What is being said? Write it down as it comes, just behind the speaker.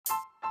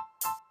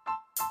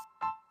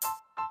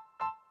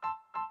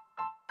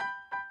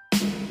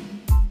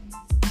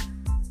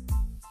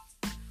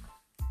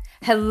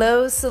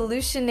Hello,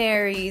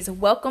 Solutionaries.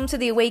 Welcome to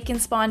the Awaken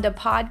Sponda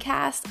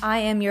podcast. I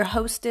am your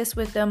hostess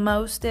with the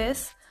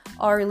mostest,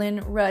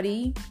 Arlen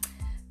Ruddy.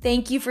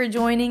 Thank you for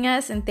joining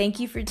us and thank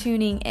you for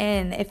tuning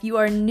in. If you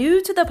are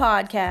new to the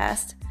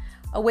podcast,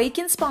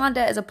 Awaken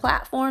Sponda is a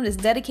platform that's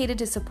dedicated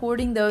to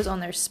supporting those on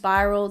their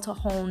spiral to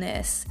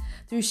wholeness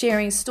through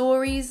sharing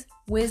stories,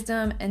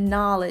 wisdom, and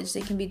knowledge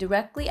that can be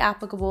directly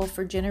applicable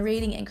for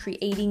generating and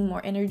creating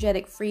more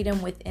energetic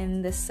freedom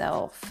within the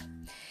self.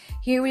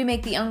 Here we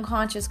make the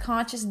unconscious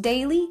conscious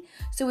daily,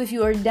 so if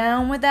you are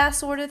down with that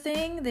sort of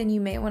thing, then you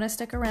may want to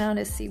stick around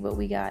to see what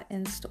we got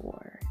in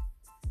store.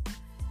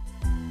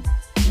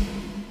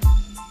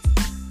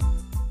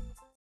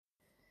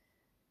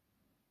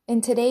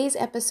 In today's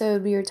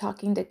episode, we are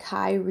talking to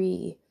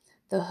Kyrie,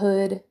 the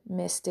Hood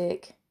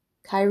Mystic.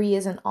 Kyrie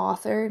is an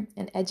author,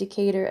 an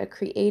educator, a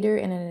creator,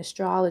 and an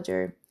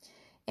astrologer,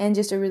 and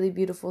just a really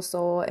beautiful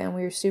soul, and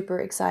we're super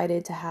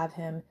excited to have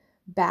him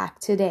back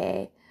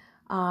today.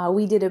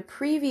 We did a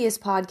previous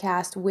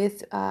podcast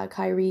with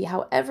Kyrie.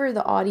 However,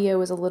 the audio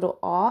was a little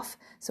off.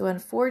 So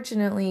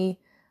unfortunately,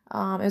 it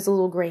was a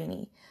little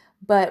grainy.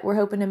 But we're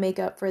hoping to make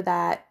up for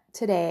that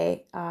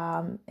today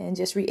and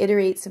just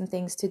reiterate some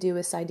things to do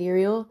with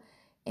sidereal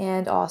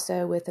and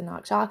also with the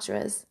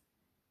nakshatras.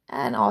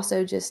 And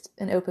also just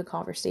an open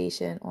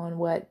conversation on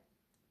what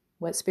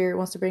Spirit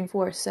wants to bring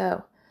forth.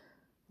 So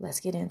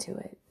let's get into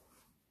it.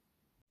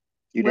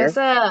 You there? What's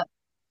up?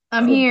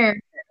 I'm here.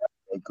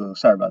 Okay, cool.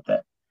 Sorry about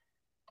that.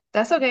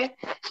 That's okay.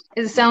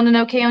 Is it sounding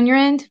okay on your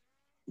end?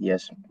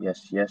 Yes. All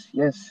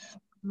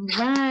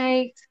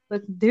right.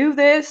 Let's do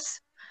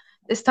this.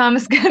 This time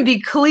it's going to be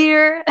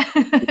clear.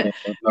 We're going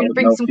to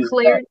bring some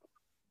clarity.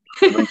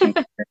 Bring some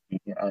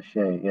clarity. Ashe,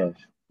 yes.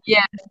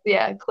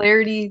 Yeah.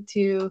 Clarity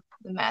to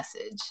the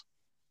message.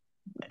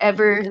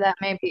 Whatever that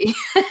may be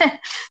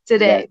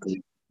today.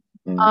 Exactly.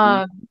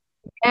 Mm-hmm.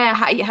 Yeah,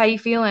 how you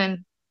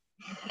feeling?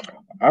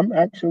 I'm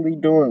actually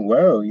doing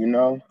well,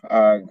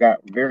 got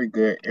very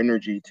good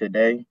energy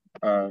today.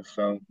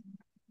 So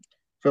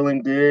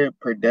feeling good,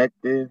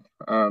 productive,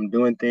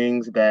 doing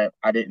things that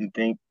I didn't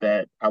think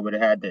that I would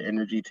have had the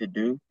energy to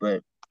do,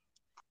 but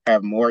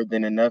have more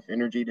than enough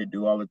energy to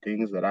do all the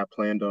things that I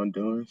planned on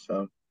doing.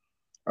 So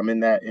I'm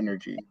in that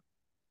energy.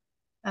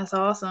 That's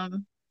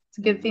awesome. It's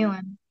a good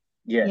feeling.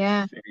 Yes,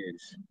 yeah, it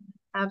is.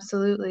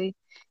 Absolutely.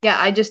 Yeah,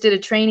 I just did a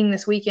training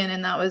this weekend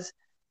and that was,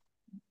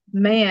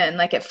 man,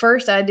 like at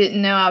first I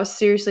didn't know I was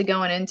seriously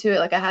going into it.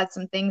 Like I had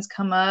some things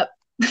come up,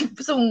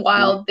 some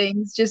wild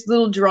things, just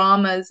little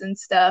dramas and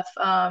stuff,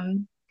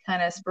 kind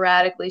of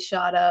sporadically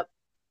shot up.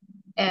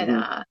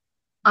 And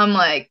I'm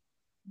like,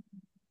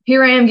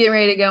 here I am getting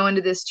ready to go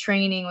into this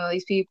training with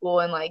these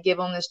people and like give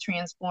them this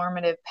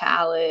transformative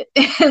palette.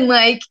 And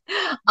like,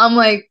 I'm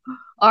like,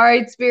 all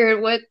right,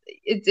 Spirit,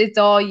 it's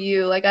all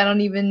you. Like, I don't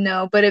even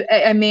know, but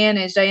I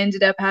managed. I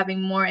ended up having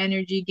more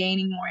energy,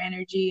 gaining more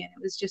energy, and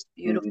it was just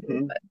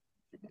beautiful.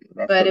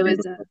 But it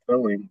was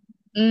feeling.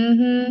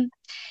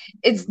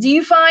 It's, do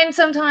you find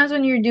sometimes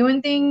when you're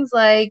doing things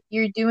like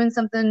you're doing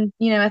something,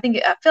 I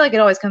feel like it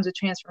always comes with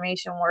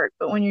transformation work,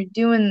 but when you're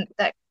doing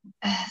that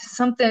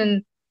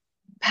something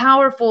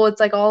powerful, it's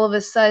like all of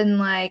a sudden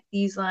like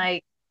these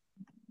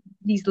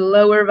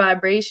lower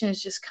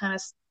vibrations just kind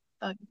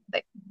of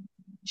like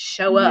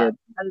show up.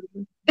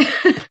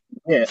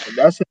 Yeah,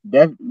 that's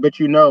but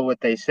you know what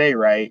they say,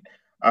 right?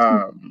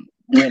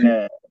 When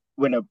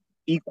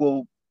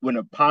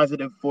a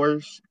positive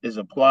force is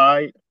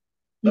applied,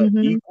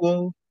 an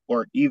equal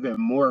or even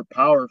more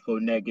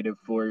powerful negative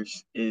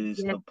force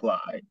is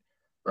applied,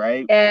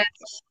 right? Yes.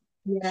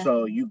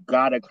 So you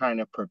gotta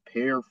kind of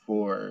prepare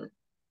for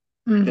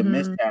the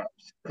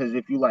mishaps, because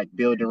if you like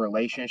building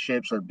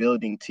relationships or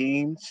building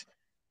teams,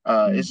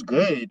 it's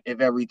good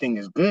if everything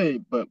is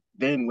good, but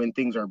then when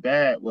things are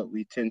bad, what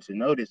we tend to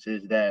notice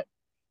is that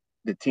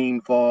the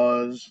team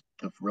falls,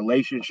 the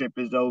relationship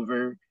is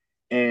over.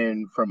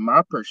 And from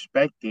my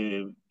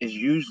perspective, it's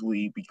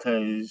usually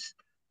because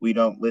we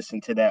don't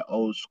listen to that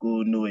old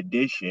school new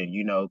edition,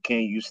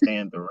 can you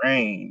stand the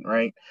rain,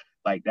 right?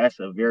 Like that's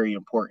a very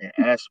important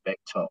aspect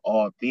to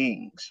all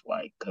things,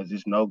 like, because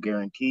there's no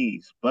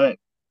guarantees, but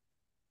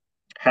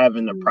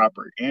having the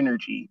proper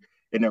energy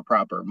and the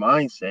proper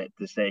mindset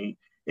to say,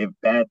 if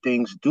bad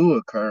things do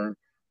occur,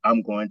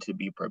 I'm going to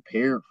be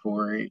prepared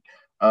for it.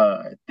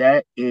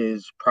 That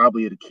is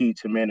probably the key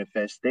to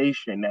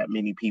manifestation that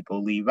many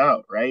people leave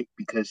out, right?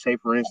 Because say,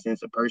 for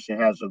instance, a person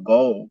has a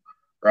goal,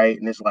 right?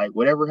 And it's like,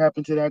 whatever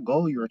happened to that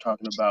goal you were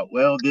talking about?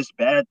 Well, this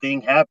bad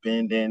thing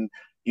happened and,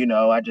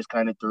 I just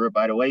kind of threw it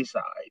by the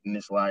wayside. And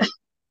it's like,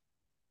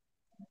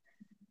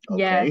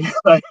 okay,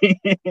 that's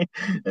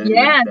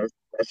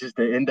just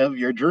the end of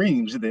your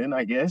dreams then,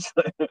 I guess.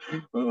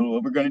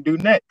 What we're going to do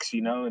next,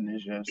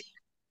 and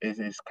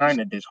it's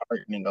kind of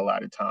disheartening a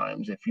lot of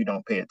times if you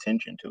don't pay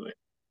attention to it.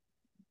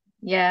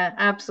 Yeah,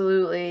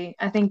 absolutely.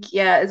 I think,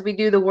 as we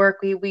do the work,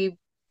 we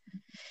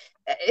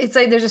it's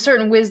like there's a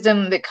certain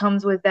wisdom that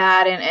comes with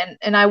that.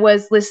 And I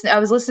was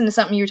listening to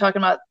something you were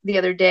talking about the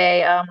other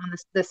day on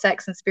the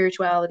sex and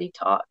spirituality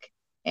talk.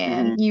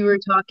 And you were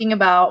talking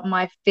about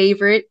my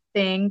favorite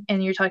thing,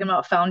 and you're talking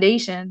about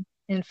foundation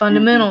and Mm-hmm.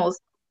 fundamentals.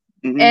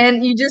 Mm-hmm.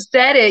 And you just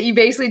said it. You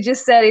basically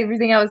just said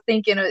everything I was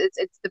thinking.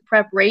 It's the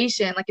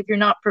preparation. Like if you're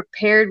not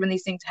prepared when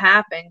these things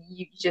happen,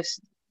 you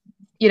just,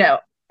 you know,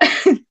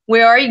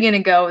 where are you going to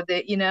go with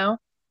it? You know,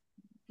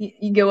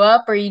 you go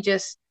up or you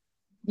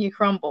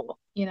crumble,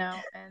 you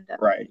know, and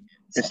Right.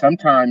 And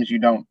sometimes you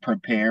don't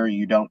prepare,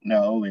 you don't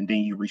know, and then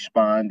you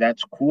respond.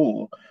 That's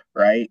cool,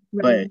 right?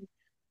 But right.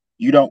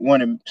 you don't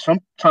want to.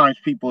 Sometimes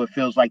people, it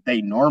feels like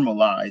they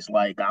normalize,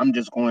 like, I'm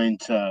just going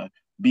to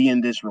be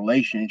in this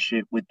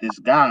relationship with this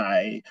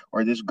guy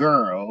or this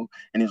girl,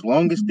 and as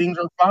long as Mhm. things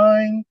are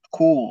fine,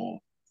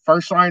 cool.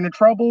 First sign of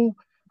trouble,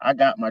 I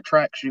got my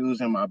track shoes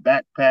in my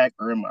backpack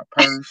or in my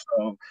purse.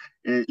 So,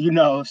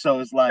 so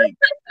it's like,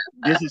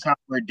 this is how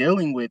we're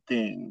dealing with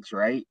things,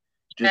 right?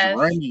 Just Yes.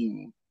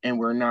 running, and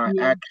we're not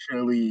Yeah.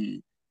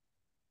 actually,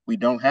 we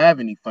don't have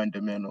any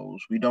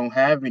fundamentals. We don't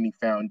have any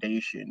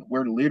foundation.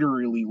 We're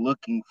literally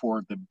looking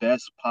for the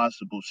best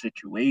possible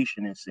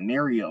situation and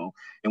scenario.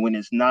 And when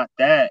it's not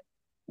that,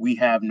 we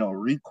have no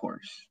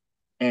recourse.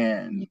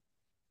 And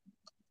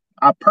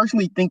I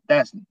personally think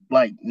that's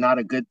like not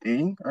a good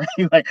thing,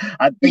 right? Like,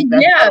 I think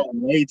that's not Yeah. a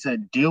way to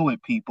deal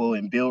with people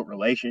and build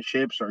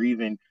relationships or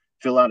even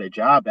fill out a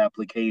job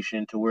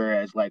application, to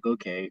whereas, like,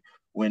 okay,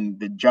 when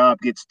the job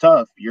gets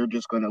tough, you're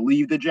just going to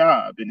leave the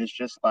job. And it's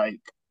just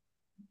like,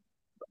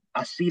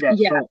 I see that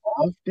Yeah. so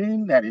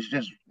often that it's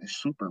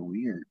super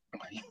weird.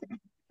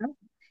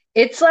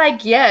 It's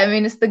like, yeah, I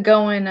mean, it's the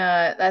going,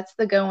 that's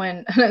the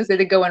going, I don't say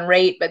the going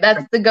rate, but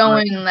that's the Right,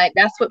 going, like,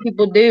 that's what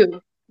people do,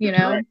 you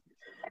know? right,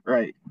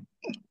 right.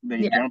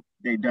 Yeah.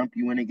 They dump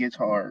you when it gets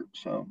hard.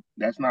 So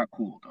that's not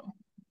cool though,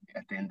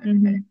 at the end of the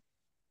day.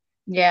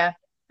 Hmm. Yeah,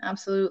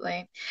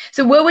 absolutely.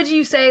 So what would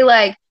you say,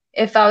 like,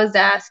 if I was to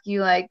ask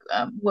you, like,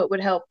 what would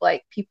help,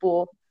 like,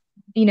 people,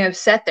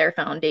 set their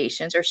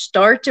foundations or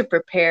start to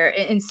prepare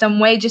in some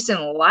way, just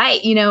in light,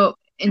 in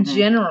Hmm.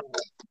 general?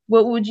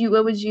 What's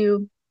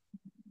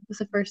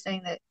the first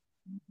thing that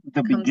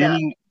comes up?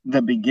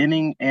 The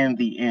beginning and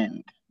the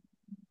end,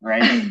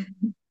 right?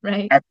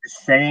 Right? At the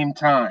same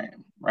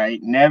time, right?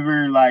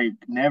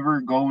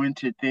 Never go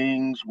into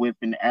things with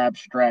an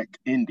abstract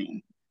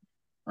ending,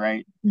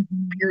 right? Hmm.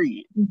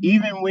 Period. Hmm.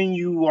 Even when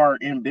you are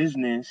in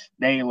business,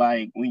 they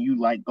like, when you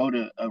like go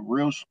to a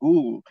real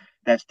school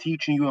that's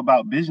teaching you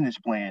about business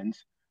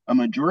plans, a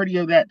majority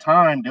of that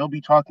time they'll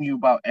be talking to you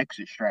about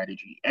exit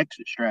strategy,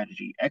 exit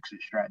strategy,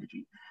 exit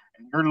strategy.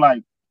 And you're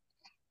like,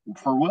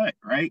 for what,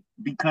 right?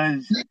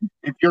 Because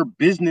if your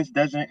business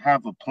doesn't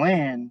have a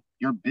plan,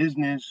 your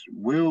business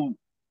will,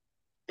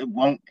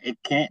 it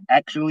can't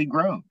actually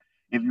grow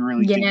if you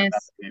really think about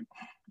Yes. it.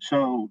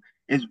 So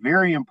it's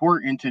very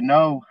important to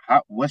know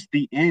what's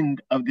the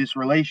end of this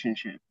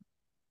relationship.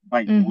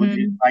 Like, would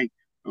it, Hmm.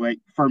 like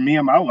for me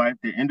and my wife,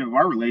 the end of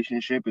our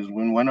relationship is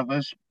when one of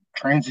us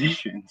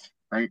transitions,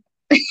 right?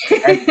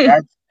 That,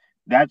 that's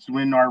that's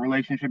when our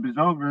relationship is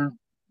over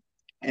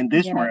in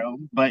this Yeah.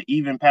 realm. But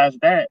even past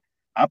that,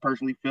 I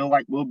personally feel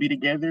like we'll be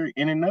together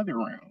in another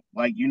realm.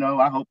 Like,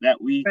 I hope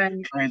that we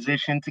Right.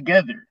 transition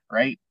together,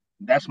 right?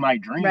 That's my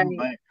dream. Right.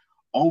 But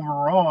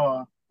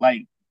overall,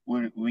 like,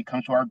 when it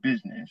comes to our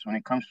business, when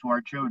it comes to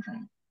our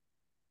children,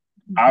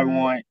 I Hmm.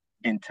 want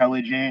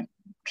intelligent,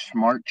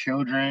 smart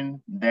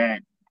children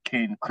that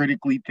can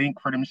critically think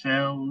for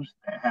themselves,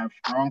 that have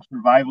strong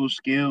survival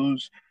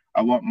skills.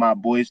 I want my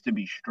boys to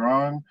be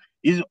strong.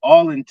 These are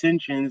all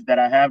intentions that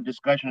I have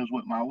discussions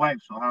with my wife.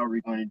 So how are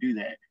we going to do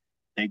that?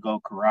 They go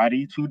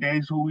karate 2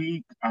 days a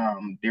week.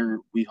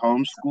 We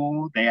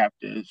homeschool. They have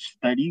to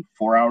study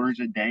 4 hours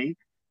a day,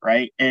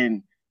 right?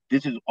 And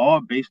this is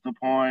all based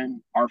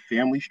upon our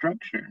family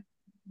structure.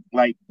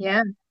 Like,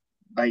 Yeah.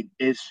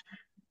 it's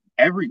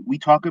we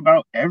talk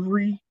about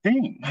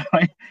everything.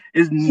 Like,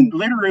 it's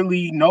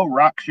literally no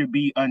rock should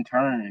be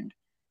unturned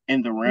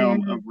in the Yeah.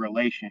 realm of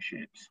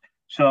relationships.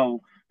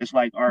 So it's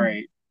like, all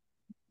right,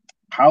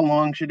 how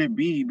long should it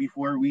be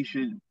before we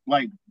should,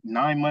 like,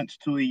 9 months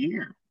to a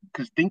year?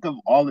 Because think of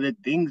all of the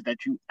things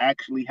that you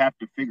actually have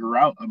to figure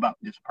out about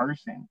this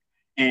person.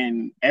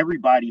 And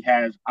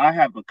I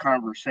have a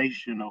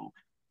conversational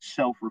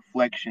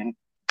self-reflection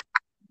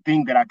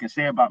thing that I can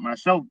say about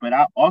myself, but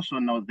I also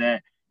know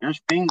that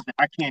there's things that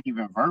I can't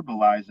even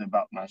verbalize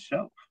about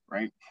myself,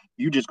 right?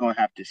 You just gonna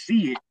have to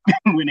see it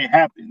when it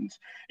happens,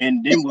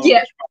 and then we'll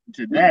Yeah. respond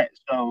to that.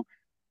 So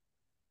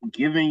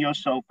giving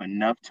yourself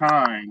enough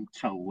time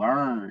to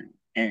learn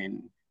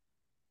and,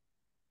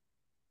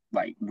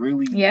 like,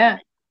 really, Yeah.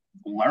 like,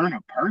 learn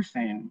a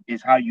person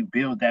is how you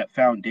build that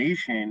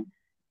foundation.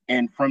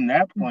 And from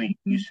that point,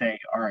 you Mhm. say,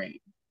 all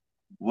right,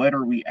 what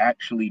are we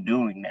actually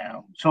doing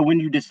now? So when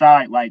you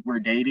decide, like, we're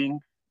dating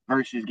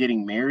versus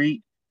getting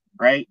married,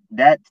 right?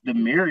 That's the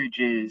marriage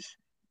is,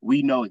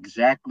 we know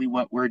exactly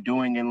what we're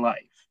doing in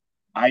life.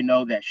 I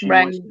know that she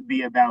wants Right. to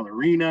be a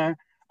ballerina.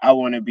 I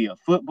want to be a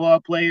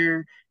football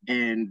player.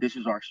 And this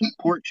is our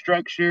support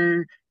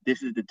structure.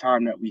 This is the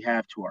time that we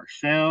have to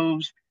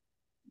ourselves.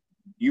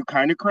 You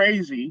kind of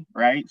crazy,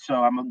 right? So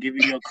I'm gonna give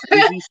you your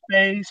crazy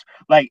space,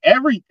 like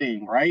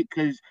everything, right?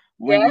 Because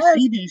when you Yes.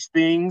 see these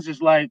things,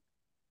 it's like,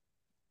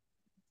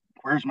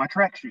 where's my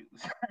track shoes?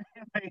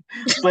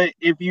 But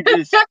if you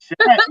just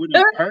chat with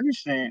a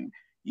person,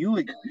 you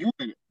would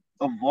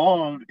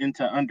evolve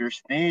into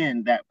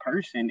understand that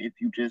person if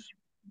you just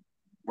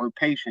were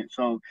patient.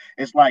 So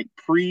it's like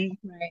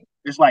Right.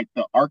 it's like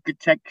the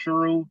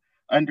architectural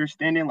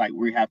understanding. Like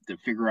we have to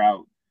figure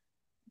out,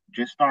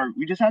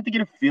 we just have to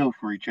get a feel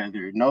for each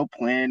other. No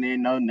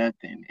planning, no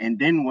nothing. And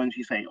then once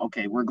you say,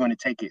 okay, we're going to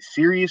take it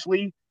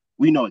seriously,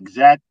 we know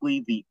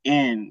exactly the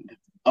end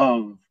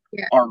of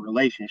Yeah. our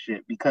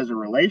relationship, because a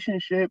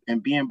relationship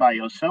and being by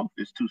yourself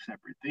is two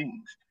separate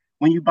things.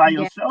 When you by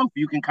Yeah. yourself,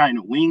 you can kind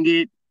of wing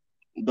it,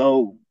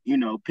 go,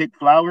 pick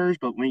flowers.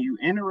 But when you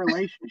in a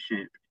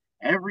relationship,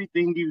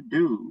 everything you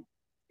do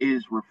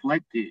is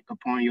reflected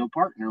upon your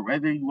partner,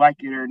 whether you like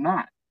it or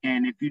not.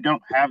 And if you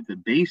don't have the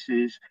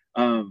basis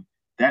of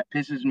that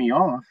pisses me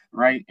off,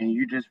 right? And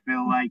you just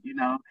feel like,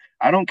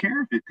 I don't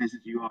care if it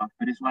pisses you off,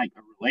 but it's like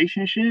a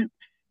relationship.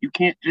 You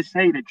can't just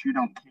say that you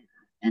don't care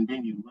and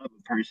then you love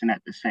a person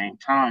at the same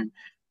time.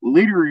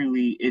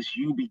 Literally, it's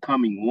you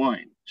becoming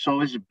one.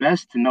 So it's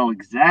best to know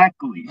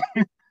exactly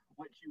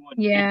what you want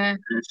to Yeah.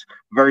 do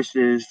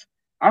versus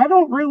I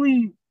don't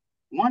really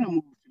want to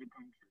move to the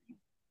country.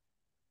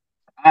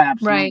 I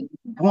Right. absolutely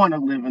want to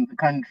live in the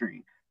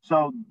country.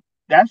 So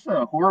that's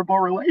a horrible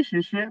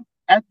relationship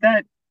at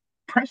that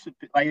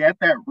precipice, like at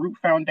that root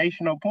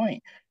foundational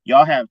point.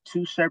 Y'all have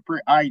two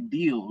separate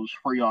ideals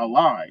for y'all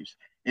lives.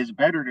 It's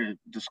better to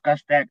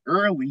discuss that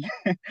early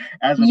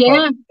as opposed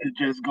Yeah. to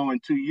just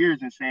going 2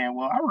 years and saying,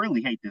 well, I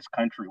really hate this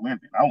country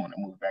living. I want to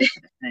move back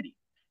to the city.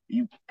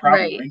 You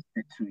probably Right.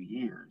 wasted 2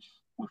 years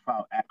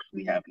without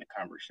actually Yeah. having a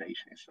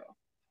conversation. So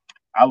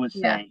I would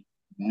Yeah. say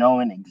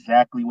knowing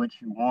exactly what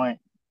you want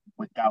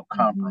without Mhm.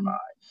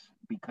 compromise.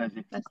 Because if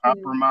you That's good.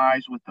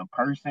 compromise with a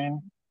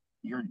person,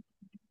 you're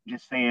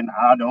just saying,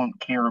 I don't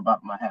care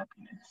about my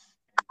happiness.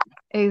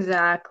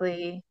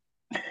 Exactly.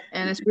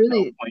 And There's it's just no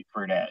really, point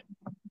for that.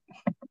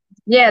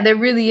 yeah, there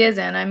really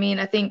isn't. I mean,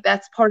 I think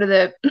that's part of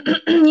the,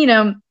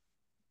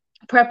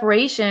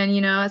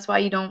 preparation, that's why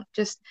you don't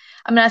just,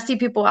 I mean, I see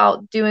people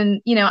out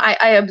doing,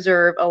 I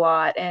observe a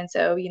lot. And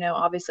so,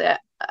 obviously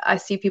I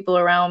see people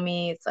around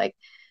me. It's like,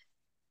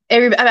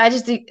 I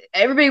just think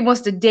everybody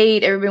wants to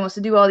date, everybody wants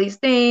to do all these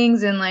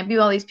things and like be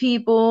all these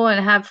people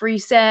and have free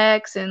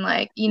sex and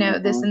like, this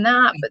Mm-hmm. and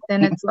that. But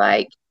then it's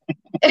like,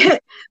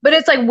 but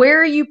it's like, where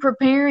are you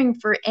preparing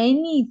for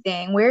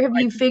anything? Where have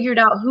Like, you figured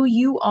out who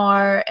you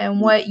are and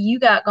what you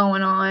got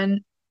going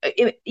on?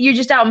 You're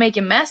just out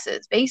making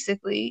messes,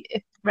 basically,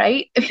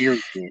 right?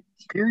 period.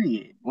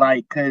 Period.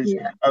 Like, because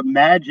Yeah.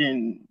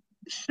 imagine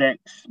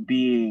sex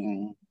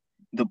being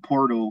the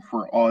portal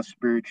for all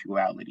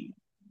spirituality.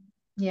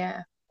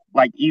 Yeah.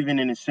 Like, even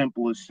in a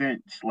simplest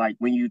sense, like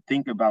when you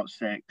think about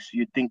sex,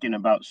 you're thinking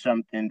about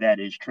something that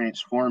is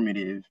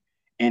transformative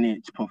in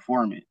its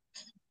performance.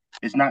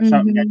 It's not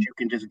something that Hmm. you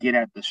can just get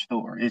at the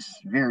store. It's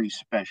very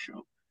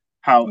special.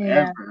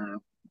 Yeah. However,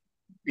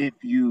 if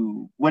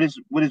you what is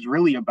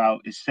really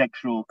about is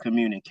sexual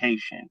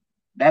communication.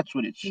 That's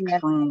what it's Yes.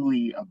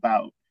 truly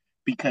about,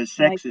 because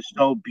I like sex is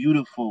so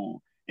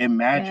beautiful and yes.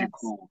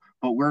 magical,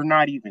 but we're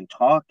not even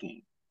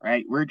talking,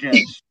 right? We're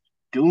just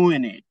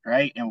doing it,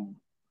 right? And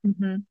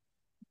Hmm.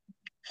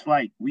 it's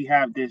like we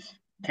have this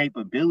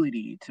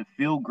capability to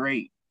feel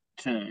great,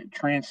 to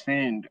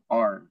transcend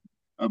our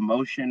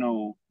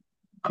emotional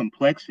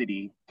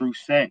complexity through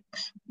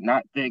sex,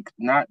 not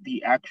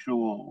the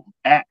actual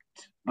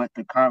act, but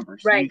the Right.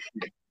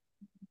 conversation.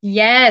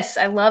 Yes,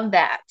 I love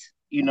that.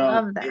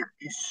 Love that.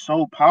 It's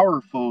so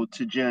powerful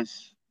to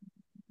just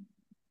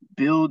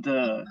build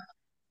a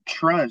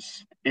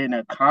trust and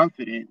a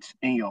confidence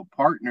in your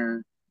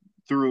partner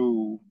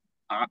through,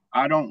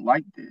 I don't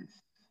like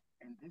this.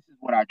 And this is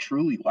what I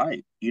truly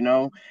like.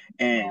 Yeah.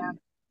 And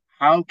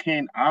how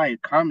can I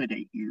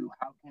accommodate you?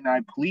 How can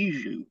I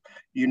please you?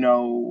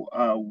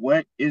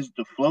 What is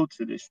the flow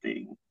to this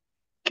thing?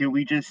 Can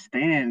we just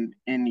stand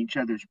in each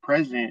other's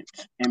presence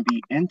and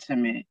be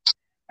intimate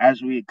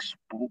as we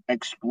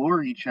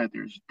explore each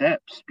other's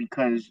depths?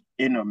 Because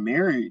in a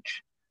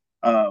marriage,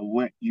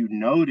 what you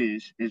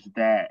notice is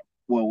that,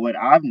 well, what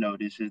I've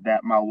noticed is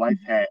that my wife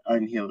had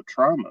unhealed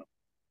trauma, right?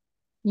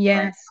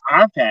 Yes.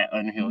 I've had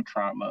unhealed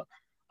trauma,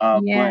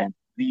 but Yeah.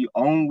 the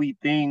only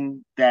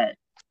thing that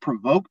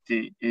provoked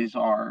it is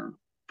our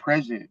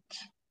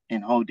presence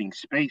and holding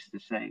space to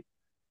say,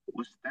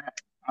 what's that?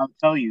 I'll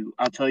tell you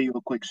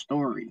a quick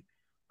story.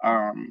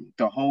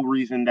 The whole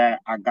reason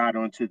that I got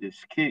onto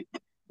this kick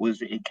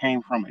was it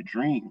came from a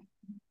dream.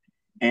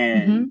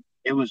 And Hmm.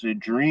 it was a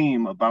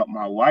dream about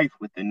my wife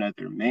with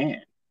another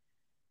man.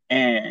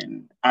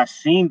 And I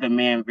seen the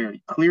man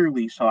very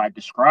clearly, so I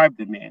described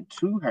the man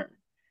to her.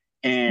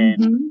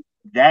 And Hmm.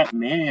 that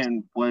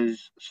man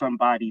was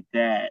somebody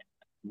that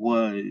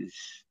was,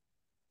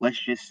 let's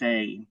just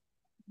say,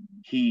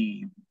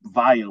 he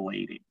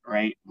violated,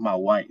 right, my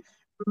wife.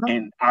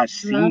 And I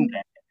seen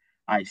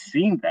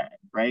that,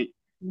 right?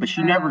 But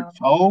she never Wow.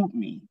 told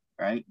me,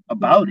 right,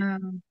 about it.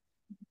 Wow.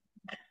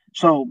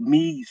 So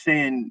me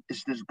saying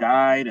it's this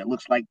guy that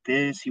looks like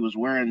this, he was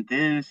wearing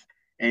this,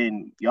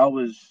 and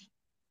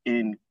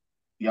in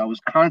y'all was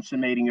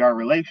consummating your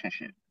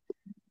relationship.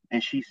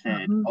 And she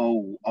said, Uh-huh.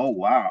 oh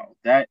wow,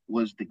 that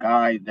was the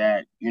guy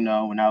that, when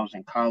I was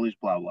in college,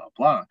 blah, blah,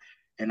 blah.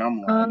 And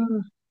I'm like,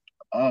 Uh,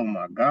 oh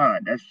my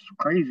God, that's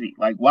crazy.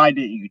 Like, why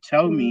didn't you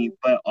tell me?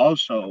 But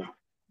also,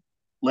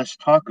 let's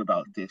talk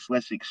about this.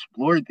 Let's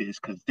explore this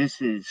because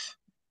this is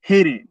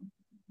hidden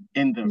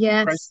in the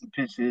yes.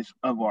 precipices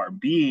of our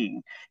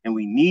being. And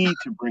we need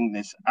to bring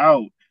this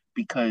out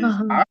because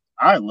Uh-huh.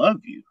 I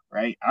love you,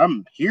 right?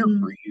 I'm here Mm.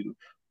 for you.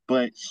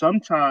 But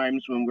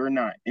sometimes when we're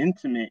not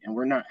intimate and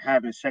we're not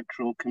having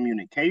sexual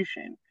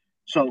communication,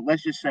 so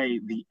let's just say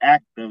the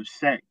act of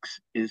sex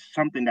is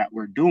something that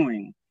we're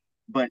doing,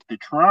 but the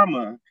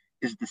trauma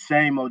is the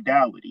same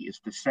modality, it's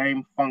the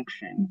same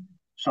function.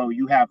 So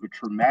you have a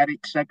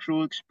traumatic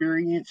sexual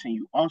experience and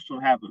you also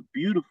have a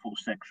beautiful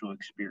sexual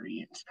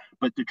experience.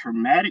 But the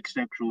traumatic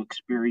sexual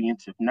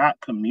experience, if not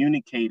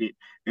communicated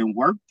and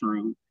worked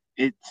through,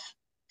 it's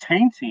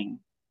tainting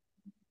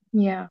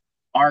Yeah.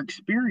 our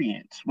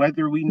experience,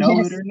 whether we know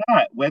it Yes. or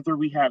not, whether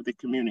we have the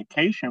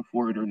communication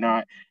for it or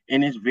not.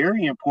 And it's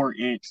very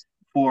important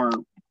for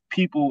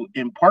people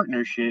in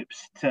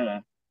partnerships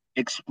to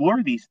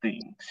explore these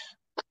things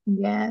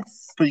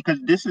Yes. because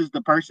this is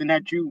the person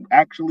that you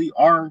actually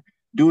are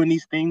doing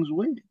these things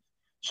with.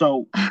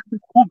 So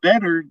who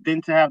better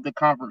than to have the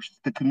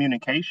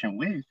communication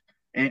with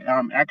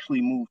and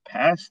actually move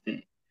past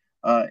it?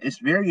 It's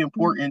very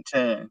important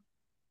to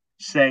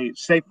say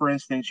for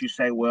instance, you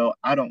say, well,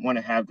 I don't want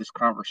to have this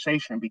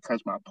conversation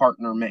because my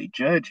partner may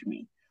judge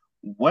me.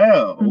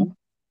 Well,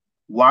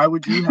 why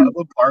would you have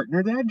a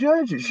partner that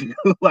judges you?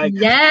 Like,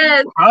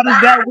 Yes. how does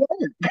that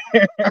work?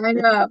 I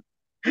know.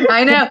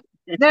 I know.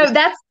 No,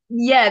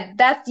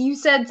 that's you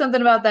said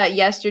something about that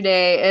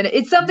yesterday, and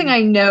it's something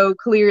I know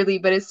clearly,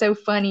 but it's so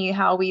funny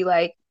how we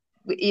like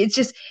it's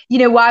just,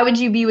 why would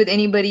you be with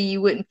anybody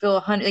you wouldn't feel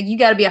 100, like you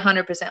got to be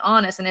 100%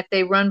 honest, and if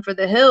they run for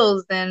the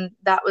hills, then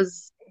that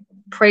was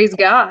praise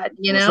God,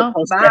 What's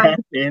supposed to bye.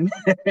 happen?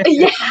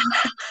 Yeah.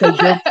 Because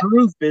your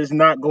truth is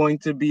not going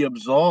to be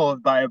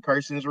absolved by a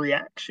person's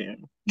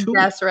reaction to it.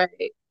 That's right.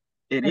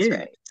 It That's is.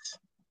 right.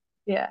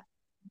 Yeah.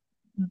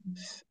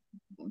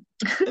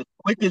 As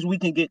quick as we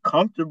can get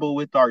comfortable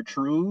with our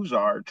truths,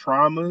 our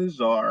traumas,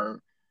 our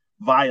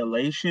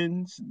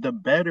violations, the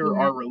better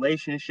Yeah. our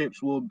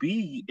relationships will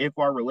be if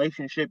our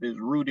relationship is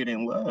rooted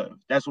in love.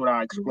 That's what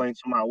I explained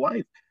to my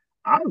wife.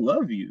 I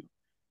love you.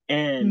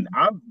 And Mhm.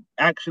 I've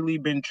actually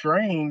been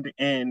trained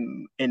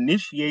and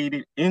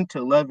initiated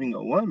into loving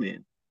a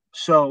woman.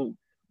 So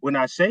when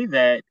I say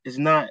that, it's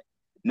not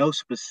no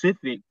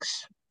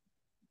specifics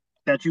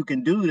that you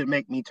can do to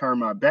make me turn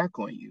my back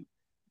on you,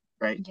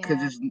 right?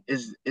 Because Yeah.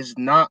 it's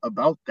not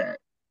about that.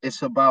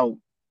 It's about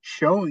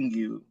showing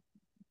you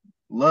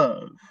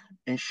love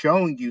and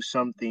showing you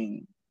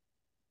something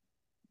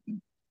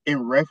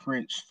in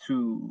reference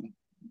to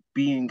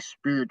being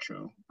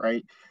spiritual,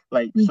 right?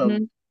 Like, so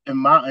Hmm. in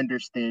my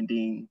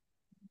understanding,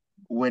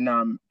 when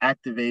I'm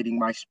activating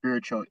my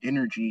spiritual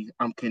energy,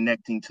 I'm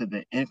connecting to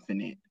the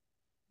infinite.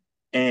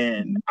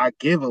 And I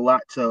give a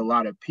lot to a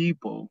lot of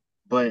people,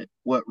 but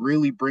what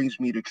really brings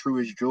me the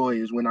truest joy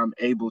is when I'm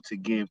able to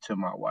give to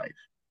my wife.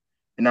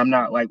 And I'm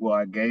not like, well,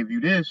 I gave you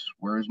this,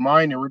 where's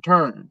mine in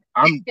return?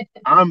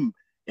 I'm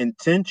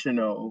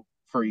intentional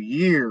for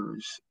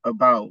years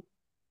about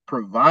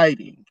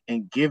providing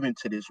and giving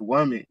to this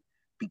woman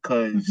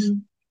because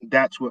Hmm.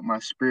 that's what my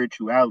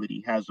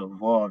spirituality has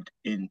evolved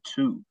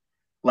into.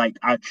 Like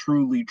I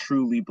truly,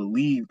 truly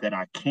believe that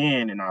I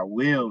can and I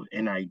will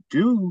and I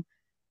do.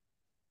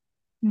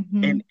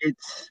 Hmm. And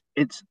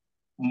it's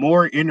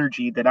more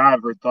energy than I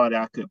ever thought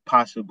I could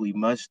possibly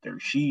muster.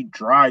 She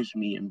drives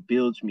me and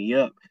builds me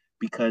up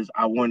because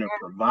I want to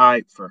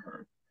provide for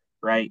her,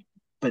 right?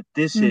 But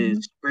this is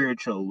Hmm.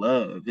 spiritual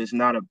love. It's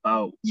not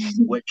about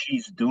what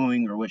she's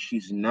doing or what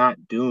she's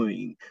not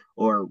doing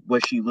or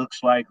what she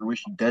looks like or what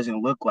she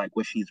doesn't look like,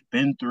 what she's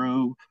been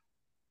through.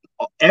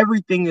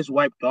 Everything is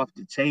wiped off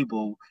the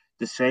table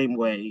the same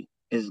way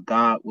as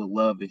God would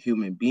love a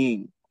human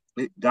being.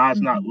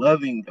 God's not Hmm.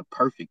 loving the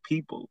perfect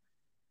people.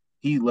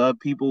 He loved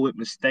people with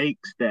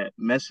mistakes that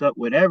mess up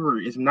whatever.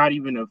 It's not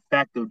even a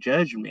fact of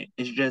judgment.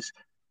 It's just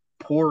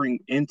pouring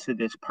into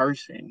this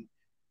person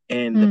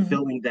and the Hmm.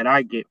 feeling that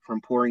I get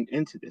from pouring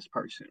into this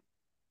person.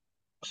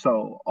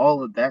 So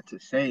all of that to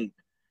say,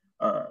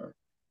 uh,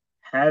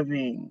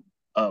 having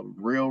a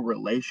real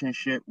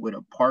relationship with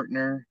a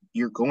partner,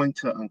 you're going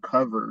to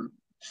uncover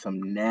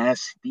some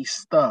nasty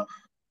stuff.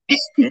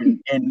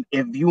 And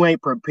if you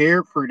ain't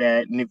prepared for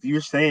that, and if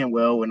you're saying,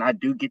 well, when I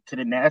do get to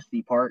the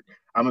nasty part,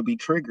 I'm gonna be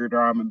triggered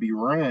or I'm gonna be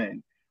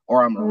run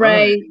or I'm gonna run,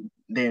 Right.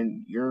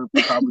 then you're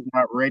probably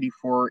not ready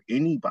for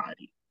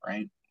anybody,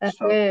 right? That's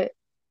So it.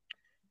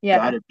 Yeah.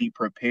 gotta be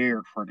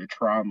prepared for the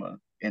trauma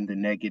and the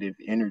negative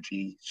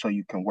energy so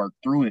you can work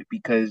through it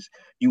because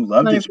you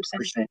love this 100%.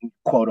 person,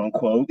 quote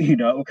unquote,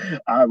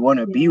 I want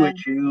to be Yeah.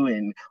 with you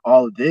and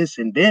all of this,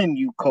 and then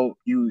you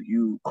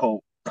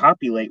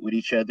copulate with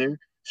each other.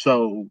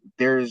 So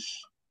there's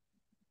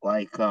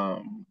like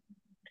the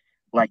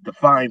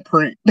fine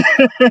print.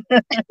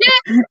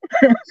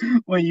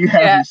 When you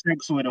having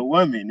sex with a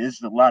woman,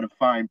 it's a lot of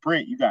fine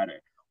print. You gotta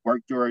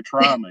work through her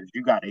traumas.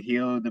 You gotta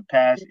heal the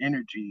past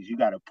energies. You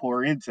gotta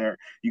pour into her.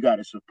 You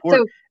gotta support.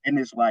 So And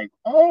it's like,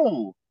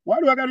 oh, why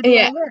do I gotta do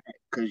all that?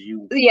 Because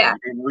you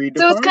didn't read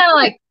the So it's fine kind of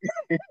print.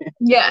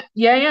 like,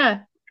 yeah.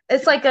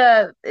 It's like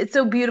it's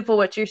so beautiful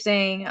what you're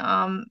saying.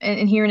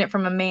 And hearing it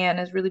from a man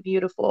is really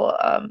beautiful.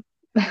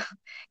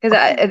 Because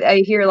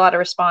I hear a lot of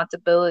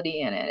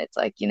responsibility in it. It's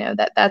like,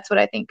 that's what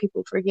I think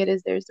people forget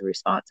is there's the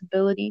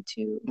responsibility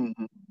to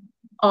Mm-hmm.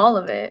 all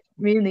of it,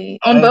 really,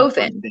 on both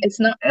ends. Everything. It's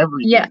not, yeah,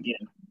 Everything.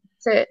 Yeah.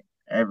 that's it.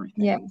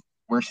 Everything. Yeah,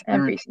 We're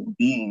spiritual everything.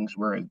 beings.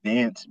 We're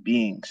advanced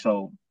beings.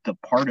 So the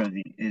part of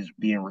it is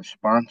being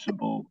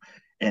responsible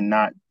and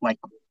not like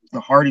the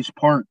hardest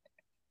part.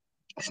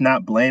 It's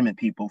not blaming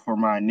people for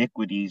my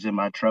iniquities and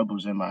my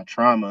troubles and my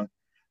trauma,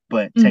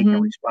 but taking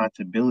Mm-hmm.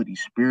 responsibility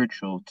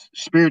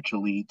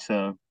spiritually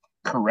to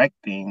correct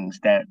things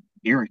that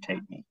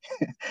irritate me.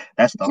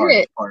 That's the That's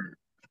hardest it. part.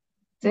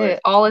 That's But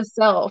it. All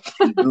itself.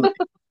 you do it.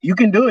 You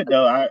can do it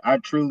though. I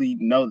truly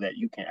know that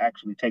you can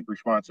actually take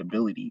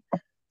responsibility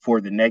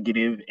for the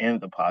negative and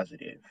the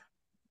positive.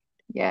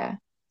 Yeah.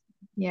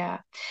 Yeah.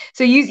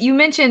 So you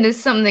mentioned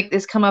this something that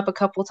has come up a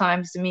couple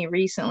times to me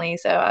recently.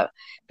 So,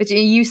 but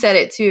you said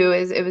it too.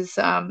 Is it was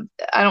I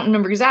don't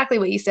remember exactly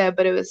what you said,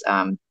 but it was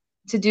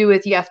to do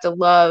with you have to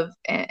love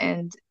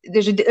and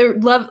there's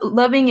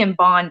loving and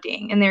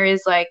bonding, and there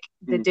is like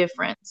the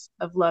difference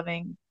of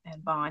loving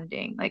and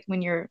bonding. Like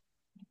when you're,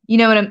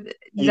 what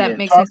does that Yeah,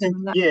 make sense?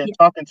 Yeah.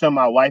 talking to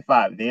my wife,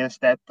 I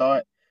advanced that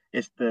thought.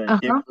 It's the Uh-huh.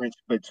 difference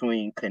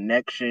between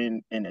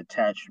connection and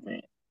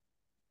attachment.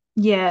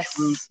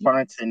 True Yes.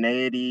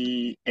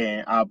 spontaneity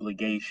and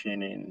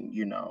obligation,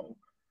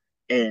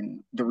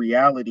 and the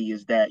reality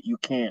is that you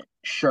can't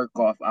shirk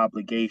off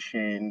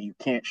obligation, you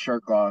can't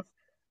shirk off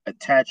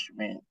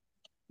attachment,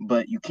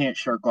 but you can't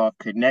shirk off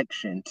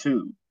connection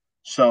too.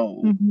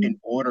 So Mm-hmm. in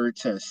order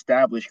to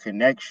establish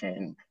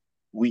connection,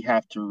 we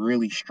have to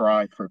really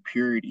strive for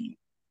purity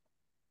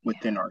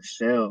within Yeah.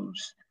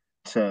 ourselves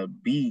to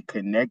be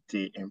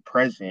connected and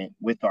present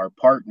with our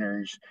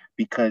partners,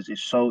 because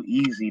it's so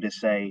easy to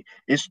say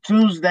it's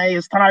Tuesday,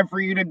 it's time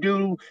for you to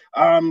do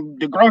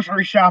the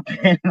grocery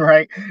shopping.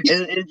 Right,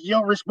 it's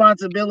your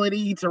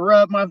responsibility to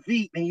rub my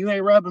feet and you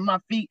ain't rubbing my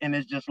feet, and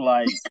it's just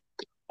like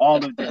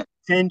all of this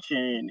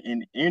tension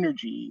and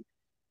energy,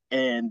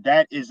 and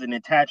that is an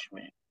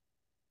attachment,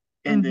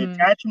 and the Mm-hmm.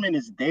 attachment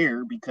is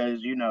there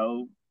because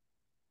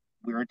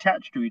we're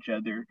attached to each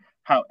other.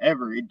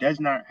 However, it does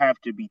not have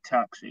to be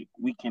toxic.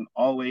 We can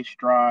always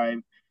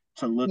strive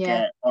to look Yeah.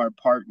 at our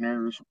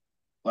partners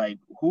like,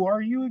 who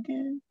are you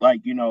again?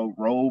 Like,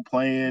 role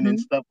playing and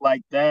Mm-hmm. stuff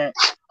like that.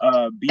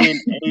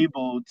 Being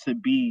able to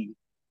be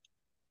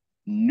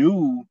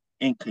new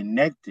and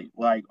connected.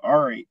 Like, all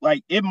right,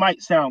 like it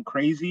might sound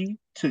crazy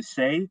to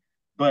say,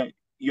 but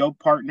your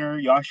partner,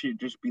 y'all should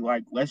just be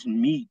like, let's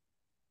meet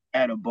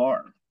at a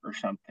bar or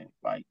something.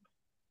 Like,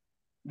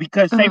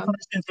 because say Uh-huh. for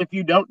instance, if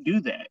you don't do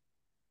that,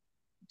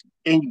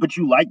 but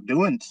you like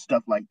doing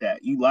stuff like that.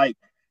 You like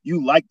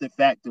the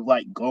fact of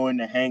like going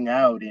to hang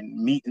out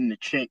and meeting the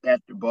chick at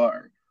the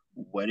bar.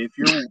 What if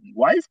your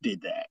wife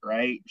did that,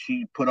 right?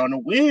 She put on a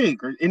wig,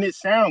 and it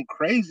sounds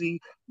crazy,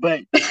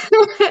 but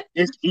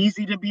it's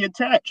easy to be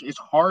attached. It's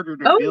harder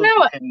to Oh build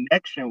no, a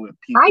connection with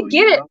I people,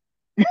 get it.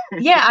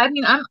 Yeah, I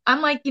mean,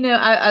 I'm like,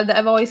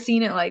 I've always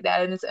seen it like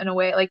that, and it's in a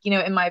way, like,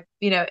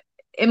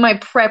 in my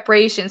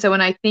preparation. So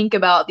when I think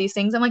about these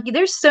things, I'm like,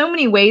 there's so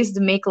many ways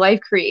to make life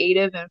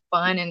creative and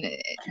fun, and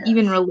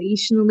even Yes.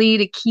 relationally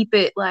to keep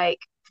it like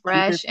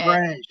Keep it fresh and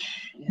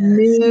fresh.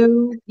 Yes.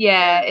 new. Yes.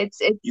 Yeah,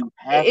 it's You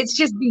have it's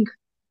just to. being,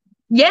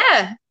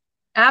 yeah,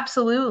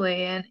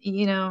 absolutely, and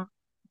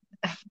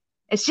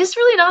it's just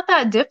really not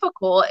that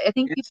difficult. I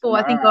think It's people,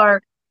 I think not.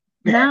 are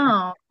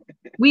no.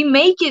 We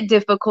make it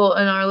difficult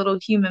in our little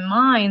human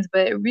minds,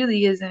 but it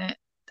really isn't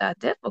that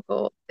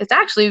difficult. It's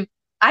actually,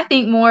 I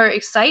think, more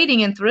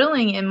exciting and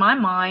thrilling in my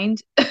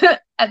mind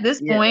at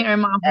this Yeah. point, or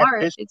in my At heart.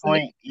 this It's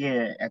like, point,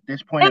 yeah, at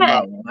this point in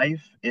yeah, my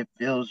life, it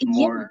feels yeah,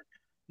 more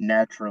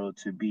natural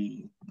to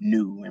be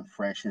new and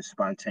fresh and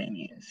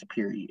spontaneous,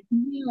 period.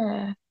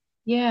 yeah,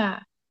 yeah,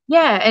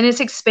 yeah, and it's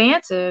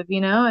expansive.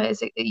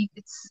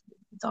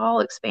 It's all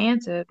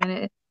expansive,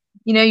 and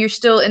you're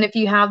still, and if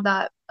you have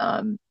that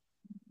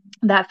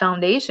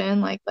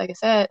foundation, like I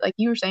said, like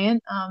you were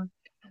saying,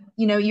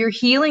 you're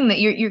healing, that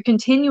you're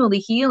continually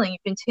healing,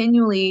 you're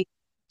continually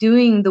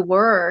doing the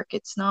work.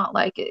 It's not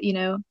like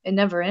it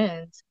never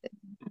ends,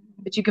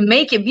 but you can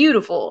make it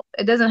beautiful.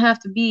 It doesn't have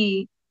to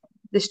be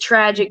this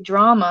tragic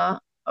drama,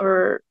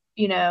 or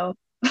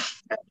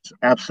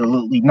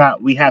Absolutely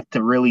not. We have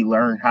to really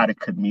learn how to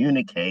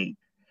communicate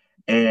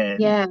and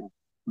yeah,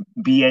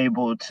 be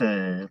able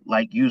to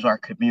like use our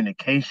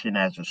communication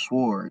as a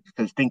sword.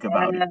 Because think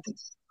about it, the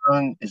yes,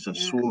 tongue is a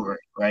yeah, sword,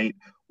 right?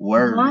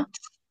 uh-huh, Words,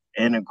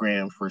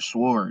 anagram for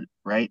sword,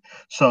 right?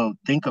 So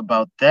think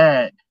about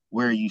that.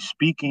 where you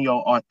speaking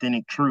your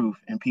authentic truth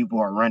and people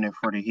are running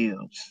for the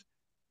hills.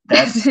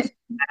 That's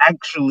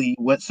actually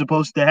what's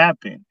supposed to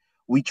happen.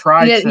 We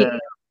try Yeah, to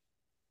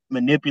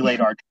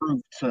manipulate our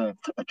truth to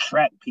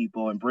attract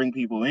people and bring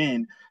people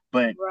in,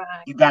 but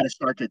right. you got to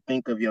start to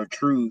think of your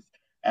truth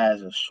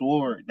as a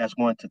sword that's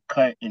going to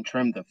cut and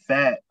trim the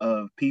fat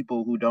of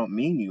people who don't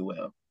mean you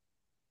well.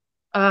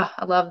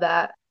 I love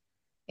that.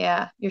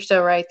 Yeah, you're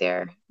so right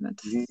there.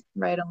 Mhm. That's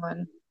right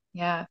on.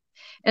 Yeah.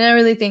 And I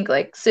really think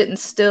like sitting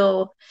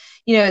still,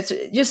 it's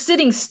just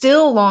sitting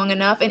still long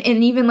enough and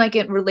even like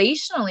it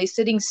relationally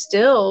sitting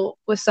still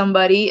with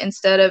somebody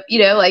instead of,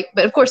 like,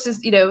 but of course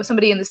this,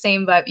 somebody in the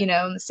same vibe, in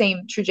the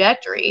same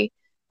trajectory.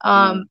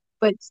 Mm.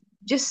 But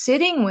just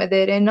sitting with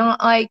it and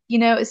not like,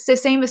 it's the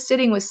same as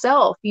sitting with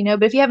self,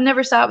 but if you have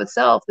never sat with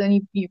self,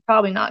 then you're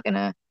probably not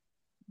gonna,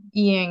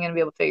 you ain't gonna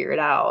be able to figure it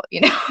out.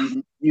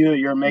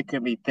 You're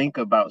making me think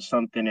about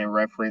something in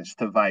reference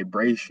to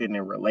vibration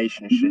in Hmm.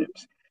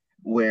 relationships,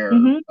 where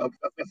Hmm.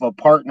 if a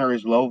partner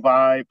is low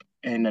vibe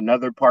and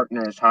another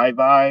partner is high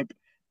vibe,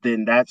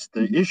 then that's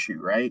the issue,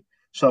 right?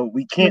 So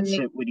we can't Right.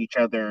 sit with each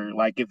other.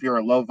 Like if you're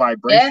a low Yeah.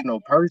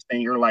 vibrational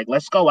person, you're like,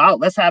 let's go out,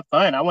 let's have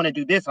fun. I want to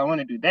do this, I want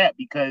to do that,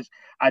 because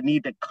I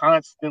need to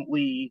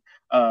constantly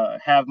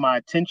have my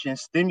attention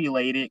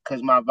stimulated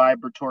because my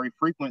vibratory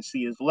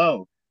frequency is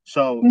low.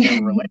 So in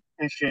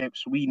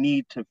relationships, we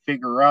need to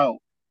figure out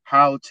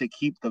how to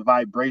keep the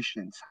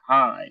vibrations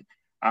high.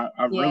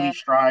 I Yeah. really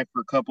strive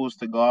for couples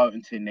to go out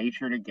into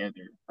nature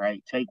together,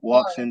 right? Take Oh,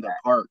 walks in the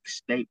park,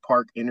 state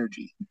park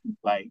energy,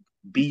 like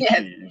yeah.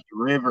 beaches,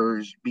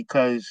 rivers,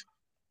 because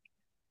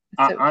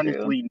That's I so true.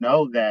 honestly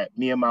know that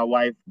me and my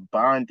wife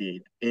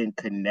bonded and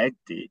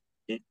connected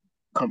it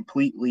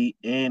completely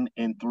in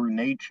and through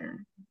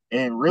nature.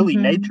 And really,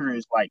 Hmm. nature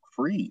is like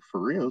free for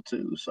real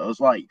too. So it's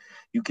like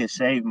you can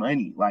save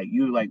money. Like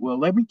you like, well,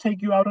 let me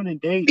take you out on a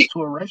date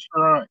to a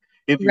restaurant.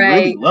 If you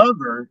really Right. love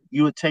her,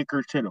 you would take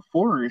her to the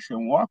forest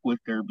and walk with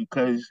her,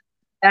 because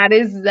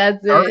That's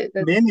 30 it.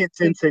 That's minutes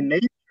so into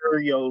nature,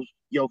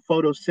 your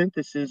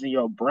photosynthesis in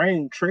your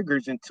brain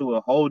triggers into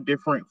a whole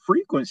different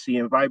frequency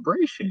and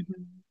vibration.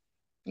 true.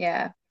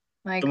 Yeah,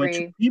 I And when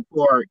two agree.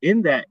 people are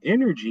in that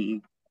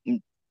energy,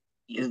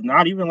 it's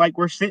not even like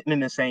we're sitting in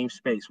the same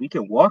space. We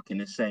can walk in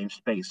the same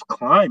space,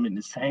 climb in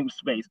the same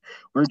space.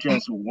 We're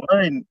just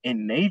one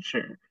in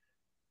nature.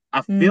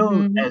 I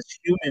feel Hmm. as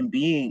human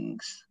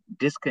beings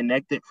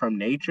disconnected from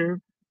nature,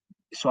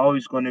 it's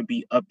always going to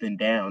be up and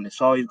down.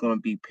 It's always going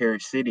to be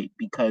parasitic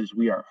because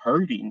we are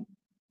hurting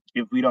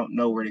if we don't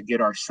know where to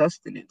get our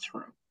sustenance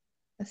from.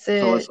 That's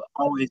So it's it.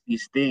 always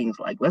these things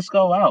like, let's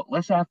go out,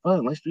 let's have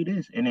fun, let's do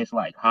this. And it's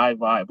like high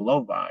vibe,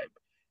 low vibe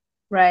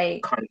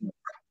Right. kind of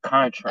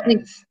I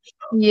think, contrast.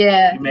 So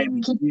yeah. you made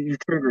me, Keep, you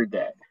triggered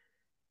that.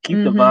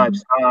 Keep the vibes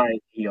hmm. high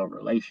in your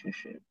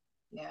relationship.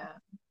 Yeah.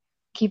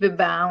 Keep it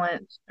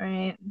balanced,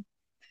 right?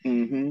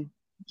 Mm-hmm.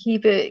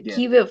 Keep it Yeah.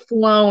 keep it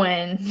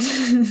flowing.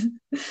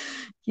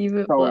 Keep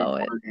it So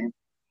flowing. important.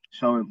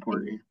 So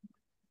important.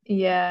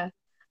 Yeah.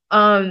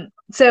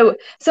 So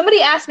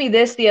somebody asked me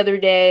this the other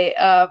day,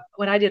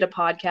 when I did a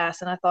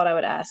podcast, and I thought I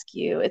would ask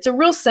you. It's a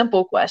real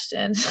simple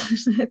question.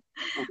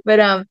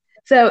 But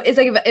so it's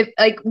like if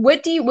like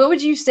what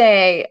would you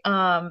say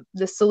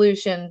the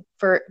solution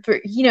for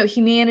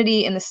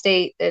humanity in the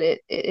state that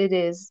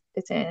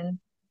it's in?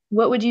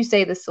 What would you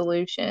say the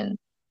solution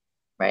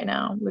right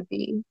now would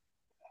be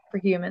for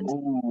humans?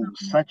 Ooh,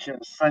 such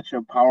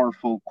a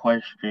powerful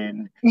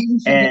question.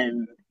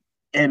 And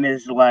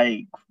it's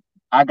like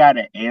I got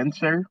an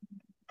answer.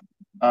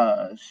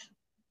 Uh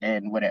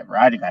and whatever.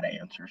 I got an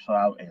answer, so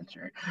I'll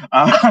answer it.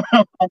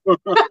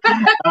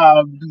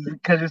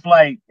 Because it's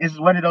like it's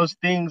one of those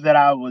things that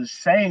I was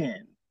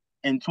saying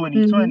in Hmm.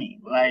 2020,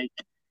 like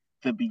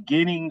the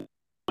beginning of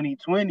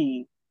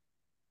 2020.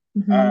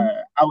 Hmm.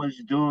 I was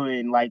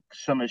doing like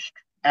some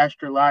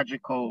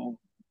astrological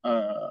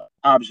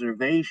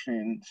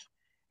observations,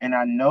 and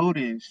I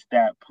noticed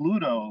that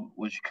Pluto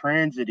was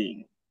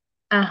transiting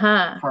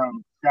Uh-huh.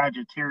 from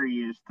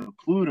Sagittarius to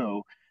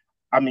Pluto.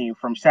 I mean,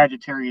 from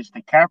Sagittarius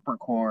to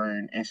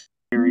Capricorn in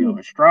stereo Mm.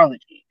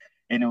 astrology,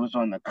 and it was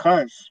on the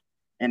cusp.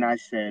 And I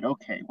said,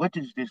 okay, what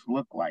does this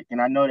look like?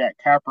 And I know that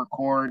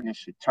Capricorn is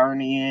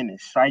Saturnian,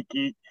 is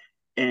psychic,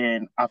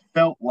 and I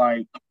felt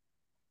like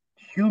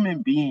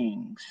human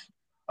beings,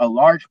 a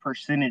large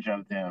percentage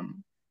of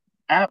them,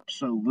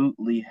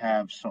 absolutely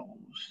have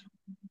souls.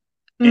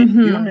 And Hmm.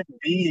 human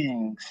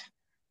beings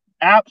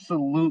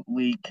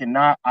absolutely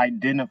cannot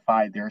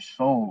identify their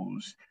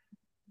souls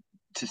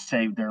to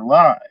save their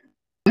lives.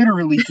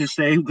 Literally, to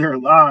save their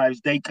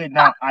lives, they could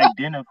not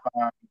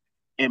identify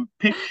and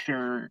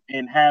picture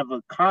and have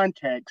a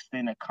context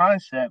and a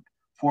concept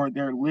for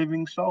their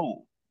living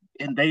soul.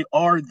 And they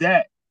are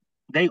that.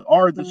 They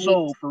are the Right.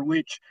 soul for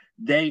which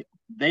they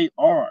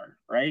are,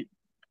 right?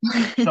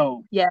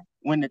 So Yeah.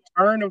 when the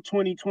turn of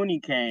 2020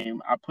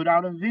 came, I put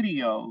out a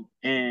video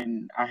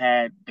and I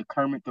had the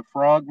Kermit the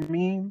Frog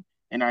meme,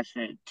 and I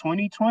said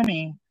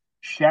 2020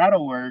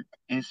 shadow work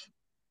is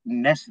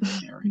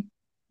necessary.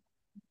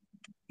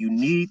 You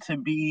need to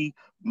be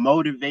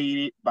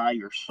motivated by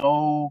your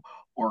soul,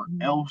 or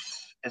Mm.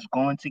 else it's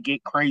going to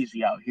get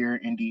crazy out here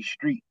in these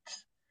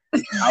streets.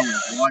 I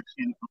was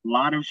watching a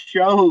lot of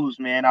shows,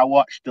 man. I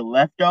watched The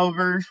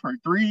Leftovers for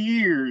 3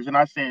 years, and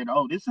I said,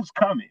 "Oh, this is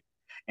coming."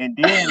 And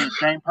then the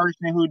same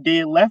person who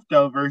did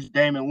Leftovers,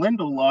 Damon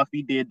Lindelof,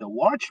 he did The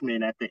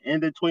Watchmen at the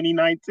end of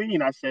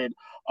 2019. I said,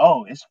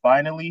 "Oh, it's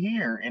finally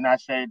here." And I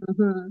said,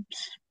 Mhm.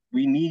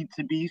 "We need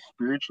to be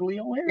spiritually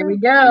Here aware. we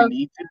go. We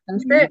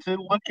That's need it.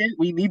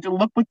 to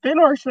look within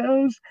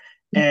ourselves."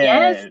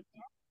 Yes. And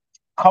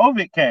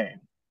COVID came,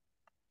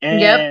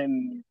 Yep.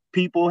 and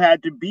people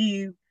had to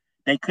be,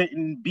 they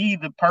couldn't be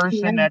the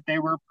person Yeah. that they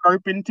were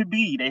purposed to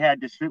be. They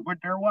had to sit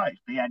with their wife,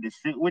 they had to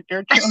sit with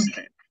their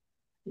children.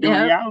 The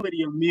Yep.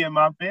 reality of me and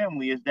my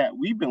family is that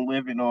we've been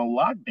living on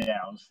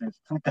lockdown since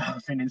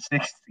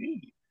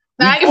 2016.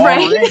 we've Right. Right.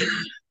 already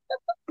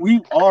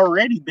we've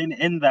already been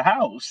in the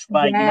house,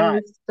 like,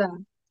 not Yes.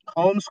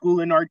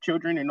 homeschooling our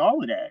children and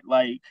all of that.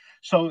 Like,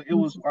 so it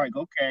was Mhm. like,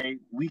 okay,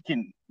 we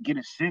can get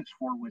a sense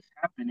for what's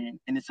happening,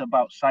 and it's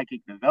about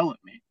psychic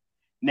development.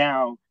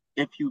 Now,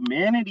 if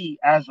humanity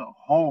as a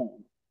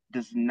whole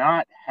does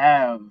not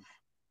have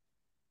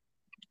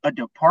a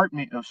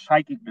department of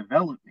psychic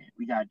development,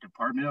 we got a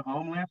Department of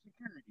Homeland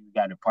Security, we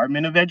got a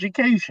Department of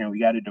Education, we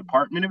got a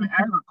Department of Mhm.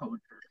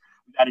 Agriculture,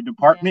 we got a Yeah.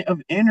 Department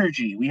of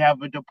Energy, we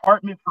have a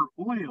department for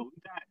oil,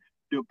 we got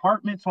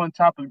departments on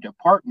top of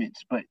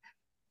departments. But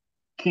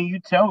can you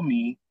tell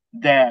me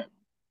that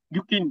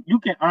you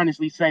can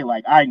honestly say,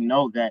 like, I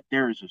know that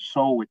there is a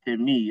soul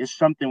within me. It's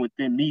something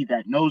within me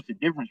that knows the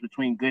difference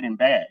between good and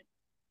bad.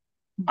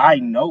 Mhm.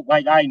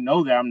 I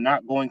know that I'm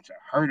not going to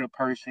hurt a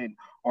person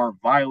or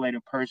violate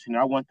a person.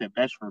 I want the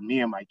best for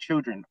me and my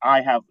children.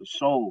 I have a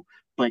soul,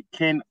 but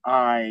can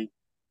I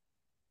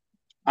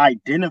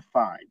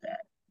identify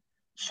that?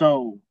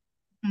 So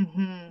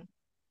Mhm.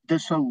 the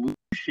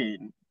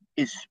solution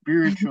is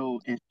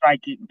spiritual and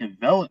psychic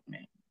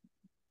development,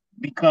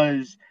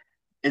 because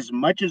as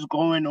much as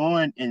going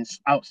on in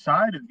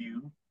outside of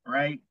you,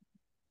 right?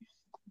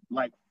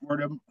 Like,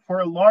 for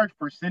a large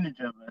percentage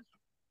of us,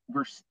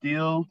 we're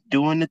still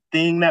doing the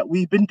thing that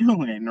we've been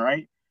doing,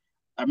 right?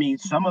 I mean,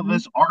 some of Mhm.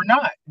 us are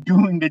not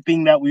doing the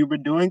thing that we were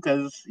doing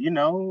because,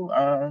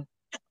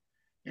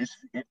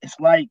 it's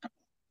like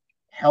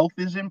health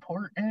is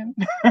important.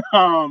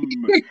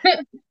 um,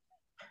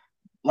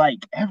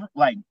 like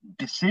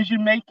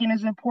decision making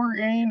is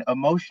important.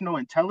 Emotional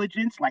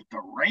intelligence, like the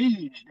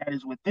rage that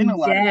is within a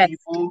lot of Yes.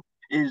 people,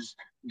 is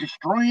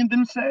destroying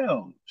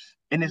themselves.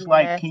 And it's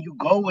like, Yes. can you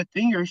go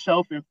within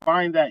yourself and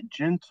find that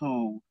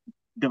gentle,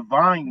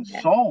 divine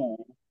Yes.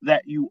 soul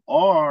that you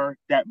are,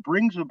 that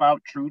brings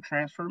about true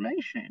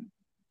transformation?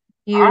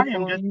 I am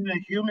Beautiful. just a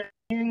human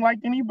being like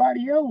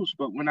anybody else,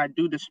 but when I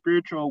do the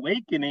spiritual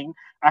awakening,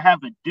 I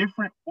have a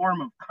different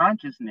form of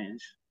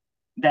consciousness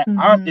that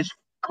Mhm. is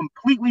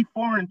completely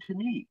foreign to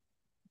me.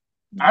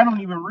 I don't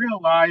Yeah. even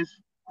realize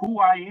who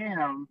I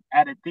am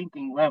at a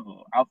thinking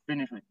level. I'll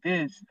finish with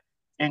this.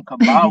 In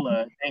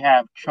Kabbalah, they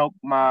have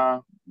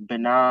Chokmah,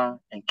 Binah,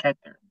 and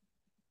Kether.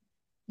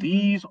 Mhm.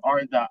 These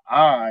are the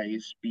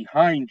eyes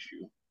behind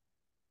you.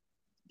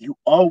 You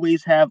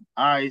always have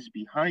eyes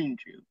behind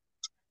you.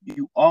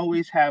 You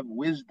always have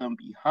wisdom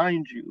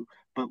behind you,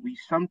 but we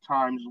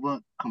sometimes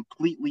look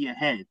completely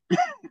ahead.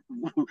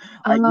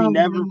 Like, we Oh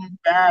never man.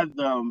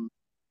 fathom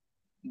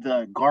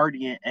the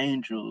guardian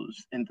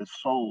angels and the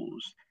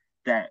souls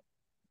that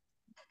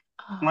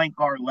Oh, flank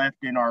our left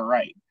and our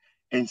right.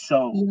 And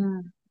so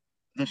yeah.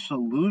 the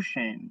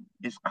solution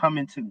is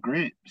coming to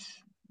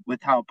grips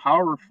with how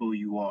powerful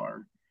you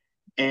are.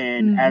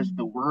 And as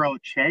the Mhm.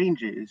 world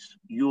changes,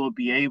 you will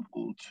be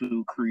able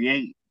to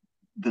create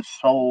the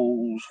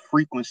soul's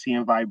frequency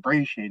and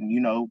vibration.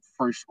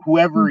 For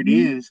whoever it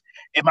Mhm. is,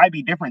 it might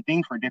be different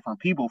things for different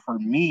people. For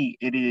me,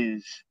 it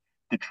is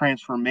the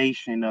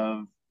transformation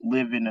of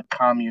living a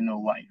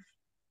communal life,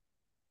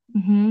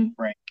 Mhm.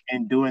 right?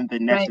 And doing the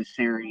Right.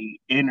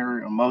 necessary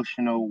inner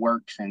emotional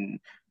works, and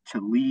to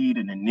lead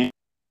and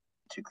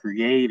to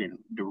create, and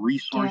the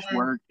resource Yeah.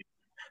 work,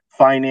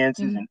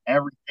 finances, Yeah. and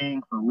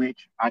everything for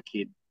which I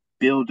could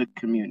build a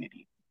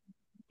community.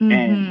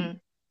 And Mhm.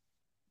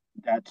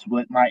 that's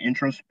what my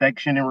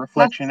introspection and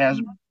reflection That's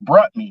has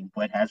brought me.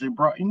 What has it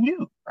brought in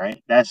you,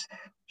 right? That's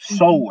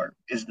soul Mhm. work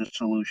is the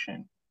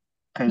solution,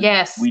 because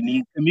Yes. we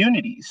need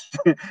communities.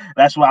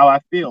 That's why I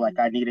feel like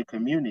I need a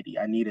community.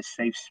 I need a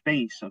safe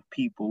space of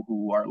people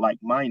who are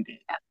like-minded.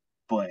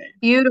 But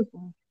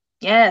Beautiful.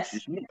 that's Yes.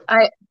 just me.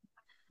 I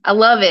I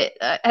love it.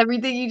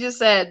 Everything you just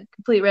said,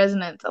 complete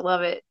resonance. I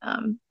love it.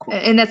 Cool.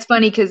 And that's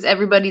funny because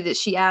everybody that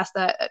she asked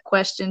that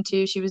question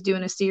to, she was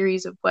doing a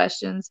series of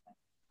questions.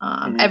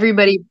 Mm-hmm.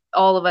 Everybody,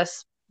 all of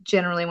us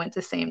generally went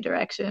the same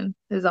direction.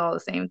 It's all the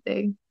same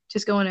thing.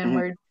 Just going Mm-hmm.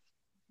 inward,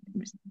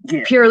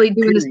 Yeah. purely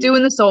doing this, Period.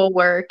 doing the soul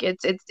work.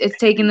 It's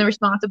taking the Period.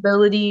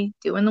 responsibility,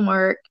 doing the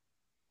work.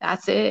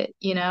 That's it,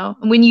 you know.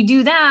 And when you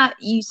do that,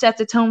 you set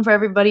the tone for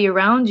everybody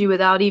around you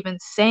without even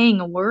saying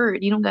a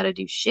word. You don't got to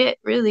do shit,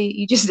 really.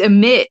 You just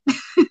emit.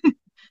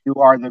 You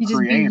are the You just be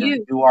creator.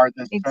 you. You are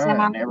the sun.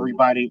 Exactly.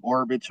 Everybody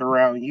orbits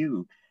around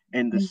you.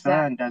 And the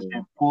sun Exactly.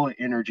 doesn't pull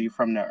energy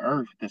from the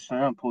earth, the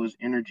sun pulls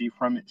energy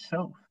from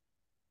itself.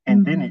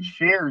 And then it Mm-hmm.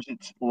 shares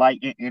its light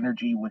and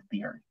energy with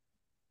the earth.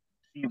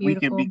 See, if we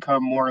can Beautiful.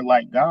 become more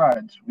like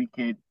gods, we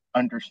could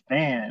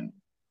understand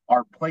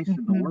our place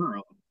in the Mm-hmm.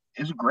 world.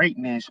 It's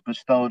greatness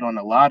bestowed on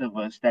a lot of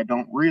us that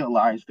don't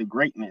realize the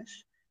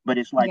greatness, but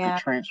it's like a Yeah.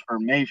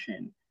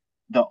 transformation.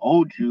 The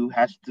old you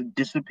has to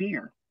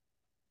disappear.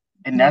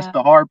 And that's Yeah.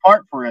 the hard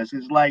part for us.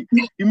 It's like,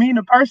 you mean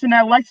the person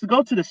that likes to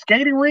go to the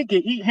skating rink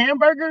and eat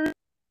hamburgers?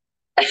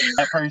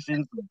 That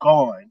person's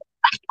gone,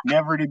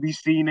 never to be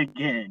seen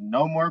again.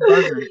 No more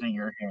burgers in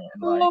your hand.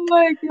 Oh Like,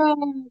 my God.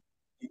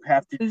 you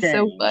have to It's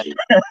so change. funny.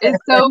 It's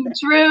so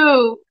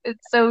true.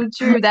 It's so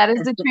true. That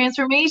is the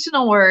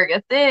transformational work.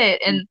 That's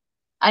it. And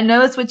I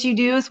know it's what you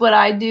do, it's what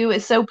I do.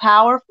 It's so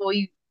powerful.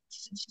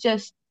 It's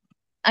just,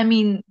 I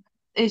mean,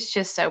 it's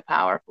just so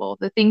powerful.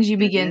 The things you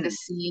It begin to is.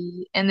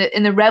 see and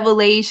the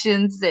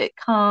revelations that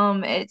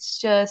come, it's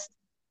just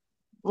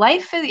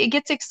life it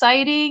gets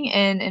exciting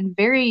and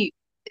very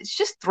it's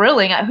just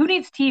thrilling. Who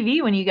needs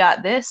TV when you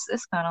got this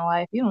kind of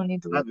life? You don't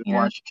need to I look, haven't you know.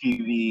 watched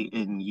TV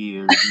in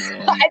years,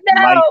 man. I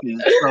Life know.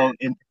 is so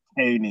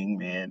entertaining,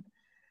 man.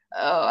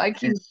 Oh, I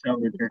can't. It's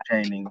so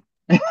entertaining.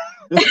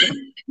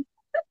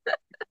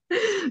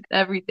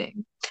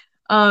 Everything.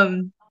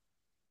 Um,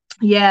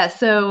 yeah,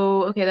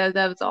 so okay,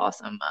 that was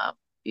awesome.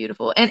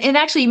 Beautiful. And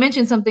actually you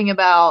mentioned something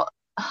about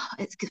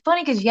it's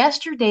funny because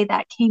yesterday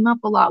that came up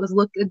a lot was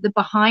look at the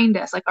behind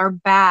us, like our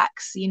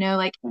backs, you know,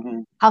 like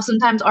Mhm, how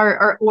sometimes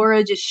our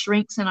aura just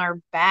shrinks in our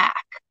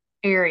back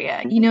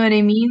area. You mhm. know what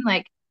I mean?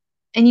 Like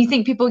and you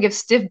think people give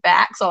stiff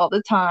backs all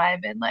the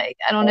time and like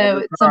I don't All know,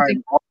 the it's something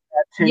time, all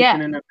that yeah.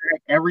 tension in the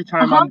back. Every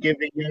time Uh-huh. I'm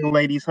giving young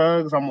ladies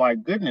hugs, I'm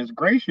like, goodness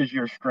gracious,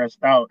 you're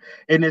stressed out.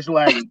 And it's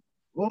like,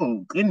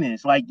 oh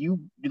goodness, like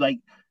like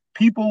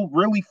people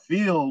really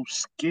feel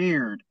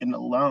scared and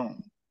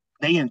alone.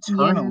 They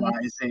Yeah.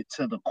 internalize it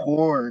to the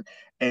core,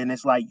 and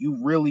it's like you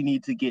really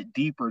need to get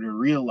deeper to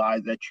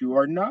realize that you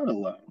are not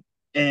alone.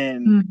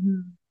 And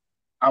Hmm.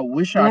 I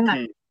wish I Yeah.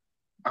 could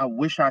I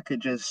wish I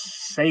could just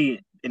say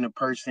it and a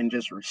person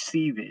just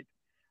receive it.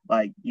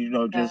 Like,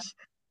 Yeah. just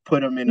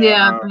put them in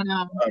Yeah, I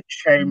know. a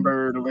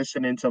chamber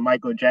listening to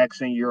Michael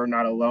Jackson, You're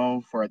Not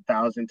Alone, for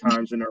 1,000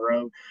 times in a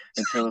row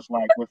until it's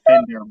like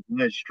within their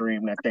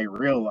bloodstream that they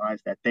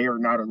realize that they are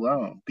not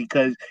alone.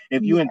 Because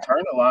if you Yeah.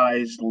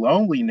 internalize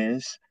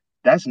loneliness,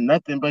 that's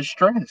nothing but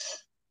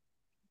stress.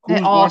 They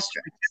Who's all going to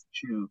stress.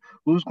 protect you?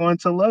 Who's going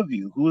to love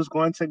you? Who's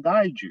going to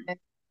guide you?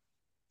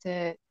 That's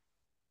it.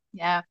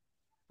 Yeah,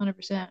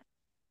 100%.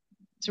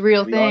 It's a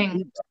real We all thing.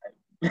 need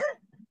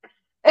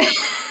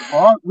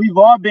we've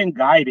all been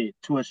guided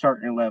to a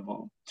certain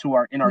level to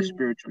our in our Yeah.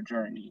 spiritual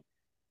journey.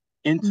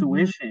 Hmm.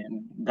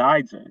 Intuition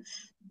guides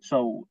us.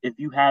 So if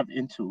you have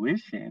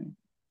intuition,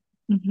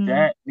 Hmm.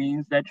 that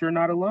means that you're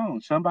not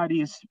alone.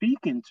 Somebody is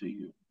speaking to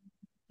you.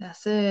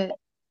 That's it.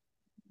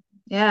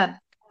 Yeah.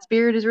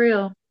 Spirit is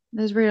real.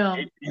 It's real.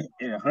 It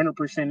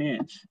 100%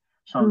 is.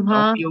 So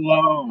don't Uh-huh. be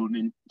alone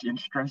and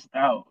stressed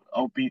out.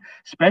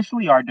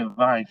 Especially our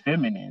divine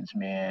feminines,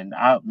 man.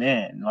 Out,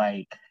 man,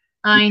 like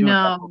I get you a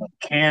couple know. of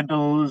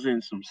candles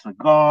and some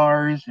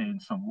cigars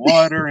and some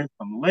water and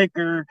some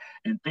liquor,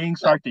 and things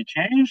start to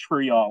change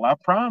for y'all. I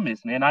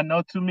promise, man. I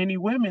know too many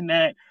women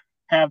that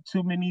have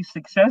too many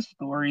success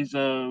stories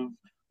of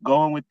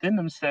going within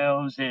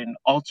themselves and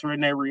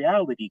altering their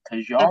reality,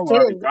 because That's y'all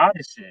are the it.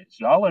 goddesses.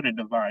 Y'all are the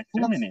divine That's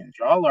feminines.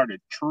 Y'all are the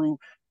true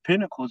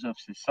pinnacles of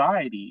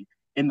society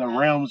in the yeah.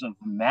 realms of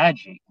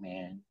magic,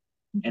 man,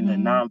 in the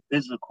Hmm.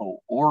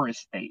 non-physical aura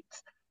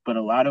states. But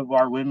a lot of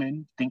our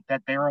women think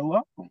that they're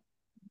alone,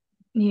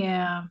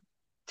 Yeah.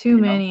 Too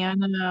you know? many. I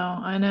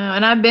know. I know.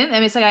 And I've been, I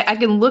mean, it's like I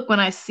can look when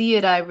I see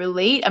it, I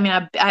relate. I mean,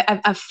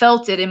 I've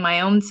felt it in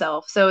my own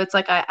self. So it's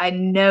like I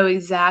know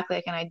exactly,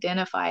 I can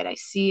identify it. I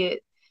see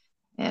it.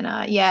 And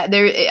yeah,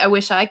 I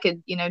wish I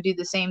could, do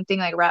the same thing,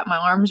 like wrap my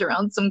arms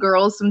around some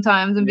girls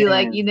sometimes and be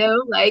like,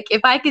 Man, like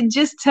if I could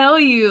just tell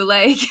you,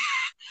 like,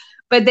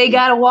 but they yeah,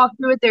 gotta walk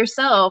through it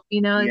themselves,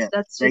 it's yes,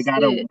 that's just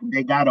it.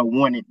 they gotta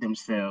want it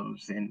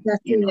themselves, and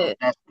That's it.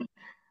 that's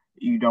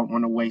you don't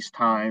want to waste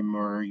time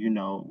or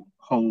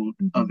hold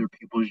Mhm. other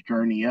people's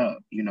journey up.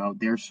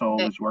 Their soul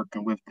Eh, is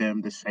working with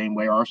them the same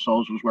way our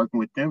souls was working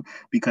with them,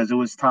 because it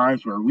was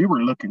times where we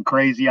were looking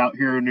crazy out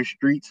here in the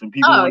streets and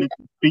people Oh wanted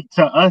to speak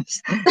to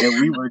us and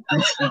we were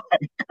just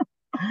like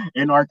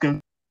in our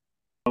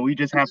we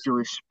just have to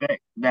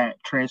respect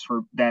that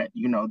transfer, that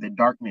the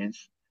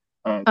darkness,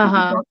 yeah. because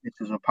the Uh-huh. darkness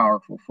is a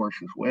powerful force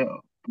as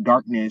well.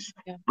 Darkness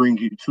Yeah.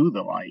 brings you to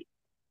the light.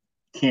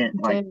 Can't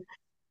That's like it.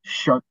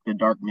 shirk the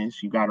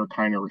darkness. You got to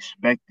kind of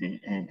respect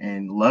it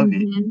and love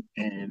it Hmm.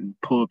 and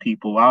pull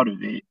people out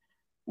of it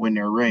when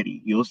they're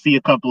ready. You'll see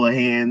a couple of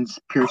hands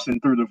piercing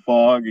through the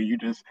fog, and you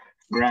just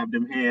grab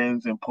them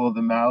hands and pull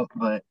them out.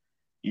 But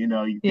you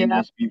can Yeah.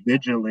 just be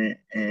vigilant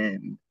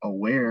and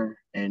aware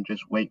and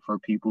just wait for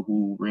people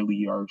who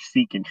really are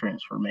seeking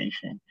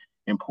transformation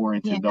and pour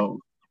into Yeah. those.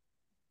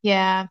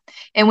 Yeah.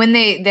 And when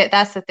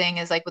that's the thing,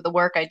 is like with the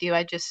work I do,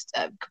 I just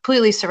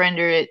completely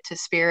surrender it to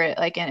spirit.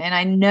 Like, and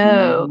I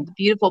know Mm-hmm. the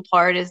beautiful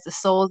part is the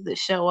souls that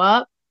show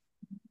up,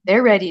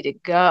 they're ready to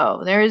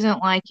go. There isn't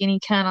like any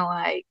kind of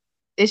like,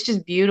 it's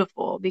just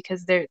beautiful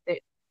because they're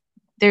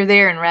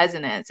there in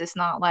resonance. It's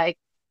not like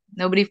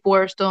nobody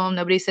forced them.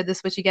 Nobody said this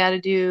is what you got to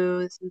do.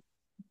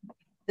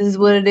 This is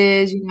what it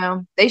is. You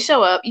know, they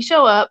show up. You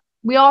show up.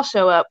 We all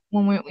show up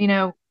when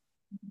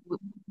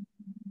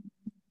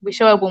we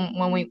show up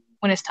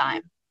when it's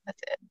time.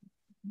 That's it.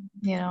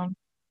 You know.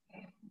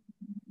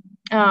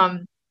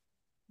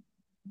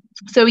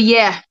 So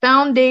yeah,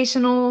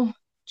 foundational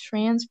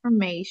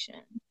transformation.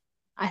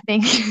 I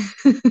think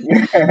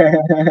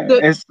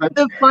the it's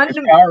the fund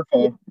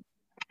powerful.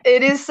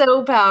 it is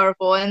so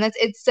powerful, and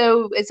it's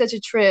such a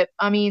trip.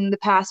 I mean, the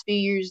past few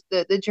years,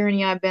 the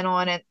journey I've been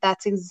on, and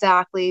that's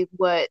exactly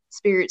what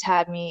spirits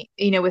had me,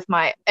 with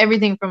my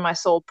everything from my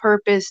soul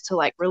purpose to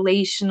like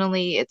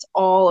relationally, it's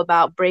all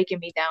about breaking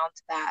me down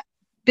to that,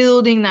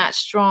 building that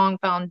strong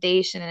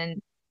foundation.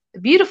 And the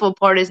beautiful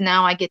part is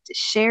now I get to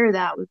share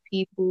that with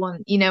people,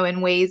 and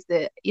in ways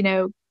that,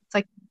 it's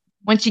like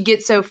once you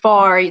get so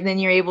far, then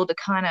you're able to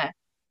kind of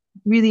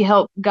really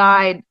help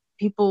guide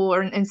people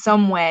or in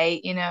some way,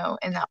 in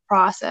that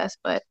process.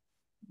 But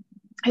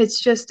it's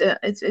just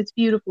it's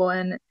beautiful,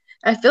 and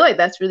I feel like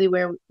that's really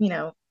where,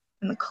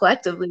 and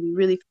collectively we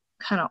really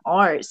kind of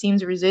are. It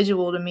seems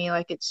residual to me,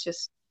 like it's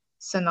just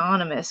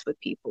synonymous with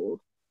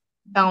people.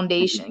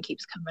 Foundation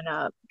keeps coming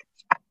up.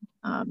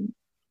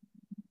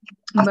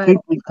 I But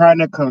think we're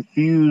kind of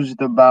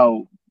confused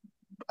about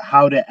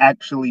how to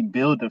actually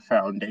build a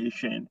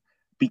foundation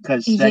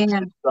because sex yeah,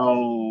 is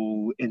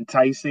so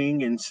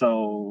enticing and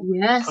so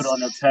put yes,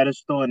 on a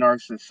pedestal in our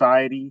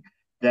society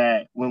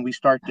that when we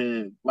start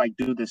to like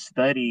do the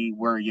study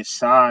where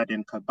Yesod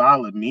and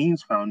Kabbalah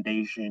means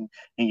foundation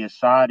and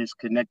Yesod is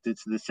connected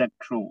to the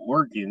sexual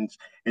organs,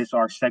 it's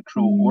our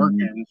sexual mm,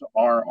 organs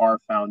are our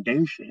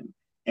foundation.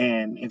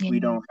 And if yeah, we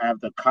don't have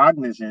the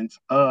cognizance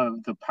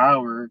of the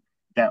power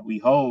that we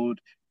hold,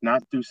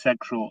 not through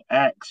sexual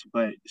acts,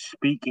 but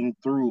speaking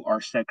through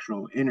our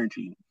sexual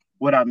energy.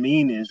 What I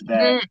mean is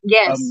that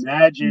yes,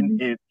 imagine hmm,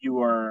 if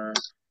you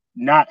are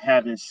not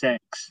having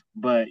sex,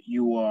 but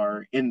you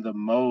are in the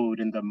mode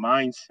and the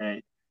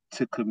mindset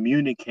to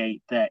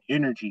communicate that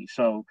energy.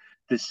 So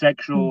the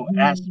sexual hmm,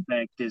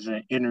 aspect is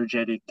an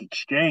energetic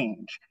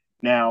exchange.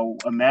 Now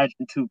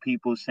imagine two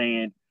people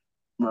saying,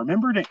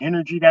 remember the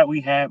energy that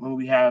we had when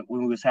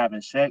we was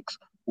having sex?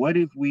 What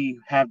if we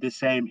have the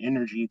same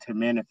energy to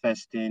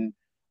manifest in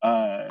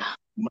uh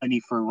money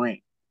for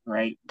rent,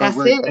 right? But that's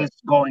we're it. just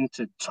going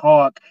to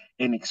talk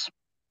and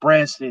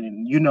express it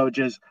and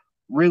just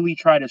really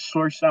try to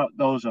source out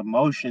those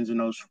emotions and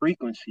those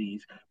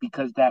frequencies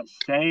because that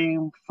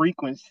same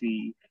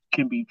frequency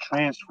can be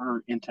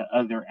transferred into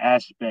other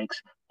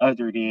aspects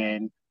other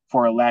than,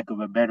 for a lack of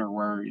a better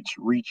words,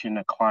 reaching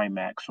a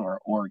climax or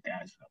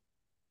orgasm.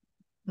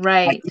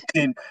 Like Right. you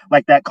can,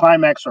 like that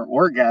climax or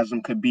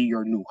orgasm could be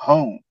your new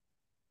home,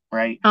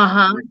 right?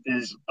 Uh-huh. Which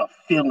is a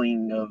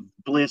feeling of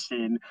bliss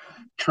and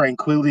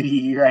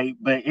tranquility, right?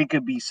 But it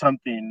could be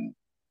something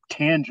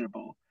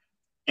tangible.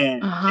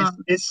 And Uh-huh.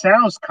 it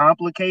sounds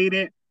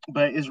complicated,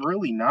 but it's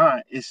really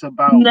not. It's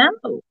about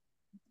No,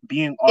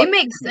 being it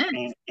makes authentic sense.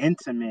 and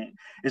intimate.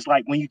 It's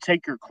like when you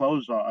take your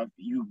clothes off,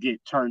 you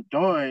get turned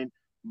on,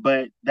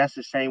 but that's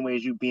the same way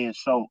as you being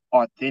so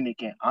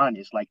authentic and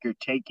honest. Like you're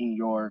taking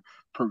your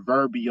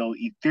proverbial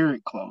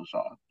etheric clothes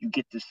off. You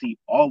get to see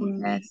all of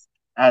me Yes.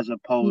 as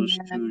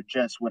opposed Yeah. to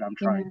just what I'm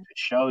trying Yeah. to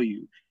show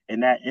you.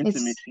 And that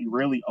It's intimacy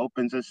really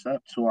opens us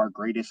up to our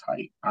greatest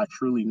height. I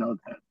truly know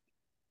that.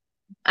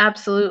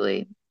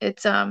 absolutely.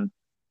 It's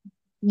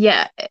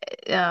yeah,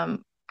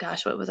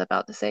 gosh, what was I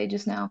about to say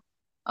just now?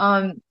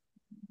 Um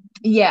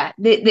yeah,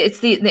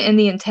 it's and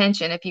the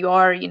intention. If you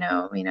are,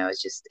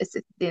 it's just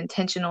the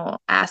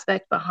intentional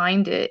aspect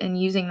behind it,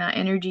 and using that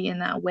energy in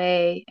that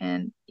way,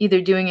 and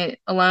either doing it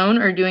alone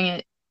or doing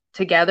it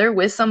together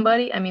with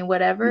somebody. I mean,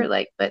 whatever,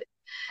 like, but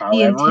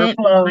the However it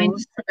intent behind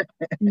flows.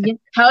 yeah,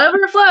 however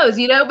it flows,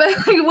 but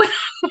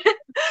like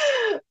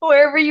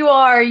wherever you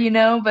are,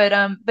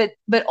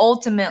 but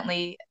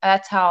ultimately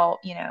that's how,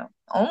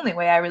 only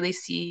way I really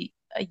see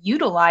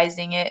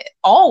utilizing it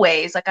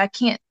always. Like I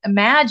can't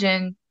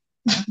imagine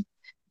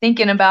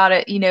thinking about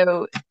it,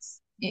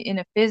 in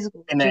a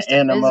physical, In an just a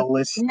physical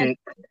sense. animalistic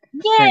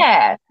sense.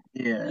 Yeah.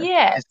 Yeah.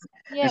 Yes.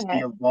 It's the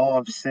Yeah.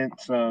 evolved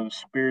sense of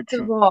It's spiritual,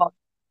 evolved.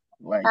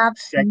 like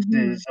sex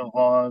is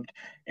evolved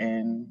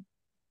and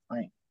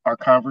like our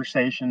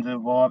conversations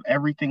evolve,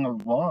 everything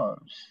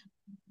evolves.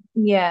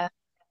 Yeah.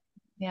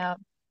 Yeah.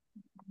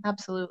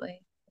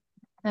 Absolutely.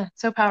 Yeah,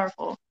 so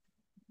powerful.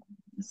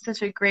 It's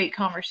such a great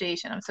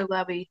conversation. I'm so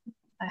glad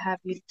I have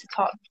you to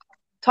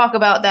talk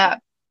about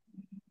that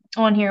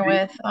on here Men,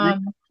 with.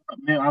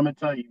 men, I'm gonna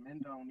tell you,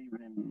 men don't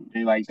even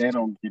they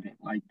don't get it.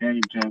 Like they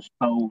just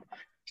so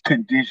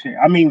conditioned.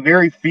 I mean,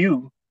 very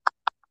few,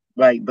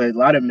 like, but a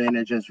lot of men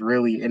are just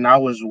really. And I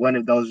was one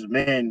of those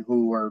men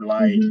who were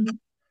like, Mhm.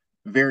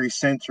 very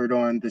centered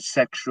on the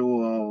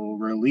sexual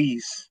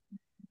release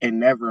and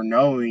never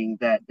knowing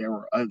that there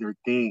were other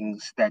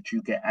things that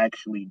you could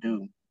actually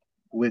do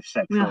with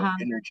sexual Uh-huh.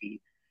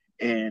 energy.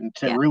 And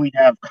to Yeah. really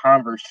have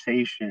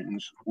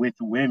conversations with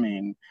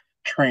women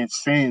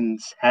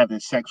transcends having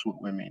sex with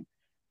women.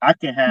 I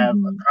can have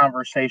Mm-hmm. a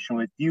conversation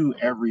with you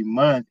every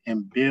month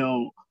and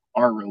build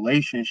our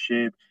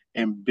relationship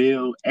and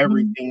build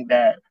everything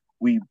that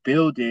we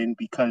build in,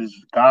 because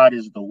God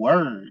is the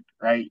word,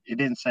 right? It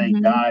didn't say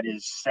Mm-hmm. God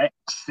is sex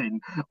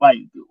and like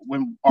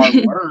when our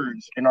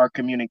words and our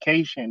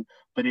communication,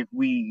 but if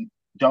we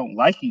don't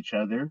like each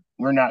other,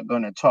 we're not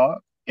going to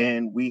talk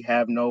and we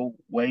have no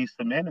ways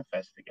to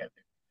manifest together.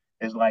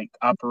 It's like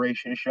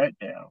Operation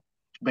Shutdown.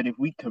 But if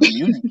we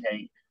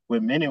communicate,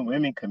 when men and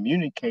women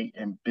communicate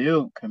and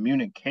build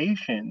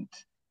communications,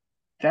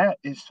 that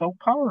is so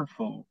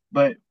powerful.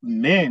 But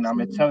men, I'm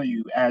gonna Absolutely. tell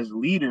you, as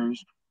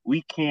leaders,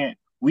 we can't.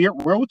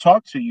 We'll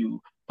talk to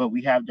you, but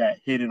we have that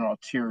hidden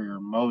ulterior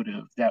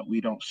motive that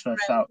we don't suss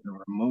Right. out and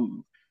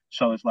remove.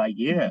 So it's like,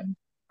 yeah, Mm-hmm.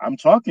 I'm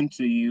talking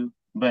to you,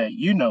 but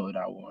you know what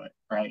I want,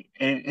 right?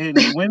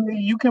 And women,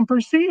 you can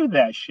perceive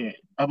that shit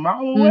a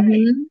mile away,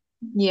 Mm-hmm.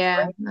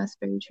 Yeah, right? that's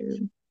very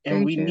true. And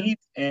Very we true. need,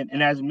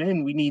 and as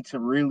men, we need to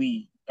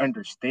really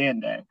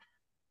understand that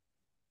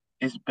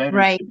it's better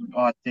Right. to be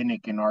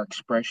authentic in our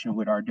expression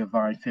with our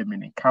divine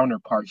feminine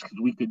counterparts, because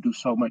we could do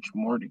so much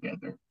more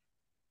together.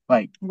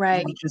 Like we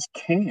Right. just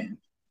can.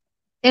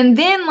 And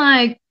then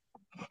like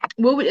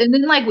and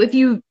then like if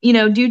you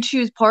know do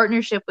choose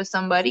partnership with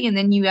somebody and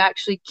then you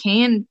actually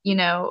can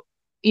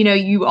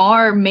you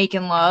are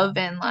making love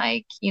and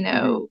like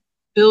Mhm.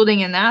 building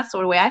in that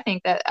sort of way. I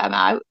think that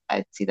I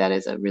see that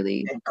as a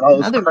really It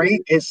goes another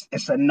crazy. really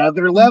It's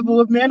another level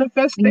of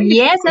manifestation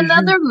yes, because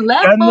another you've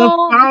done the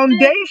level.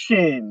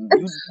 foundation.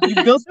 You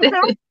built the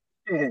That's it.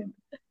 foundation.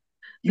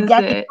 You That's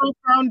got the it. true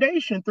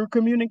foundation through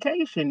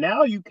communication.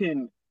 Now you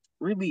can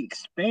really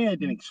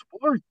expand and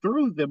explore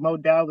through the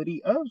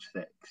modality of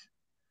sex.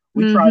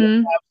 We try to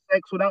Mm-hmm. have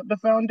sex without the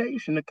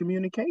foundation, the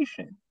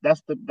communication.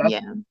 That's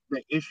Yeah.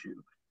 the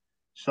issue.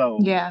 So,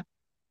 Yeah.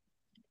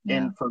 Yeah.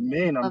 and for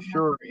men, I'm Love that.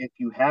 sure if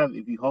you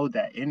hold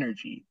that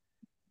energy,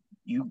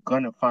 you're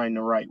gonna find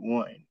the right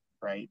one,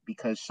 right?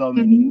 Because so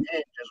many Mm-hmm.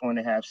 men just want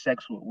to have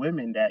sex with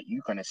women that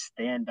you're gonna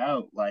stand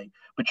out, like,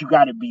 but you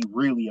got to be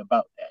really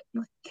about that.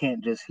 You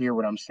can't just hear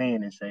what I'm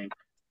saying and say,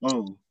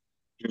 "Oh,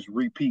 just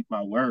repeat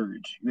my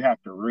words." You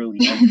have to really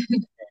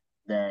understand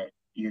that,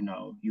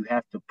 you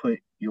have to put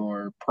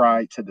your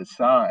pride to the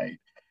side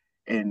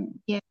and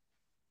Yeah.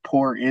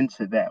 pour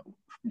into that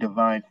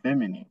divine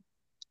feminine.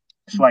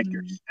 It's like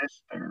your Mm-hmm.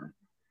 sister.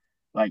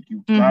 Like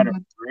you gotta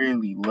Mm-hmm.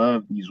 really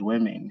love these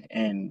women.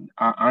 And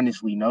I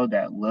honestly know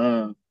that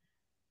love,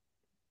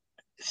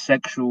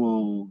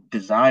 sexual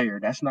desire,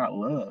 that's not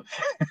love.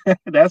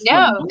 That's some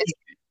No, bullshit.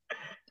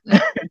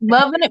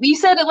 love and you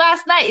said it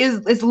last night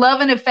is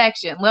love and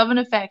affection. Love and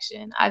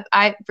affection.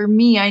 I for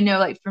me, I know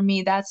like for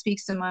me that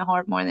speaks to my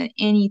heart more than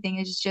anything.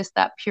 It's just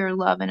that pure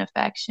love and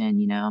affection,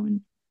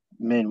 and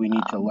Men, we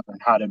need to um learn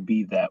how to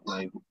be that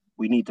way.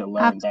 We need to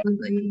learn that,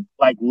 absolutely.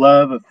 like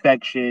love,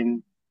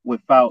 affection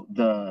without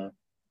the,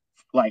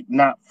 like,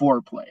 not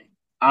foreplay.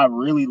 I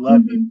really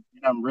love you Hmm.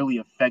 and I'm really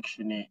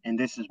affectionate and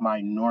this is my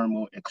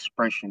normal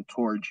expression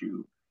towards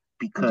you,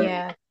 because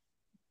Yeah.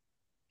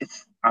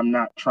 I'm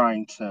not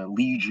trying to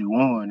lead you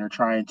on or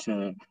trying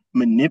to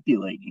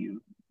manipulate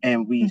you.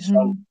 And Hmm. we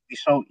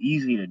so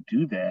easy to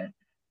do that,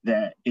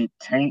 that it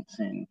taints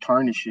and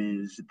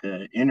tarnishes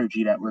the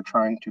energy that we're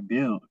trying to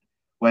build,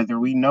 whether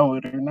we know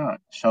it or not.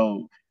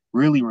 So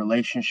really,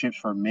 relationships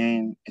for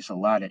men is a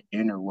lot of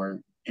inner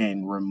work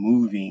and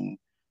removing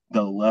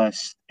the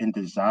lust and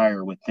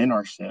desire within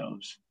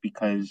ourselves,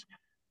 because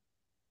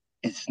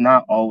it's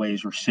not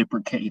always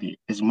reciprocated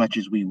as much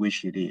as we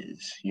wish it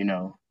is.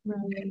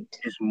 Right.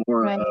 Is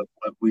more Right. of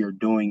what we are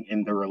doing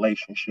in the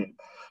relationship.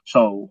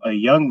 So a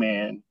young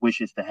man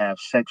wishes to have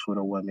sex with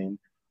a woman.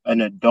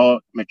 An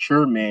adult,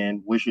 mature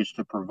man wishes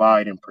to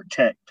provide and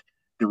protect.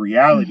 The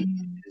reality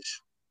Hmm.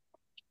 is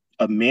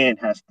a man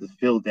has to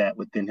feel that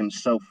within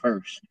himself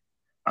first.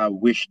 I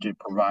wish to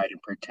provide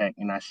and protect,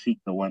 and I seek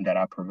the one that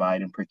I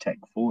provide and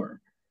protect for.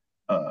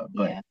 But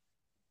Yeah.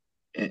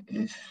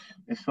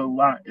 it's a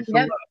lot. It's a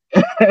Yep. lot.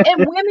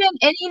 And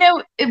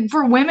women, and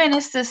for women,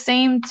 it's the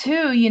same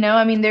too.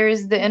 I mean, there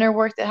is the inner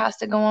work that has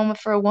to go on.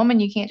 For a woman,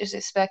 you can't just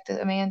expect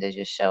a man to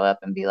just show up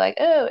and be like,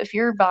 "Oh, if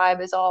your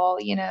vibe is all,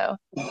 you know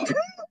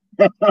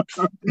what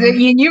I'm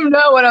you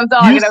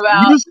talking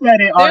about." you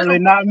said it, There's,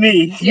 Arlen, not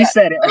me. You yeah.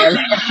 said it,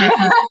 Arlen.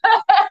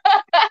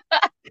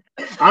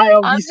 I I'm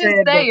only just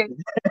said saying.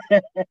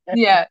 that.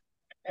 Yeah,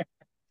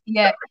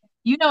 yeah.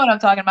 You know what I'm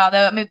talking about,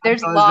 though. I mean, I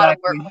there's a know lot of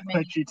work exactly women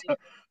what need you to do. talk.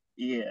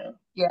 Yeah,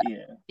 Yeah,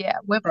 yeah. yeah.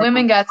 Prepar-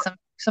 Women got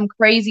some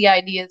crazy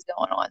ideas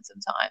going on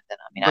sometimes, and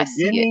I mean, I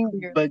see it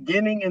clearly.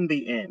 beginning in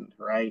the end,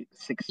 right?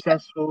 Yeah,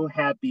 Successful,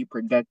 happy,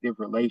 productive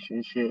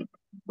relationship.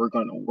 We're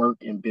gonna work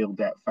and build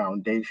that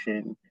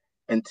foundation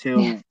yeah,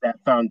 until that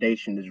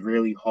foundation is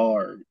really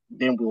hard.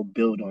 Then we'll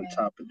build on yeah.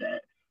 top of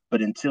that.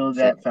 But until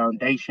Feel that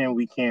foundation,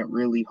 we can't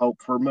really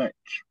hope for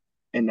much.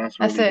 And that's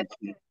That's really the it.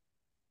 key.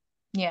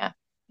 Yeah,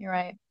 you're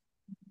right.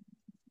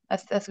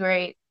 That's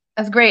great.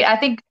 That's great. I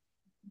think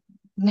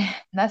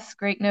that's a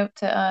great note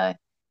to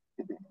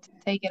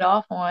take it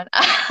off on.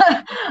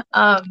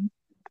 um,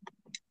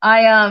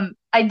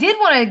 I did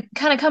want to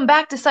kind of come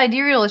back to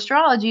sidereal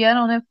astrology. I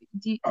don't know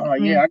if Oh I yeah,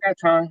 mean, I got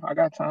time. I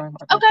got time.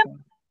 I got okay.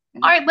 time.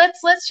 All Mhm. right,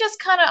 let's just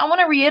kind of I want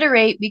to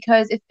reiterate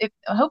because if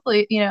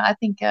hopefully, I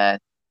think the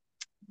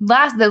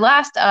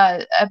last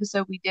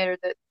episode we did or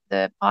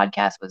the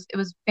podcast was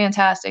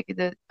fantastic.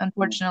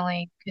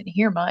 Unfortunately couldn't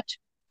hear much.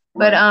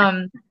 But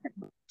Right.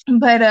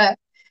 but uh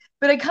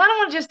but I kind of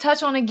want to just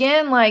touch on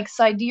again like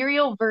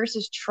sidereal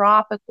versus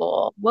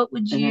tropical. What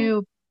would Mhm.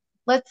 you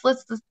let's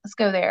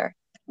go there.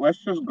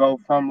 Let's just go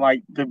from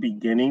like the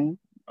beginning.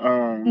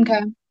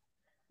 Okay.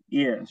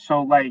 Yeah,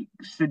 so like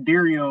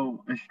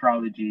sidereal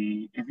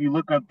astrology, if you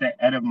look up the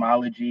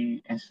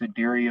etymology in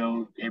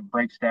sidereal, it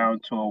breaks down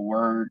to a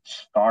word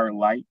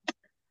star-like.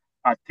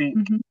 I think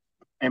Hmm.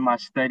 in my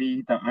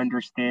study, the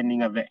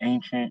understanding of an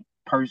ancient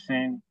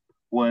person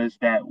was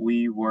that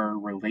we were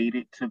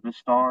related to the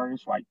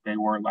stars, like they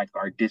were like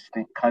our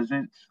distant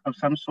cousins of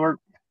some sort.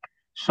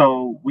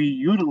 So we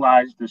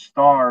utilize the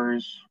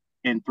stars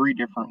in three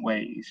different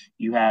ways.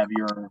 You have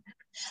your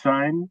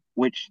sun,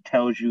 which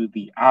tells you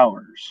the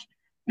hours.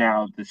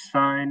 Now, the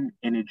sun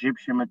in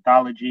Egyptian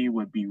mythology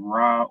would be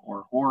Ra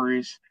or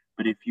Horus,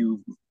 but if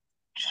you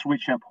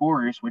switch up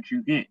Horus, what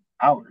you get?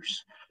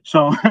 Hours.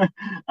 So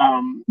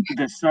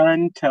the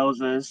sun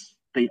tells us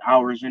the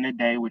hours in a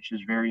day, which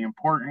is very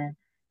important.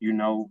 You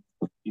know,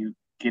 you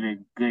get a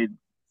good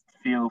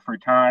feel for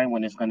time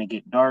when it's going to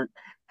get dark,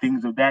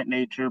 things of that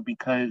nature,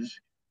 because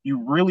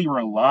you really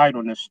relied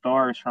on the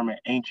stars from an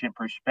ancient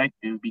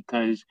perspective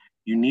because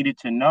you needed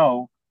to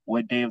know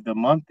what day of the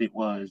month it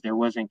was. There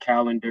wasn't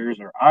calendars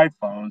or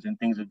iPhones and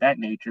things of that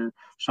nature.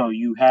 So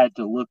you had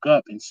to look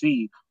up and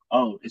see,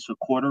 oh, it's a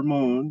quarter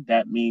moon.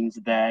 That means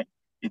that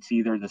it's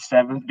either the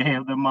seventh day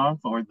of the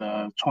month or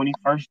the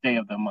 21st day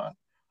of the month.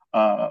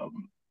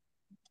 Um,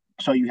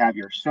 so you have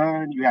your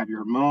sun, you have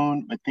your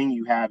moon, but then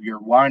you have your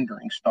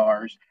wandering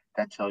stars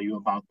that tell you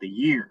about the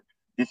year.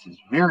 This is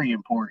very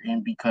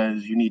important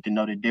because you need to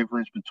know the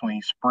difference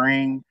between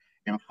spring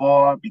and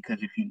fall.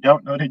 Because if you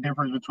don't know the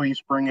difference between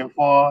spring and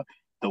fall,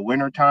 the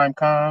winter time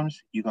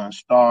comes, you're gonna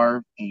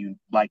starve, and you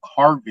like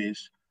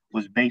harvest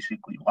was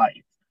basically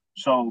life.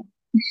 So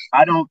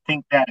I don't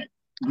think that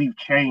we've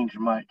changed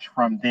much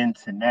from then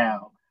to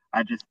now.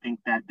 I just think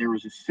that there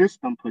was a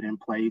system put in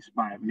place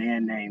by a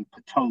man named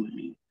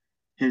Ptolemy.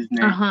 His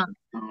name Uh-huh.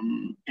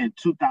 in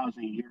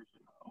 2,000 years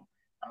ago.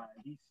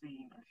 He's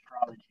seen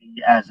astrology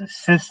as a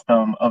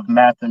system of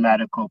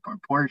mathematical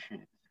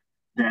proportions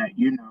that,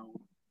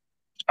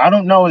 I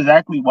don't know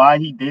exactly why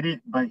he did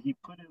it, but he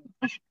put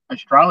an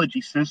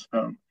astrology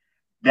system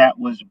that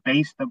was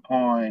based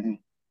upon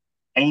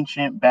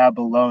ancient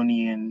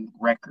Babylonian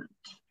records.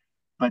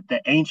 But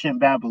the ancient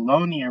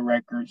Babylonian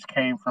records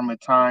came from a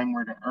time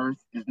where the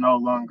earth is no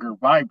longer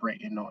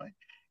vibrating on.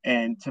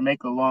 And to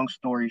make a long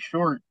story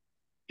short,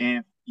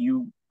 if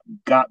you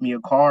got me a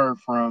car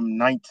from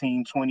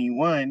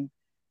 1921,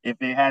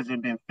 if it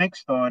hasn't been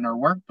fixed on or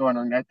worked on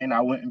or nothing,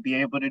 I wouldn't be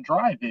able to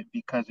drive it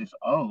because it's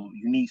old.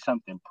 You need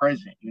something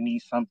present. You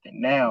need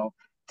something now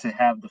to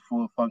have the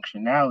full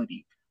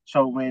functionality.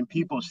 So when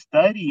people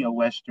study a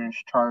Western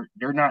chart,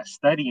 they're not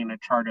studying a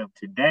chart of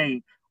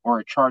today or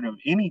a chart of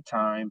any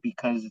time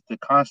because the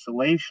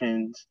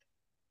constellations,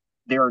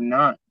 they're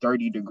not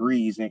 30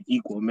 degrees in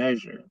equal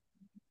measure.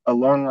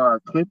 Along our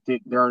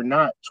ecliptic, there are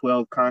not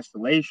 12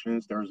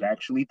 constellations. There's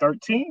actually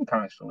 13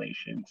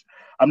 constellations.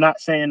 I'm not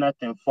saying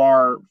nothing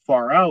far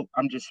out.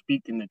 I'm just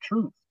speaking the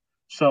truth.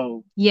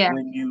 So Yeah.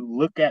 when you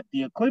look at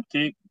the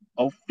ecliptic,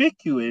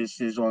 Ophiuchus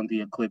is on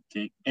the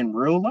ecliptic in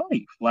real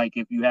life. Like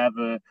if you have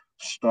a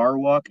Star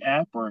Walk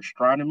app or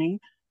astronomy,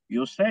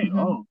 you'll say, Hmm.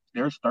 "Oh,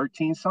 there's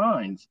 13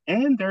 signs,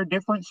 and they're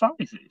different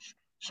sizes."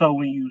 So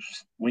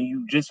when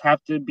you just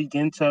have to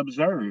begin to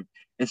observe,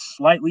 it's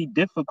slightly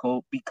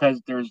difficult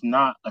because there's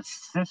not a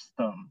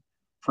system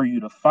for you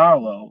to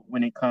follow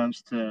when it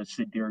comes to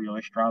sidereal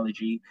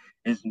astrology.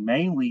 Is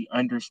mainly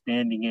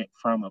understanding it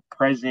from a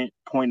present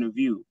point of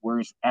view, where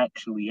it's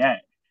actually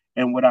at.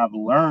 And what I've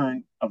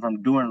learned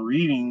from doing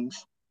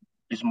readings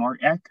is more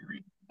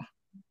accurate.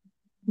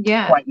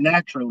 Yeah. Quite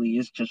naturally,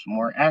 it's just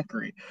more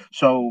accurate.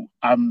 So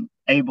I'm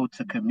able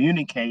to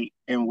communicate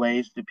in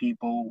ways to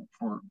people.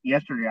 For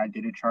yesterday, I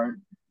did a chart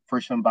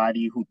for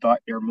somebody who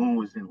thought their moon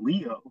was in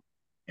Leo,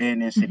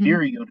 and in Hmm.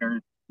 sidereal,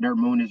 their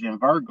moon is in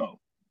Virgo.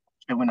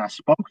 And when I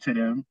spoke to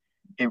them,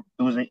 it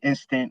was an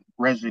instant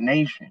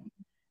resonation.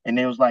 And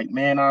they was like,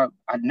 man, I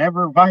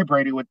never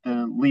vibrated with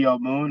the Leo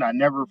moon. I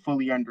never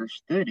fully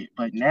understood it.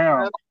 But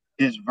now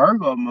this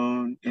Virgo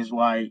moon is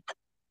like,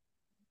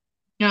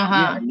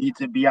 yeah, I Uh-huh. need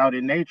to be out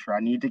in nature. I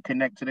need to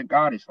connect to the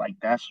goddess. Like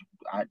that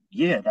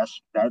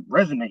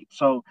resonates.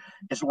 So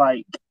it's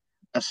like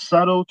a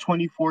subtle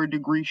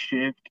 24-degree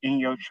shift in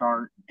your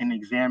chart, an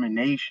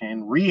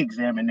examination,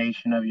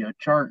 re-examination of your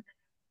chart.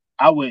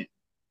 I would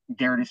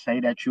dare to say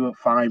that you would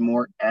find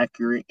more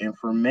accurate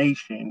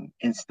information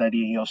in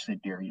studying your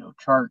sidereal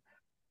chart.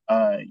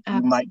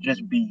 You might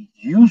just Absolutely. be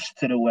used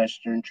to the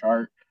Western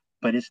chart,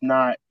 but it's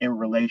not in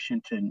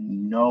relation to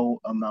no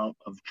amount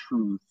of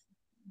truth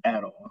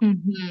at all.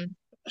 Mm-hmm.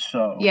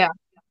 So Yeah.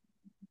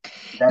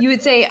 You that's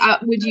would a say,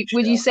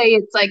 would you nutshell. say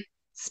it's like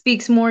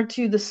speaks more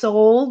to the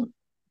soul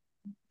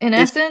in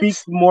It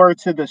speaks essence? more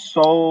to the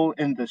soul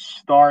and the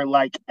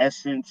star-like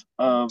essence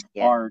of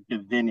Yeah. our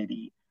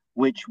divinity,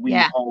 which we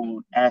Yeah.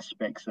 hold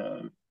aspects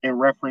of. In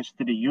reference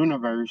to the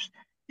universe,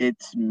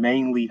 it's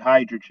mainly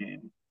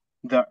hydrogen.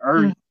 The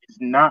Mm. earth is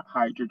not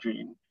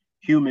hydrogen.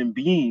 Human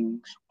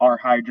beings are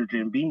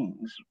hydrogen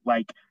beings.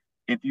 Like,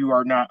 if you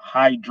are not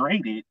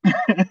hydrated,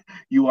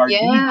 you are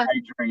Yeah.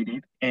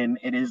 dehydrated and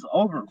it is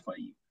over for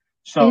you.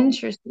 So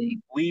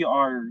Interesting. we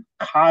are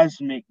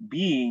cosmic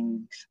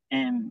beings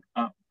in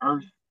an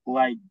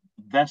earth-like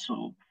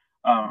vessel.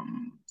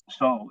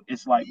 So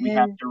it's like we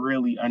have Yeah. to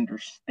really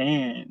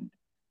understand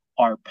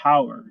our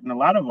power. And a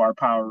lot of our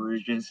power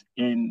is just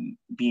in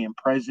being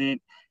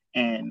present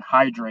and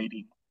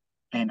hydrating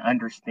and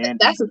understanding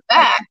That's a these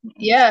types fact. of things.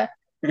 Yeah.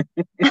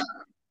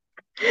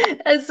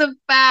 That's a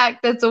fact.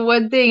 That's a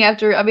one thing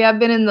after, I mean, I've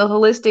been in the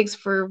holistics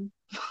for,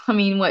 I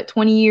mean, what,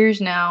 20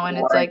 years now. And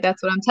it's Right. like,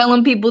 that's what I'm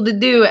telling people to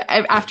do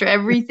after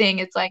everything.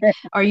 It's like,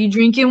 are you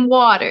drinking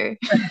water?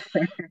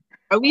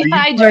 Are Are we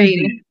you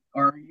hydrating? present?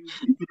 Are you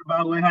thinking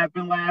about what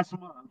happened last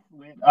month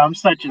with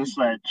such and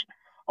such?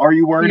 Are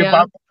you worried Yeah.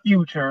 about the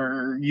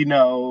future?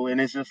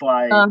 And it's just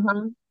like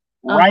Uh-huh.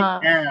 right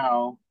Uh-huh.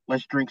 now,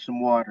 let's drink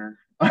some water.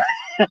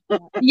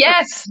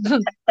 Yes,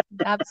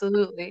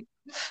 absolutely.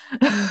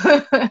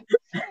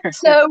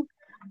 So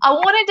I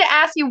wanted to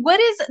ask you,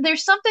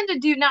 there's something to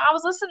do now. I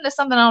was listening to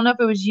something, I don't know if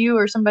it was you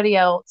or somebody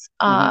else.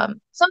 Mhm.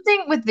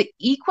 Something with the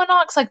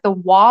equinox, like the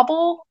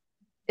wobble.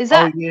 Is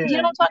Oh that, you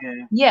know yeah, what I'm talking?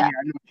 yeah, Yeah. yeah.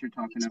 I know what you're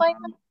Can you talking explain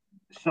about. that?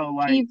 So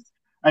Can like you?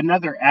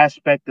 another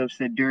aspect of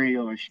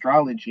sidereal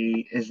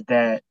astrology is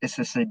that it's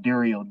a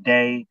sidereal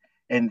day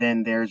and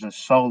then there's a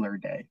solar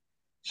day.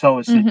 So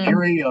a Mm-hmm.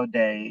 sidereal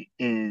day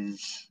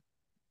is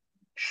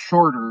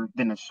shorter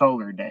than a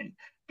solar day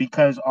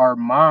because our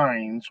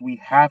minds, we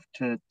have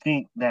to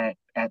think that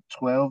at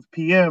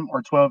 12 p.m.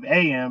 or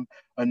 12 a.m.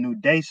 a new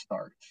day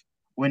starts,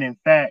 when in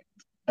fact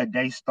a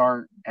day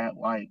start at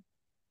like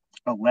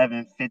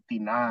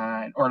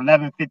 11:59 or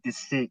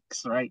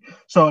 11:56, right?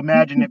 So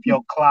imagine if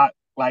your clock,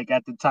 like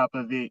at the top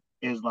of it,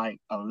 is like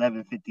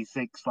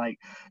 11:56, like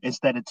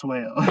instead of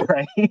 12,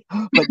 right?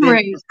 But then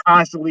Right. it's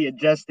constantly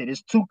adjusted.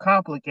 It's too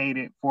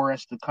complicated for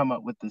us to come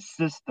up with a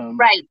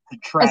system Right. to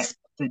track As-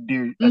 a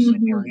mhm.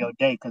 sidereal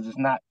day because it's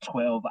not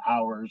 12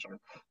 hours or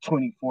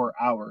 24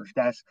 hours.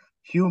 That's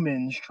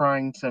humans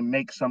trying to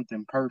make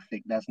something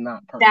perfect that's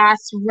not perfect.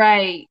 That's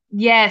right.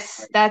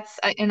 Yes,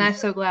 Right? and I'm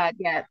so glad.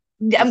 Yeah.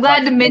 I'm It's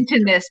like glad to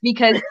mention nature. this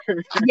because,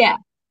 yeah,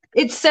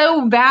 it's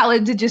so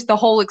valid to just the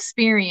whole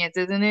experience,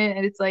 isn't it?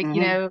 And it's like,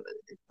 Hmm.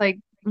 it's like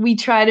we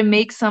try to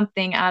make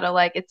something out of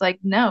like, it's like,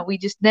 no, we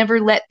just never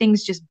let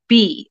things just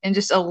be and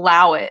just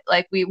allow it.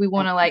 Like we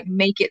want to like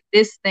make it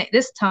this thing,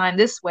 this time,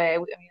 this way. I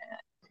mean,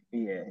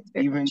 Yeah, it's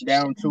very even interesting.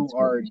 down to It's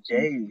very our interesting.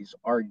 days.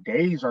 Our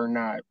days are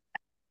not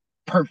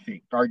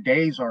perfect. Our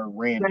days are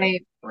random,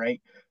 Right.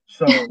 right?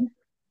 So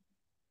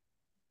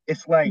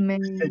it's like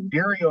Man.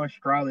 sidereal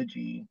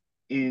astrology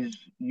is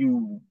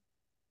you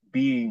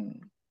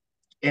being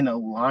in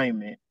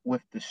alignment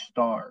with the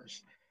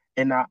stars.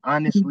 And I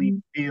honestly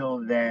Mhm.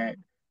 feel that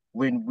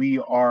when we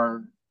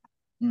are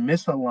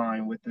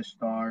misaligned with the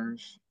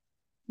stars,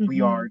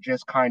 we are Mhm.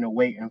 just kind of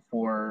waiting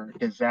for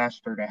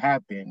disaster to